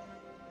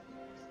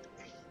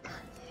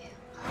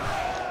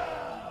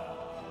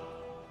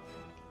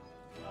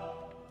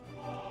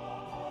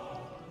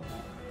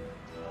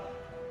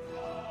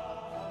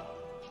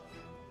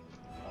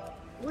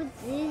 What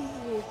is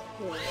this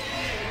for?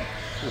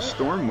 The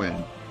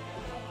Stormwind.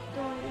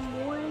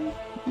 Stormwind?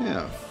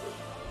 Yeah.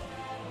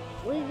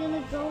 Where are you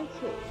gonna go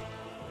to?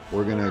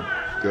 We're gonna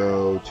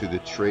go to the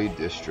trade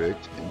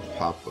district and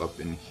pop up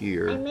in I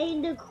here.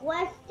 made the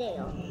quest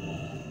there.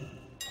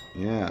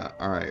 Yeah,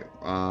 alright.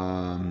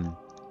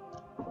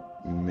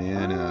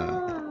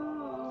 Mana.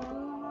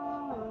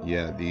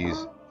 Yeah,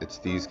 it's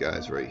these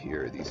guys right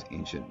here, these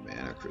ancient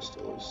mana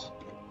crystals.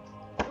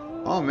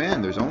 Oh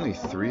man, there's only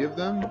 3 of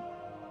them?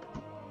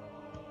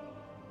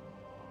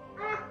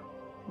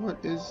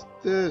 What is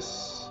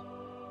this?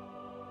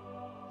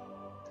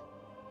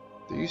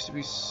 There used to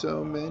be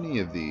so many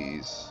of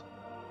these.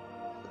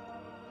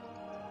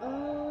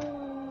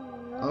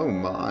 Oh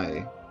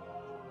my.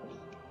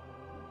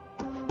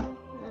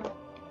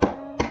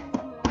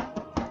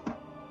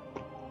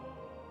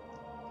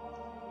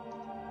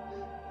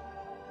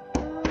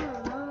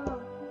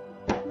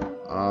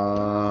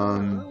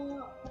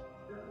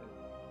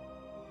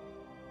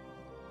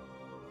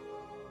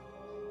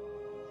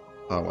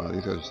 Oh wow,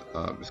 these guys,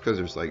 it's because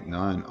there's like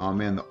none. Oh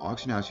man, the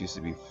auction house used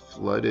to be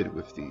flooded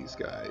with these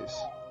guys.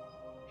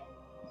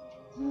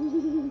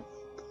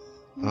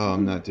 Oh,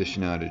 I'm not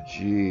dishing out a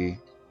G.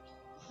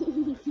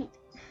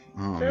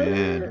 Oh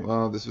man,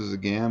 well this was a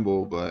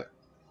gamble, but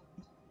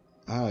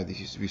these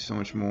used to be so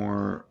much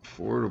more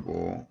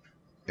affordable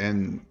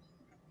and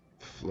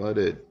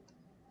flooded.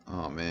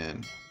 Oh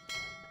man.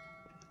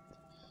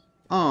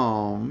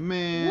 Oh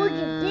man. Look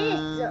at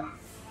this.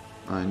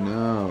 I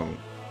know.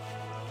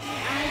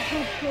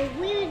 I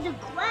completed the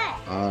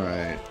quest.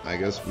 Alright, I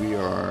guess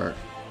we're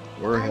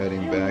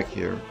heading back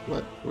here.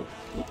 What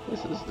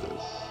is this?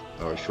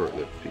 Oh, a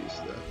short-lived piece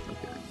of that.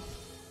 Okay.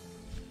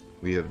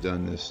 We have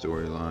done this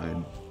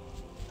storyline.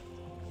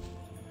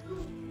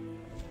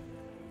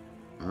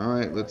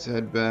 Alright, let's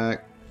head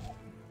back.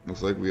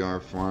 Looks like we are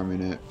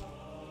farming it.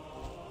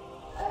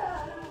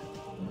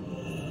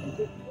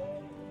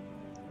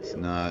 It's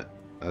not,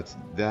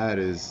 that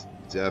is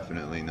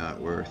definitely not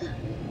worth.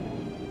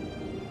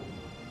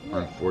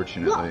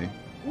 Unfortunately.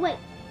 Wait,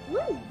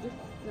 what is this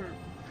now?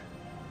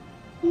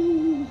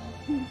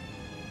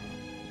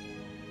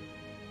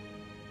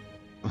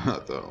 I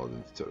thought I'll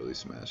just totally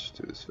smash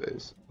to his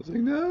face. I was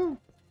like, no.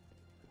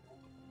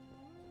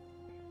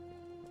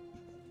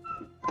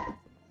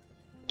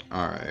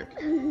 Alright.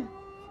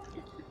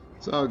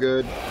 It's all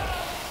good.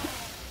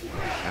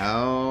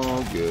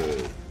 All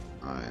good.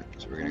 Alright,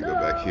 so we're gonna go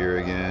back here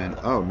again.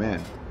 Oh man,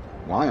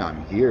 why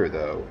I'm here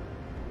though,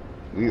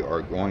 we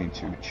are going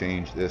to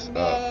change this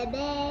up.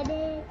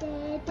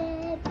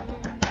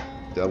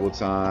 Double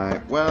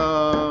time.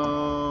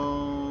 Well,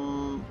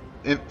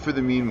 for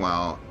the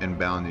meanwhile, and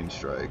bounding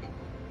strike.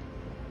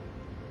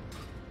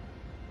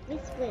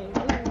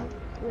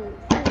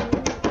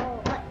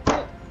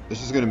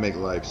 This is gonna make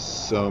life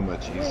so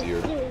much easier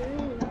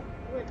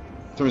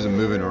in terms of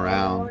moving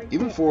around.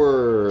 Even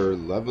for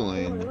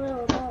leveling,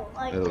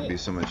 it'll be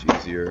so much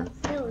easier.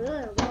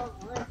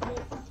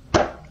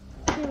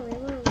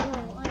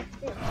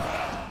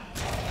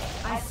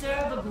 I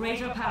serve a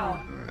greater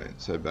power. Alright,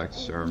 let's head back to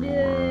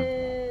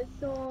Suramar.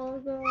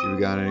 See, we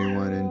got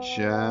anyone in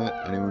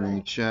chat? Anyone in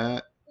the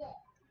chat?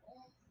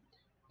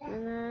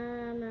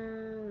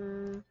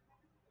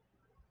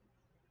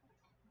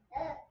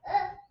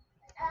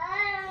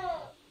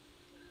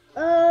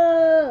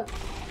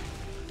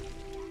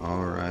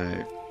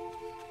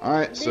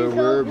 Alright, so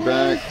we're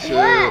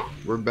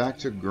back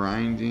to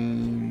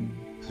grinding.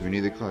 So we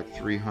need to collect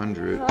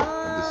 300 of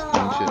this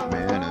ancient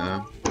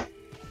mana.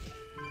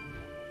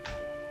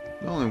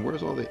 Nolan,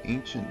 where's all the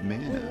ancient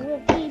mana?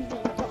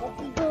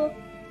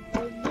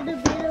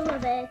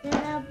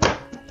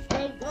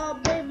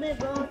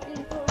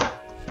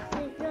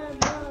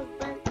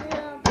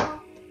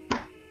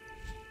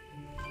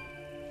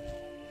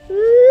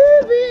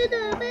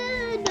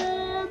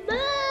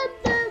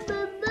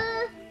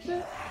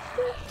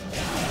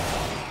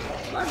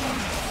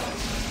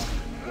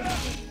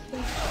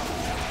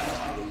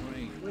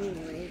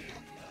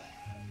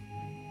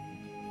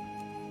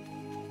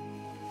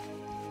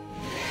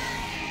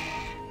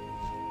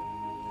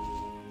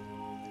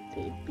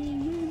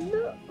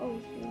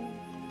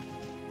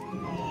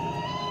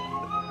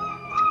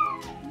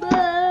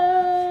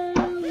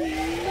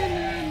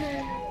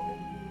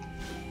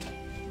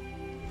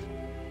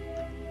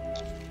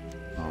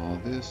 All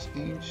this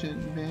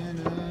ancient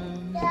mana.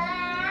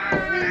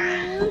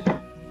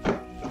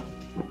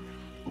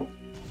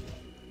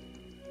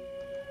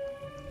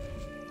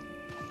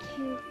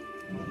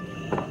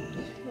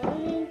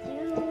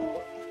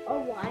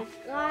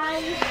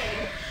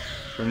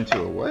 Turn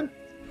into a what?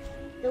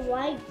 The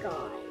white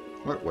guy.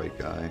 What white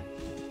guy?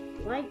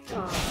 White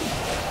guy.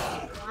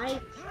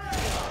 White.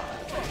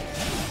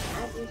 I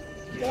just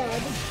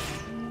said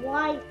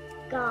white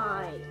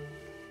guy.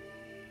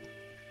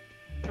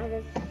 I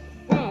just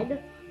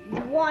said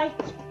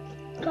white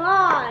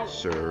guy.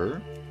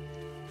 Sir?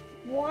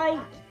 White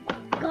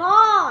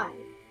guy.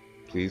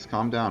 Please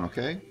calm down,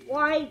 okay?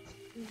 White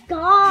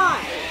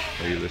guy.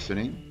 Are you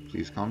listening?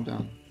 Please calm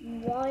down.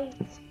 White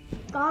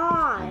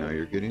guy. I know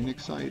you're getting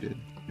excited,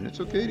 and it's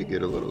okay to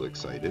get a little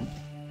excited.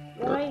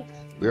 White.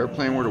 We are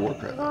playing World of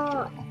Warcraft after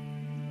all.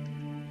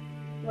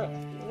 What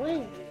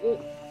is this?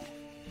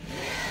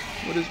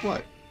 What is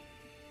what?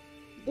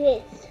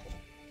 This.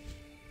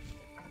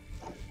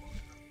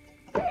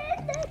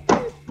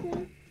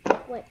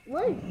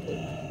 What is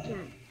this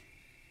gun?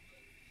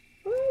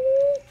 What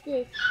is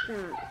this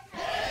gun?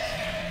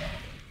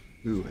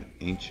 Ooh, an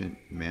ancient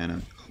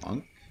mana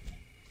clunk?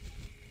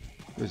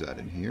 What is that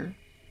in here?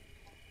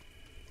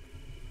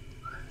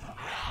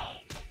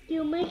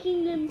 You're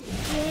making them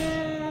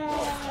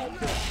sad.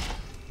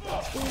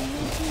 You're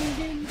making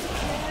them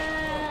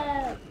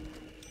sad.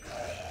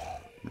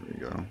 There we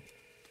go.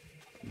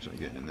 I'm sorry,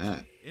 getting in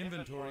that.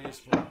 Inventory is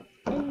full.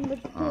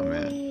 Oh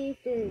man,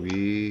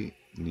 we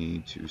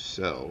need to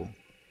sell.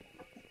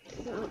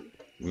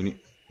 We need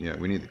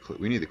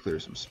to clear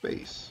some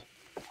space.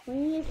 We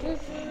need to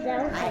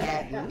sell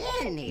some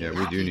stuff. Yeah,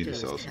 we do need to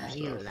sell some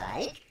stuff.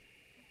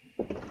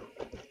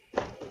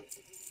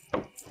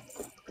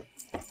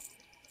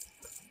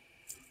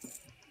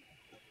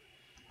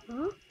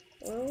 Huh?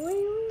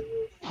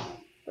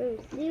 Wait,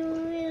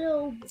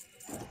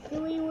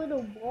 silly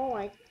little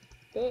boy.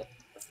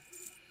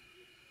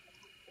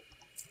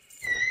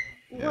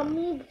 Yeah,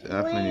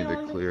 definitely need to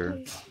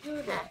clear.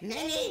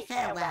 Many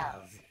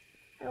farewells.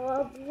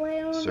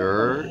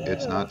 Sir,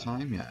 it's not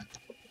time yet.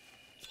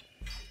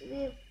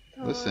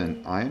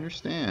 Listen, I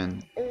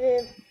understand.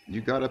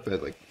 You got up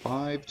at like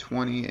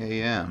 5:20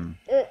 a.m.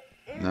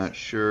 Not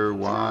sure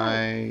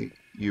why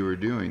you were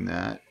doing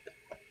that.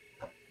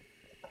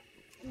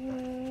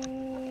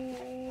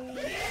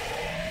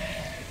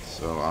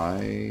 So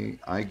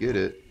I get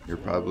it. You're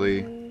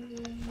probably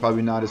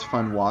not as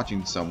fun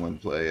watching someone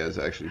play as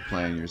actually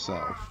playing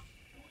yourself.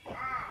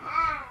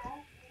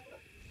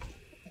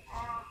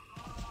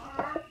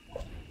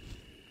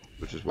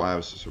 Which is why I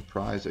was so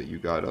surprised that you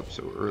got up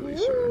so early,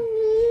 sir.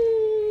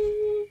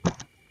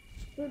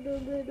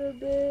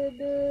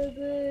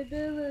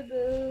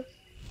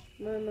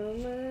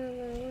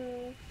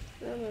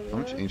 How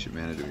much ancient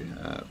mana do we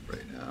have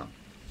right now?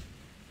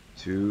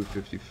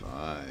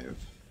 255.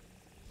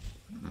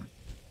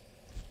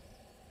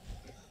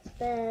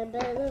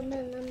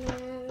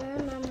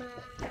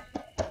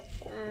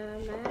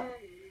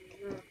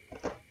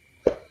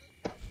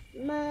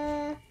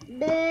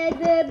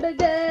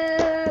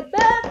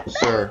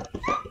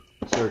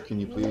 Sir, can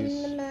you please?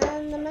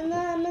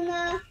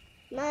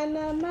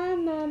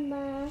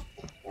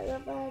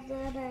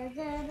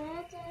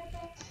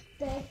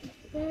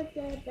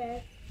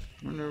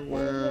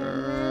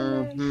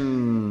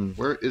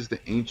 is the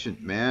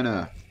ancient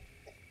mana?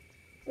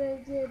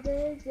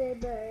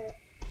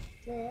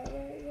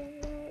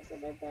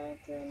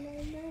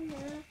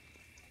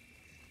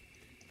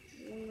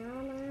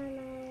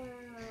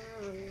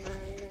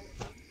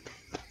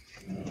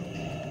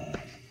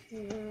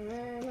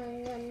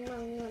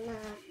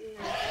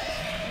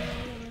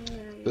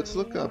 Let's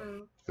look up.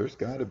 There's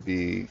got to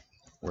be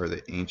where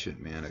the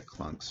ancient mana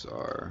clunks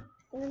are.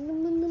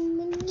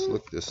 Let's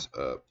look this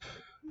up.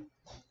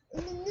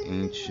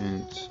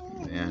 Ancient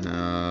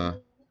mana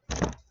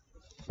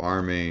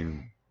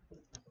farming.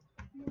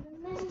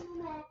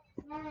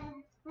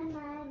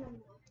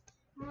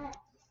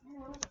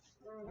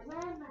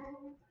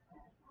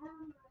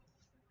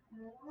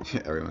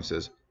 Everyone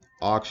says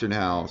auction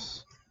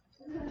house.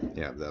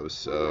 Yeah, that was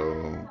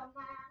so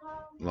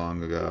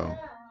long ago.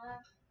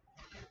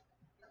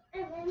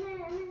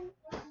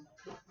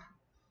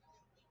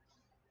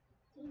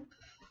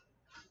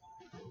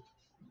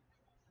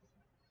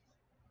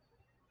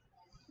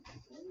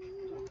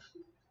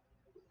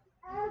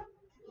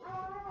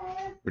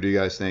 What do you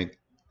guys think?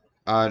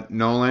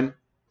 Nolan,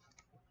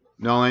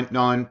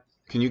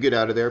 can you get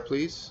out of there,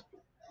 please?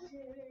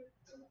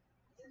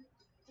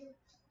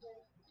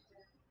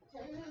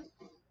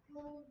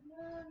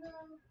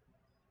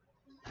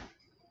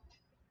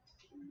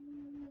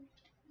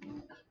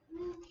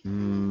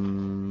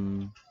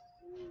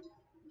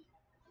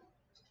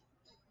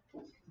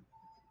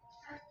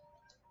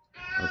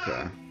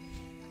 Okay.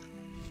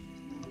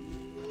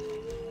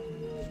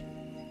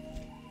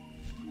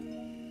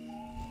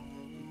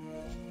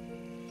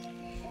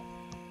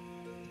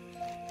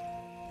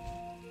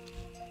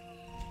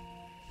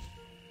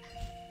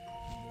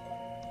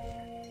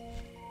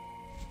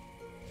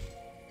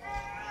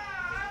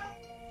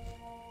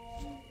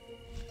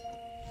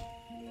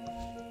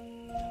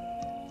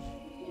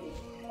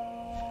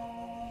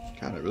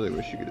 God, I really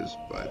wish you could just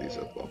buy these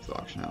up off the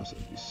auction house.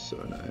 That'd be so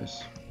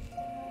nice.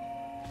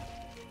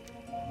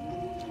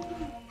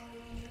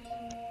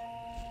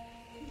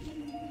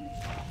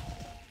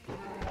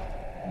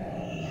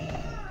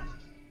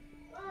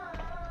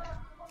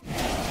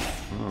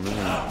 Oh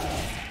man.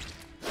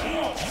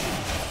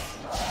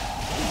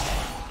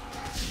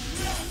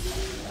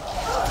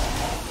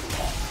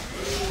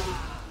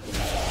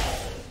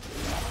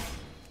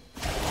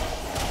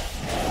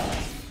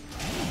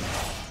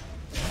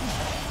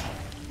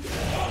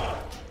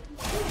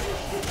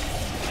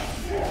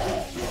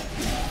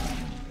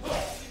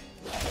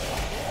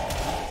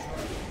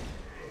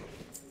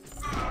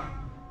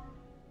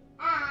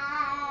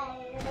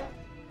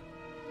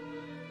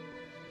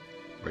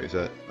 Wait, is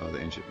that? Oh,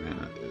 the ancient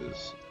mana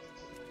is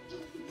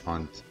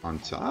on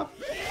top?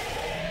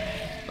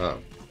 Oh,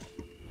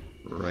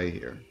 right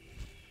here.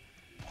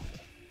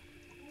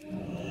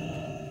 Maybe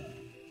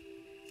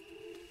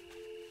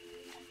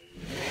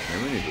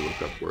we need to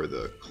look up where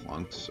the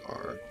clunks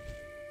are.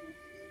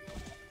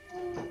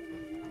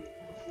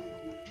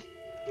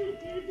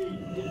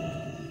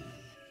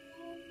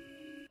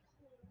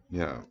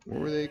 Yeah,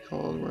 what were they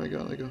called where I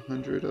got like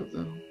 100 of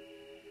them?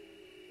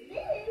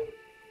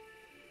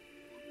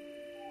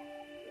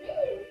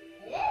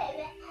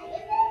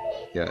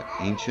 Yeah,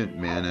 ancient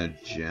mana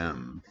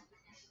gem.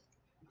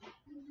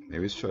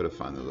 Maybe let's try to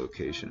find the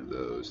location of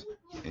those.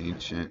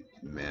 Ancient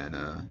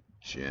mana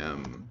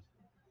gem.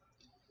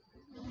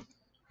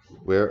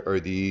 Where are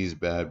these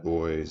bad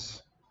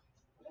boys?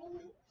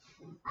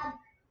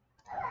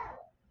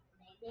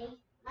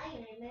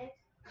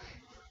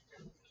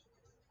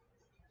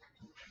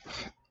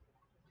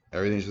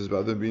 Everything's just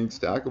about them being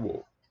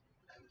stackable.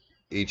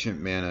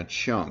 Ancient mana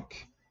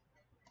chunk.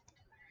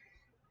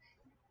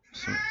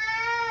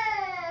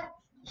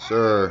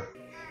 Sir,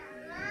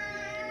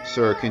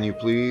 can you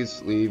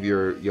please leave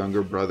your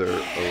younger brother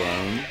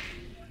alone?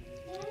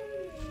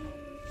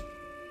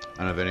 I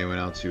don't know if anyone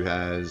else who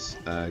has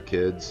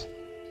kids,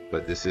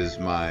 but this is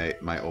my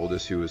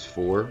oldest, who is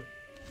 4,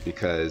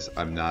 because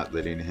I'm not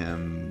letting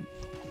him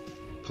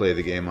play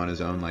the game on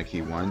his own like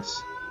he wants.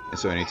 And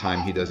so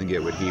anytime he doesn't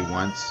get what he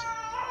wants...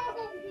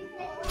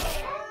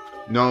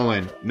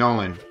 Nolan.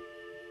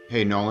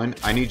 Hey, Nolan,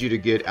 I need you to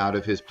get out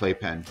of his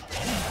playpen.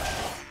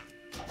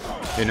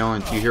 Hey,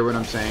 Nolan, do you hear what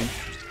I'm saying?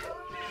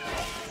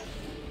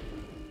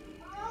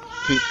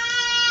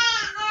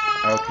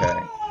 Okay.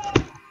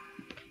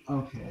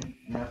 Okay.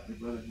 That must be a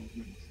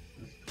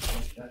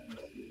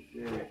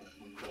very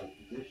uncomfortable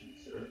position,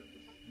 sir.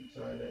 I'm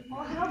sorry that you...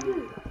 I'll help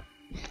you.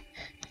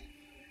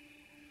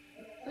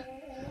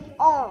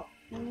 Oh,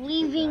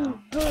 leaving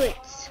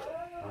bullets.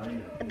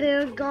 A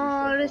bear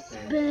got a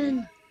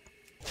spin.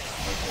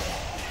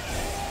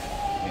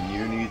 And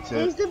you need to...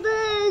 There's the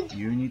bird.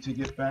 You need to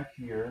get back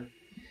here.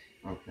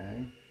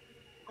 Okay.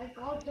 I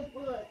got the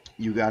bird.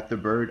 You got the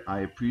bird?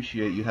 I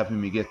appreciate you helping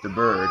me get the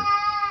bird.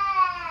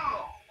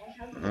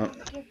 Oh,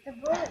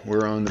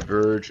 we're on the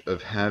verge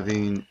of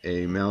having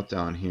a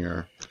meltdown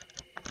here,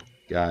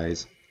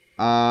 guys.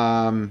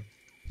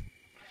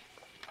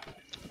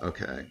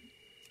 Okay.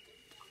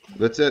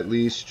 Let's at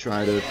least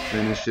try to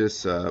finish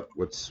this up.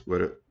 Okay.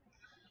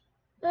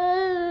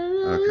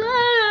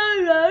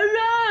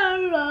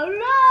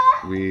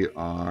 we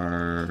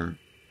are...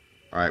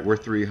 Alright, we're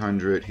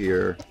 300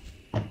 here.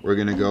 We're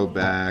going to go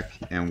back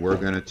and we're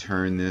going to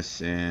turn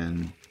this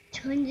in.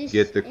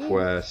 Get the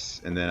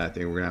quests. And then I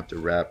think we're going to have to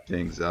wrap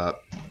things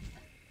up.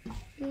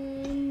 I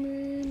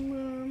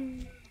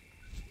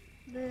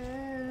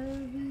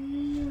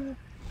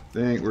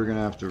think we're going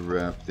to have to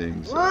wrap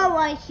things up. Whoa,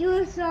 I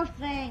hear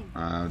something.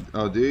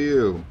 Oh, do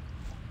you?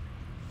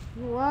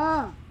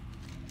 Whoa.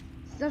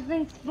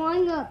 Something's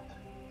flying up.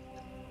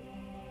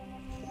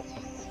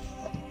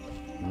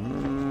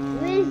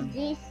 What is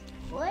this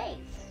place?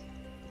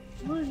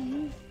 What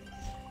is...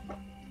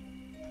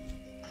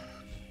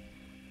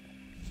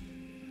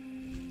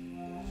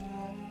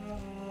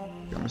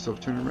 Got myself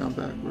turning around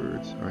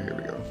backwards. Oh, here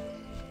we go.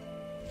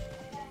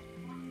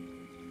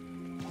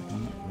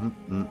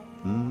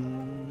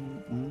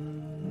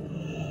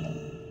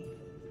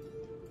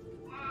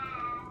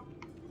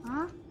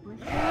 Huh?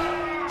 What's that?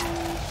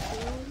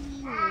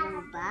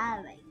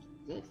 Like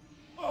this?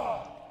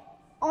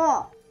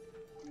 Oh!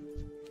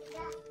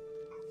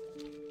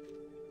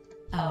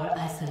 Our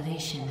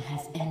isolation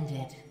has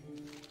ended.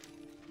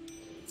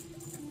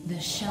 The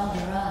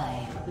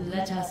Shalderai,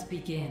 let us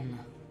begin.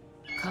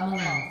 Come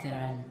along,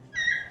 Theron.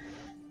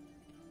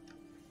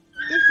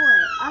 This way,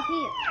 up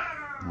here.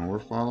 Well, we're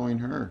following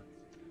her.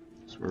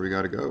 That's where we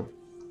gotta go.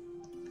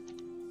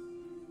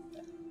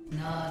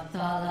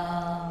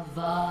 Nathala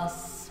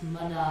Vas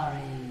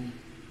Manari.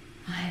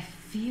 I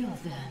feel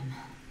them.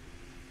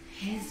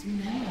 His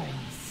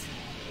memories.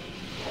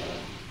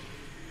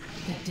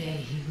 The day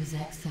he was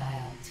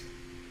exiled.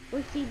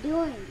 What's he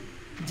doing?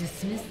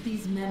 Dismiss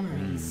these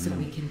memories so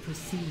we can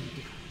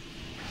proceed.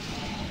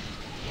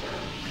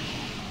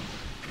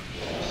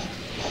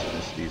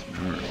 Dismiss these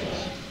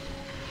memories.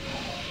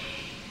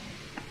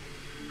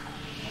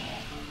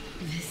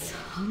 This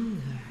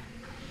hunger.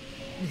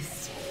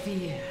 This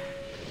fear.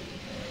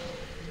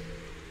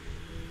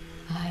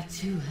 I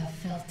too have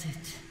felt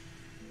it.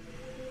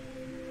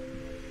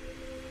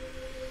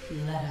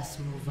 Let us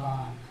move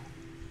on.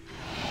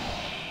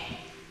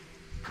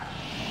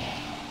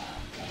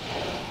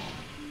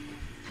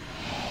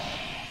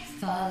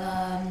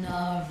 Thala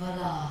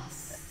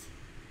Narvalas.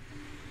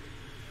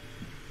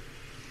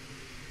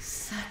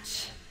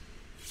 Such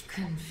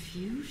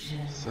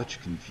confusion.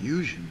 Such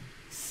confusion.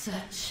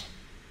 Such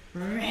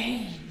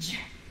rage.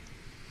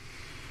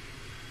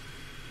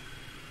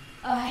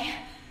 I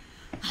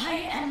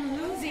am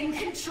losing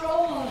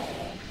control.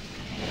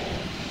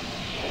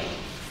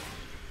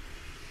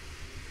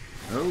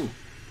 Oh.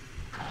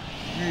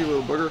 Here, you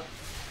little bugger.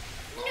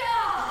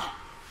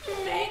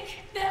 Make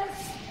them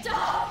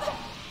stop.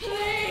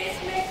 Please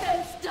make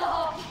them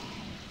stop.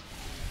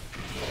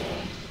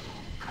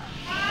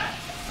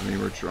 I mean,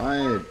 we're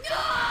trying.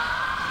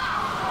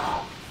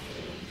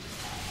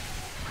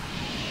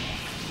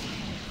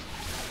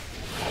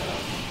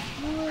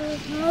 What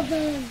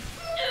happened?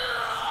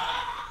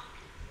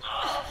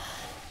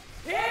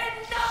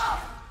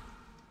 Enough!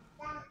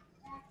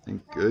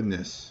 Thank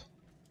goodness.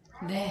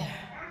 There.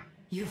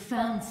 You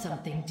found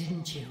something,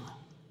 didn't you?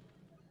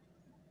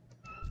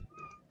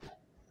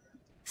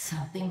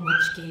 Something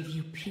which gave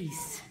you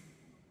peace.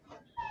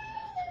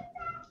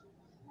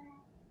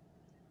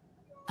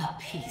 A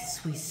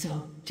peace we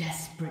so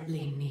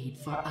desperately need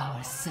for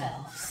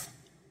ourselves.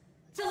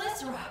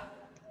 Telisra,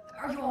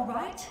 are you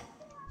alright?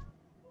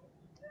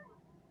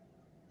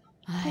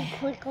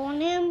 Click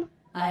on him.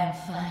 I am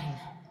fine.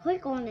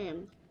 Click on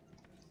him.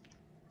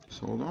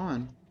 Just hold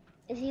on.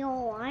 Is he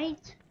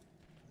alright?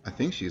 I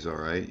think she's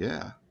alright,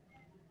 yeah.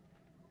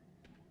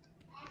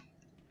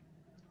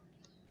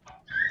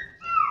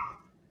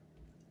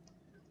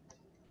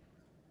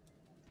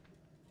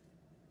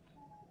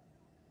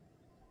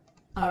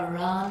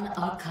 Aran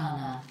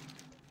Arcana.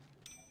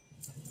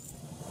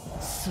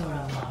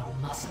 Suramar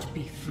must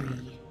be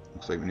free.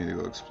 Looks like we need to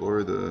go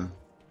explore the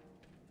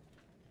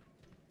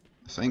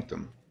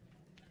sanctum.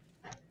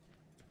 I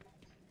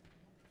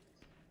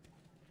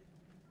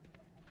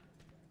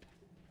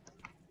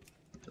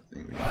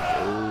think we can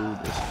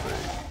go this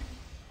way.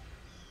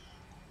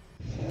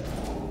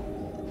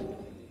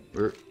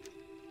 Where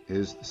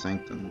is the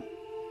sanctum?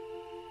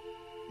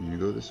 We need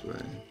to go this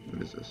way.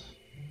 What is this?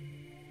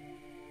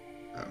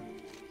 Oh.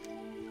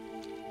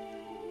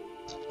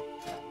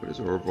 What is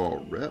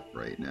Orval rep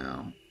right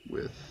now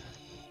with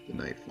the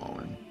Night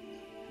Fallen?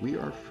 We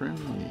are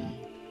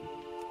friendly.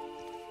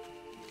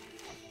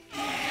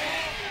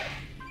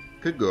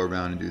 Could go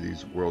around and do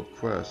these world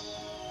quests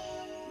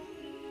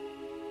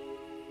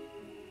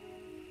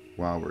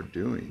while we're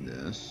doing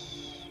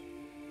this.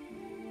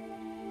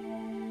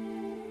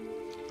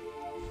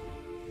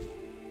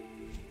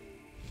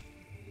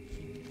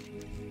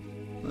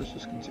 Let's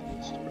just continue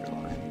the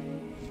storyline.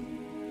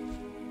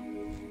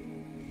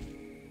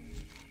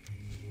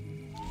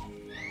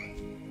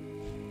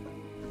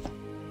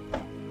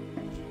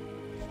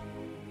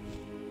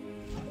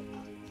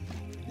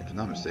 If I'm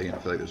not mistaken, I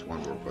feel like there's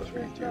one world quest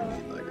where you do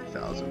need like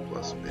 1,000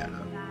 plus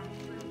mana.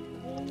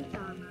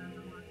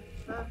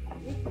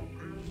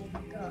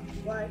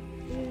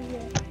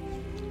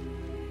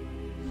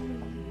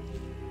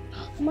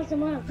 Must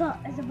have got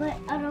as a bit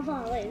out of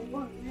all it.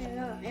 One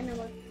and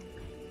a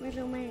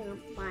little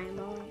man by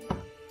more.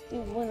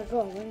 You wanna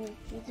go when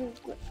you do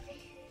good.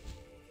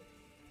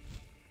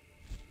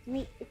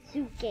 Meet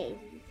Tsuke.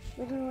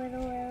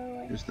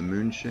 Little. Here's the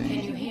moonshade.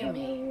 Can you hear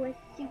me?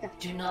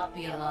 Do not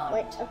be alarmed.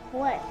 Wait, a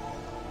what?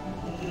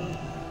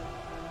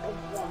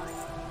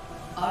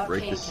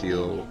 Break the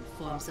seal. Communion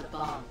forms a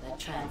bond that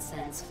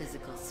transcends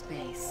physical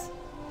space.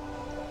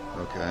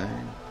 Okay.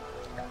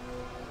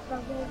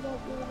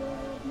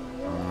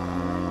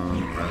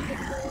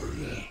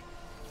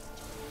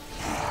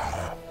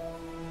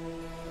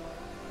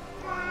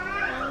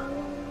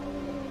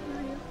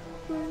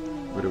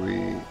 What do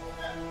we?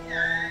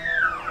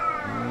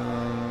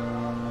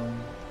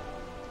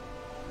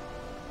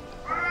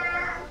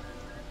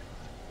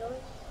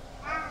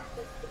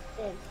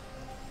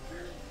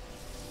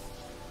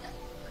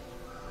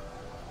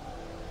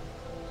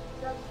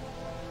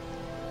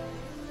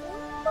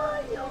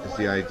 Is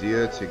the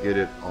idea to get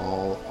it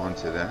all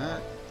onto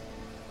that?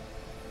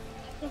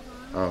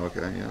 Oh,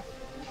 okay, yeah.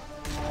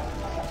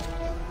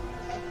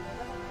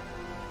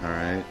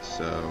 Alright,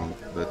 so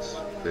let's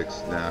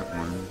fix that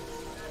one.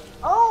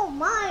 Oh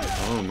my!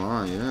 Oh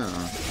my, yeah.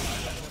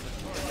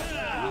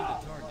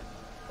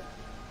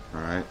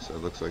 Alright, so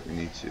it looks like we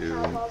need to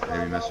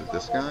maybe mess with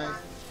this guy.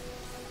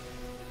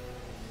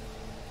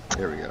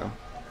 There we go.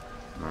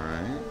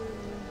 Alright.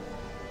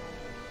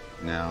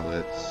 Now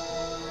let's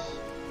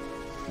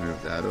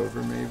move that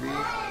over maybe.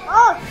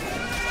 Oh!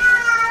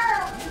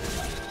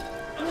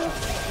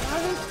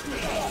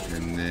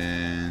 And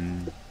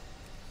then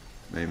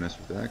maybe mess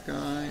with that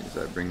guy. Does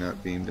that bring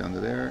that beam down to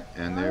there?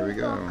 And there we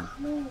go.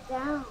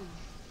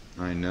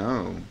 I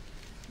know.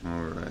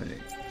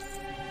 Alright.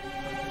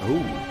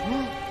 Oh!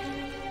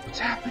 What's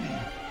happening?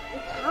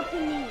 What's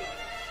happening?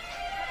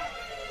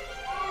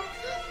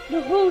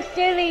 The whole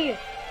city!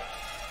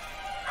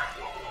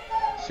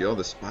 See all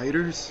the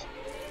spiders?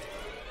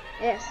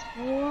 Yes,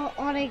 what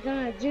are they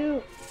gonna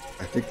do?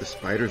 I think the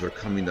spiders are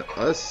coming to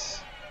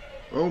us.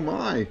 Oh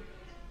my!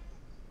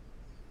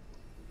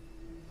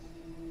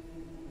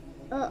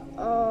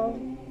 Uh-oh.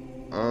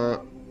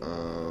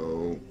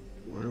 Uh-oh.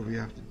 What do we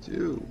have to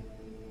do?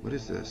 What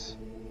is this?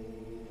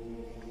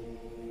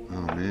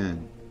 Oh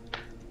man.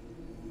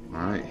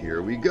 Alright,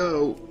 here we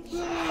go.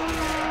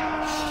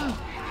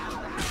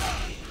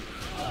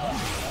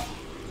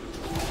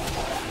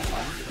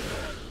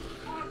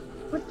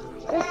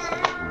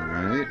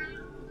 Alright.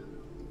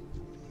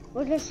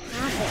 What just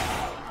happened?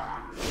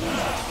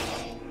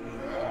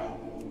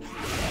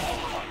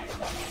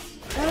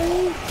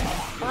 These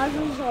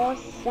buggers are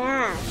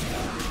sad.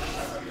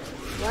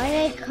 Why are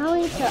they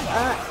coming to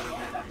us?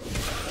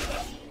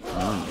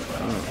 Oh.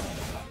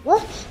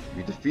 What?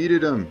 We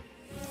defeated him.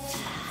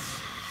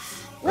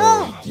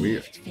 No!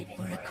 Gift fit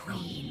for a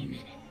queen.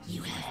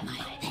 You have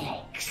my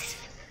thanks.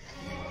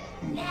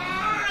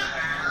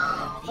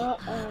 Now the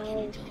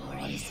Argent door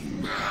is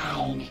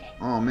mine.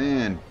 Oh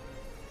man.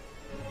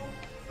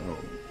 Oh.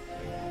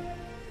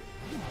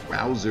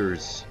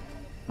 Wowzers.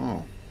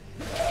 Oh.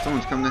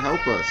 Someone's come to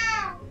help us.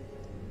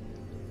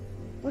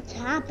 What's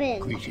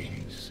happened?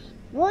 Greetings.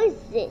 What is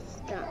this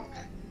skunk?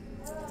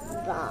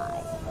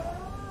 Bye.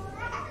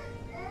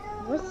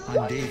 What's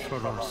I'm Dave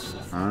Faros.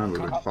 We're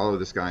going to follow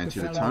this guy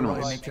into the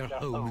tunnels. Make your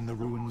home in the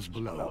ruins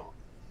below.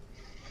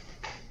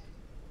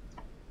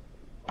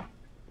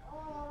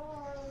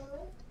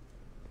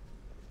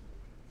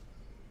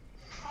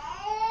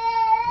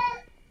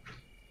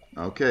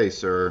 Okay,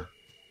 sir.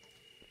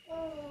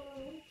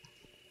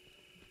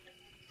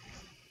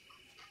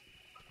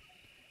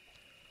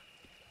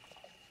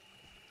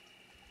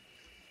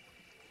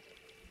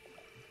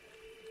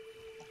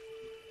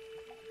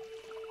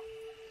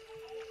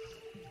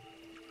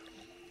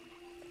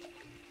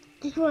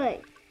 This way.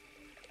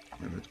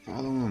 Yeah, let's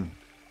follow him.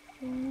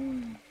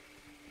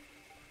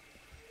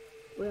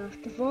 We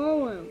have to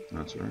follow him.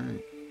 That's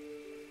right.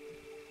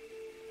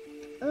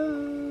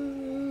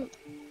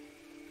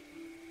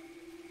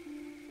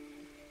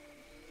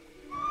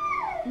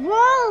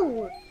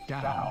 Whoa!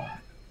 Down.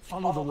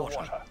 Follow the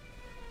water.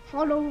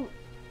 Follow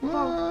the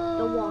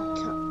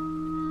water.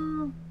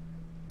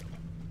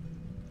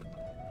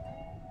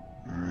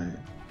 Alright.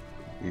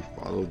 We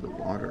followed the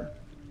water.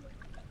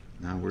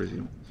 Now where's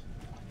he?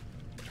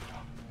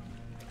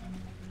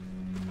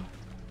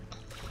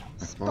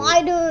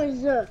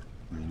 Spiders! I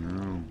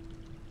know.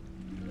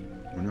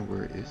 I wonder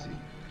where is he?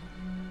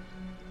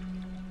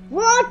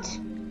 What?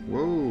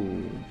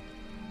 Whoa.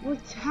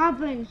 What's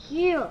happened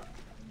here?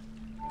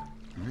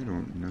 I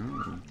don't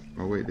know.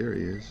 Oh wait, there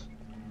he is.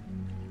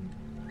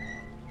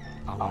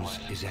 Ours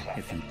is a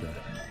heavy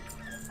burden.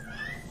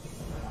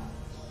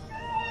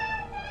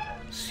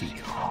 Seek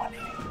harmony.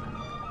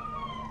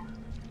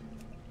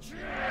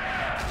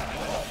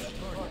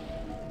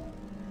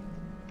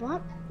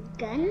 What?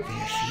 Gun?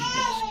 There she is.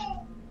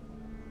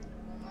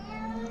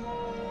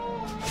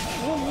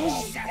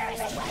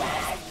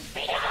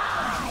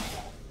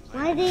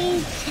 Why did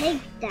he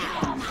take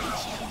that?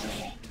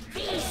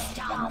 He's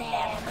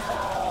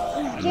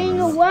getting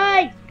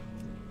away!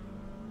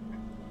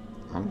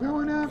 I'm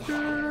going after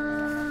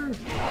her.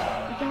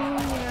 Going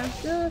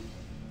after?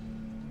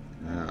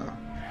 Yeah.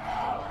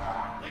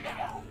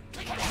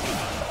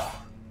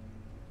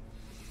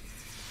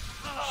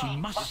 She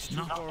must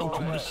not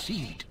open the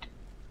seed.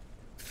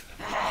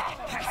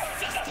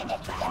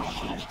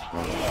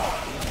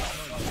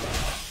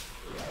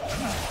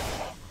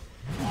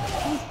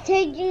 He's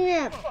taking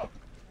it.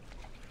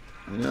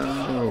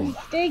 No. He's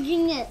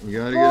taking it. We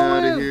gotta get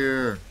out of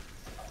here.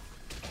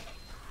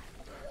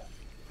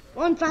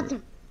 One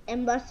faster.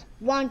 Embers.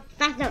 One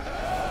faster.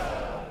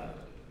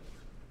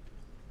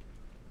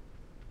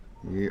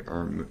 We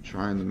are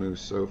trying to move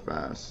so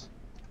fast.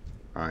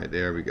 Alright,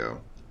 there we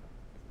go.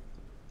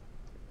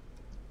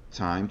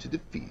 Time to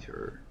defeat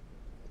her.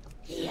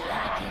 The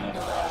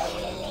Arkandor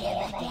will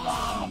live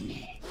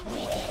again.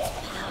 With its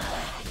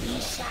power, we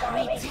shall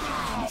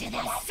return to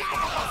the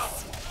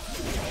surface.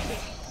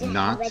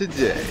 Not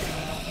today.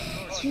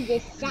 To the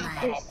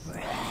surface.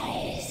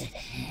 Rise.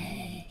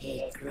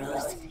 It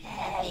grows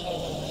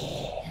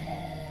heavy.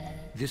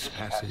 This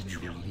passage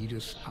will lead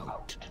us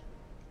out.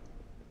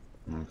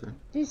 Okay.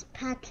 This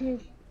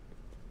pattern.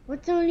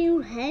 What's on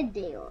your head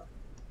there?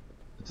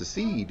 It's a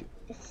seed.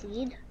 A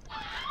seed?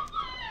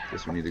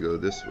 Guess we need to go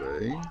this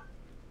way.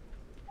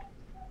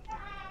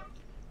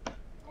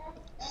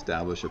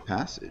 Establish a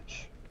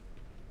passage.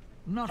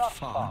 Not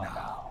far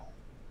now.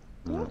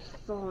 Not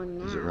far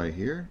now. Is it right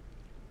here?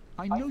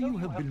 I know you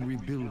have been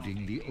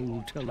rebuilding the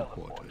old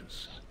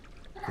teleporters.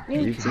 The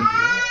We've beacon been-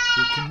 here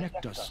will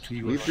connect us to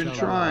your We've been Shaman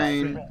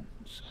trying. friends.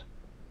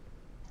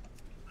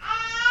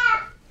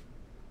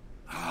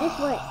 This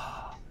way.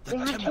 We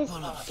have to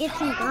get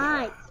some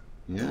guys.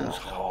 Yeah.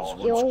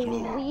 You're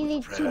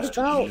really to the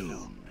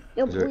goat.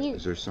 You're really.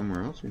 Is there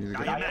somewhere else we need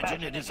to go? I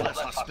imagine it is less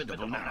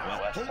hospitable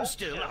now. Hold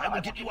still, I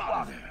will get you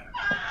out of there.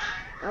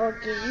 I will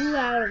get you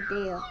out of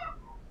there.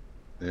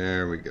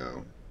 There we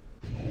go.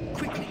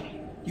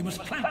 Quickly, you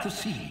must plant the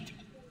seed.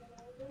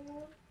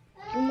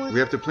 We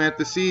have to plant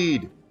the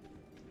seed.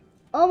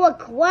 Oh, a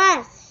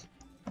quest.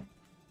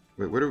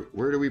 Wait,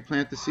 where do we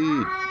plant the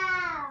seed?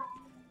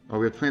 Oh,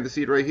 we have to plant the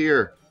seed right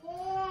here.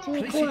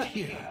 Place it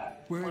here,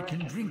 where it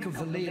can drink of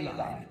the ley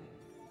line.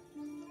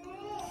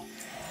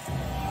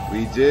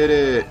 We did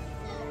it.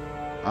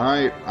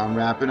 Alright, I'm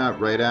wrapping up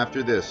right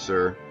after this,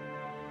 sir.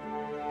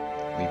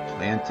 We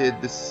planted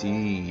the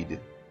seed.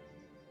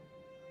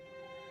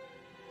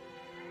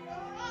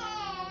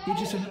 It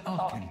is an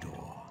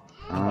Arkandor.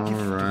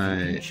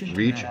 Alright.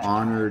 Reach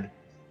honored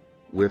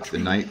with the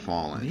night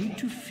fallen. Made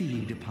to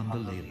feed upon the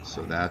ley line.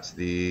 So that's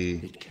the...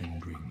 It can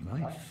bring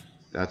life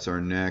That's our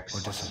or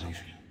next...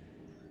 desolation.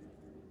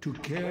 To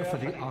care for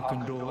the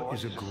Arkandor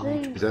is a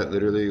great. Is that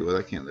literally... Well,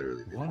 that can't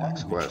literally be the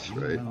next quest,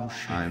 right?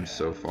 I'm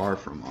so far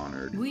from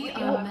honored. We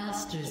are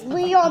masters.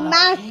 We are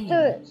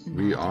masters.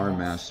 We are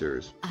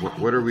masters.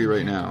 What are we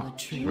right now?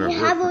 We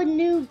have a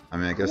new I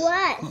mean, I guess...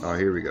 quest. Oh,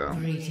 here we go.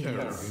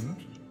 Greetings.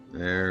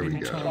 There we In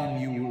go. time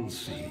you will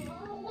see.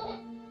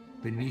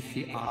 Beneath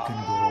the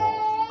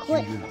Arkandor, you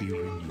will be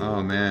renewed.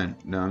 Oh, man.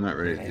 No, I'm not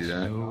ready to do There's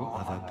that. no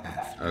other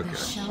path. The Okay.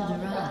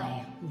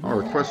 Shalderai. Our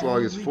request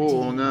log is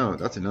full. Oh, no,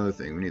 that's another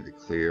thing. We need to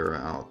clear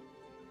out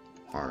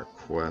our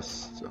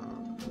quests.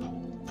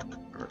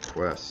 Our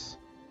quests.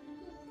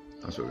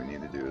 That's what we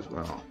need to do as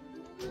well.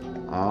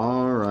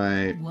 All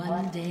right.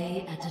 One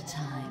day at a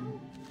time.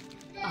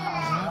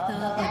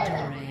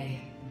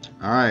 Ratayugaming.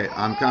 All right.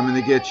 I'm coming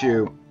to get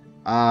you.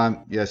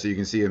 Yeah. So you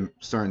can see I'm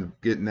starting to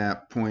get in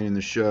that point in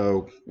the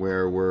show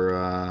where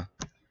we're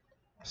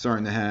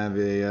starting to have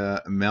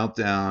a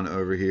meltdown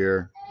over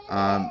here.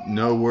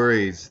 No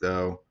worries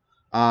though.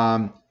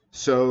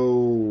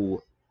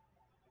 So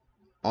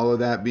all of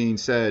that being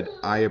said,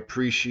 I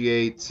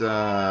appreciate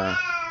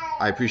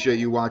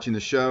you watching the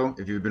show.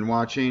 If you've been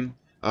watching,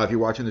 if you're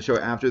watching the show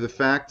after the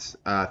fact,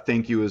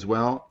 thank you as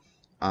well.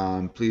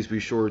 Please be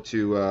sure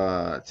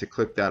to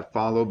click that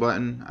follow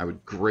button. I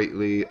would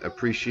greatly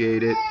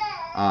appreciate it.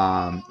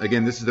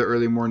 Again, this is the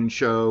early morning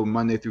show,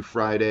 Monday through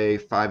Friday,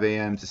 5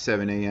 a.m. to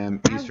 7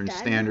 a.m. Eastern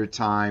Standard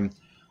Time.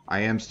 I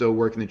am still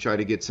working to try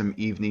to get some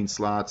evening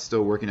slots,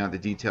 still working out the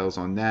details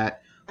on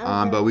that.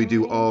 But we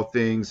do all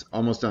things,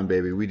 almost done,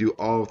 baby. We do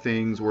all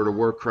things World of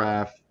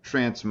Warcraft,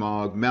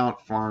 Transmog, mount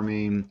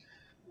farming,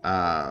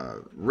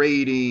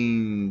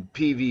 raiding,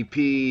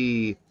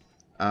 PvP,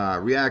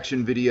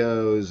 reaction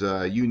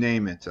videos, you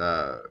name it.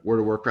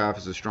 World of Warcraft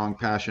is a strong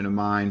passion of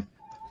mine.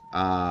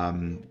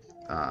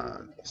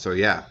 So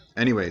yeah,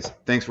 anyways,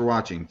 thanks for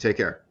watching. Take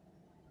care.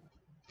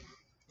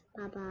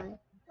 Bye-bye.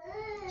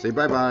 Say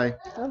bye-bye.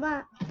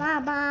 Bye-bye.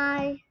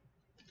 Bye-bye.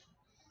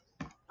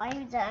 Are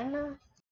you done now?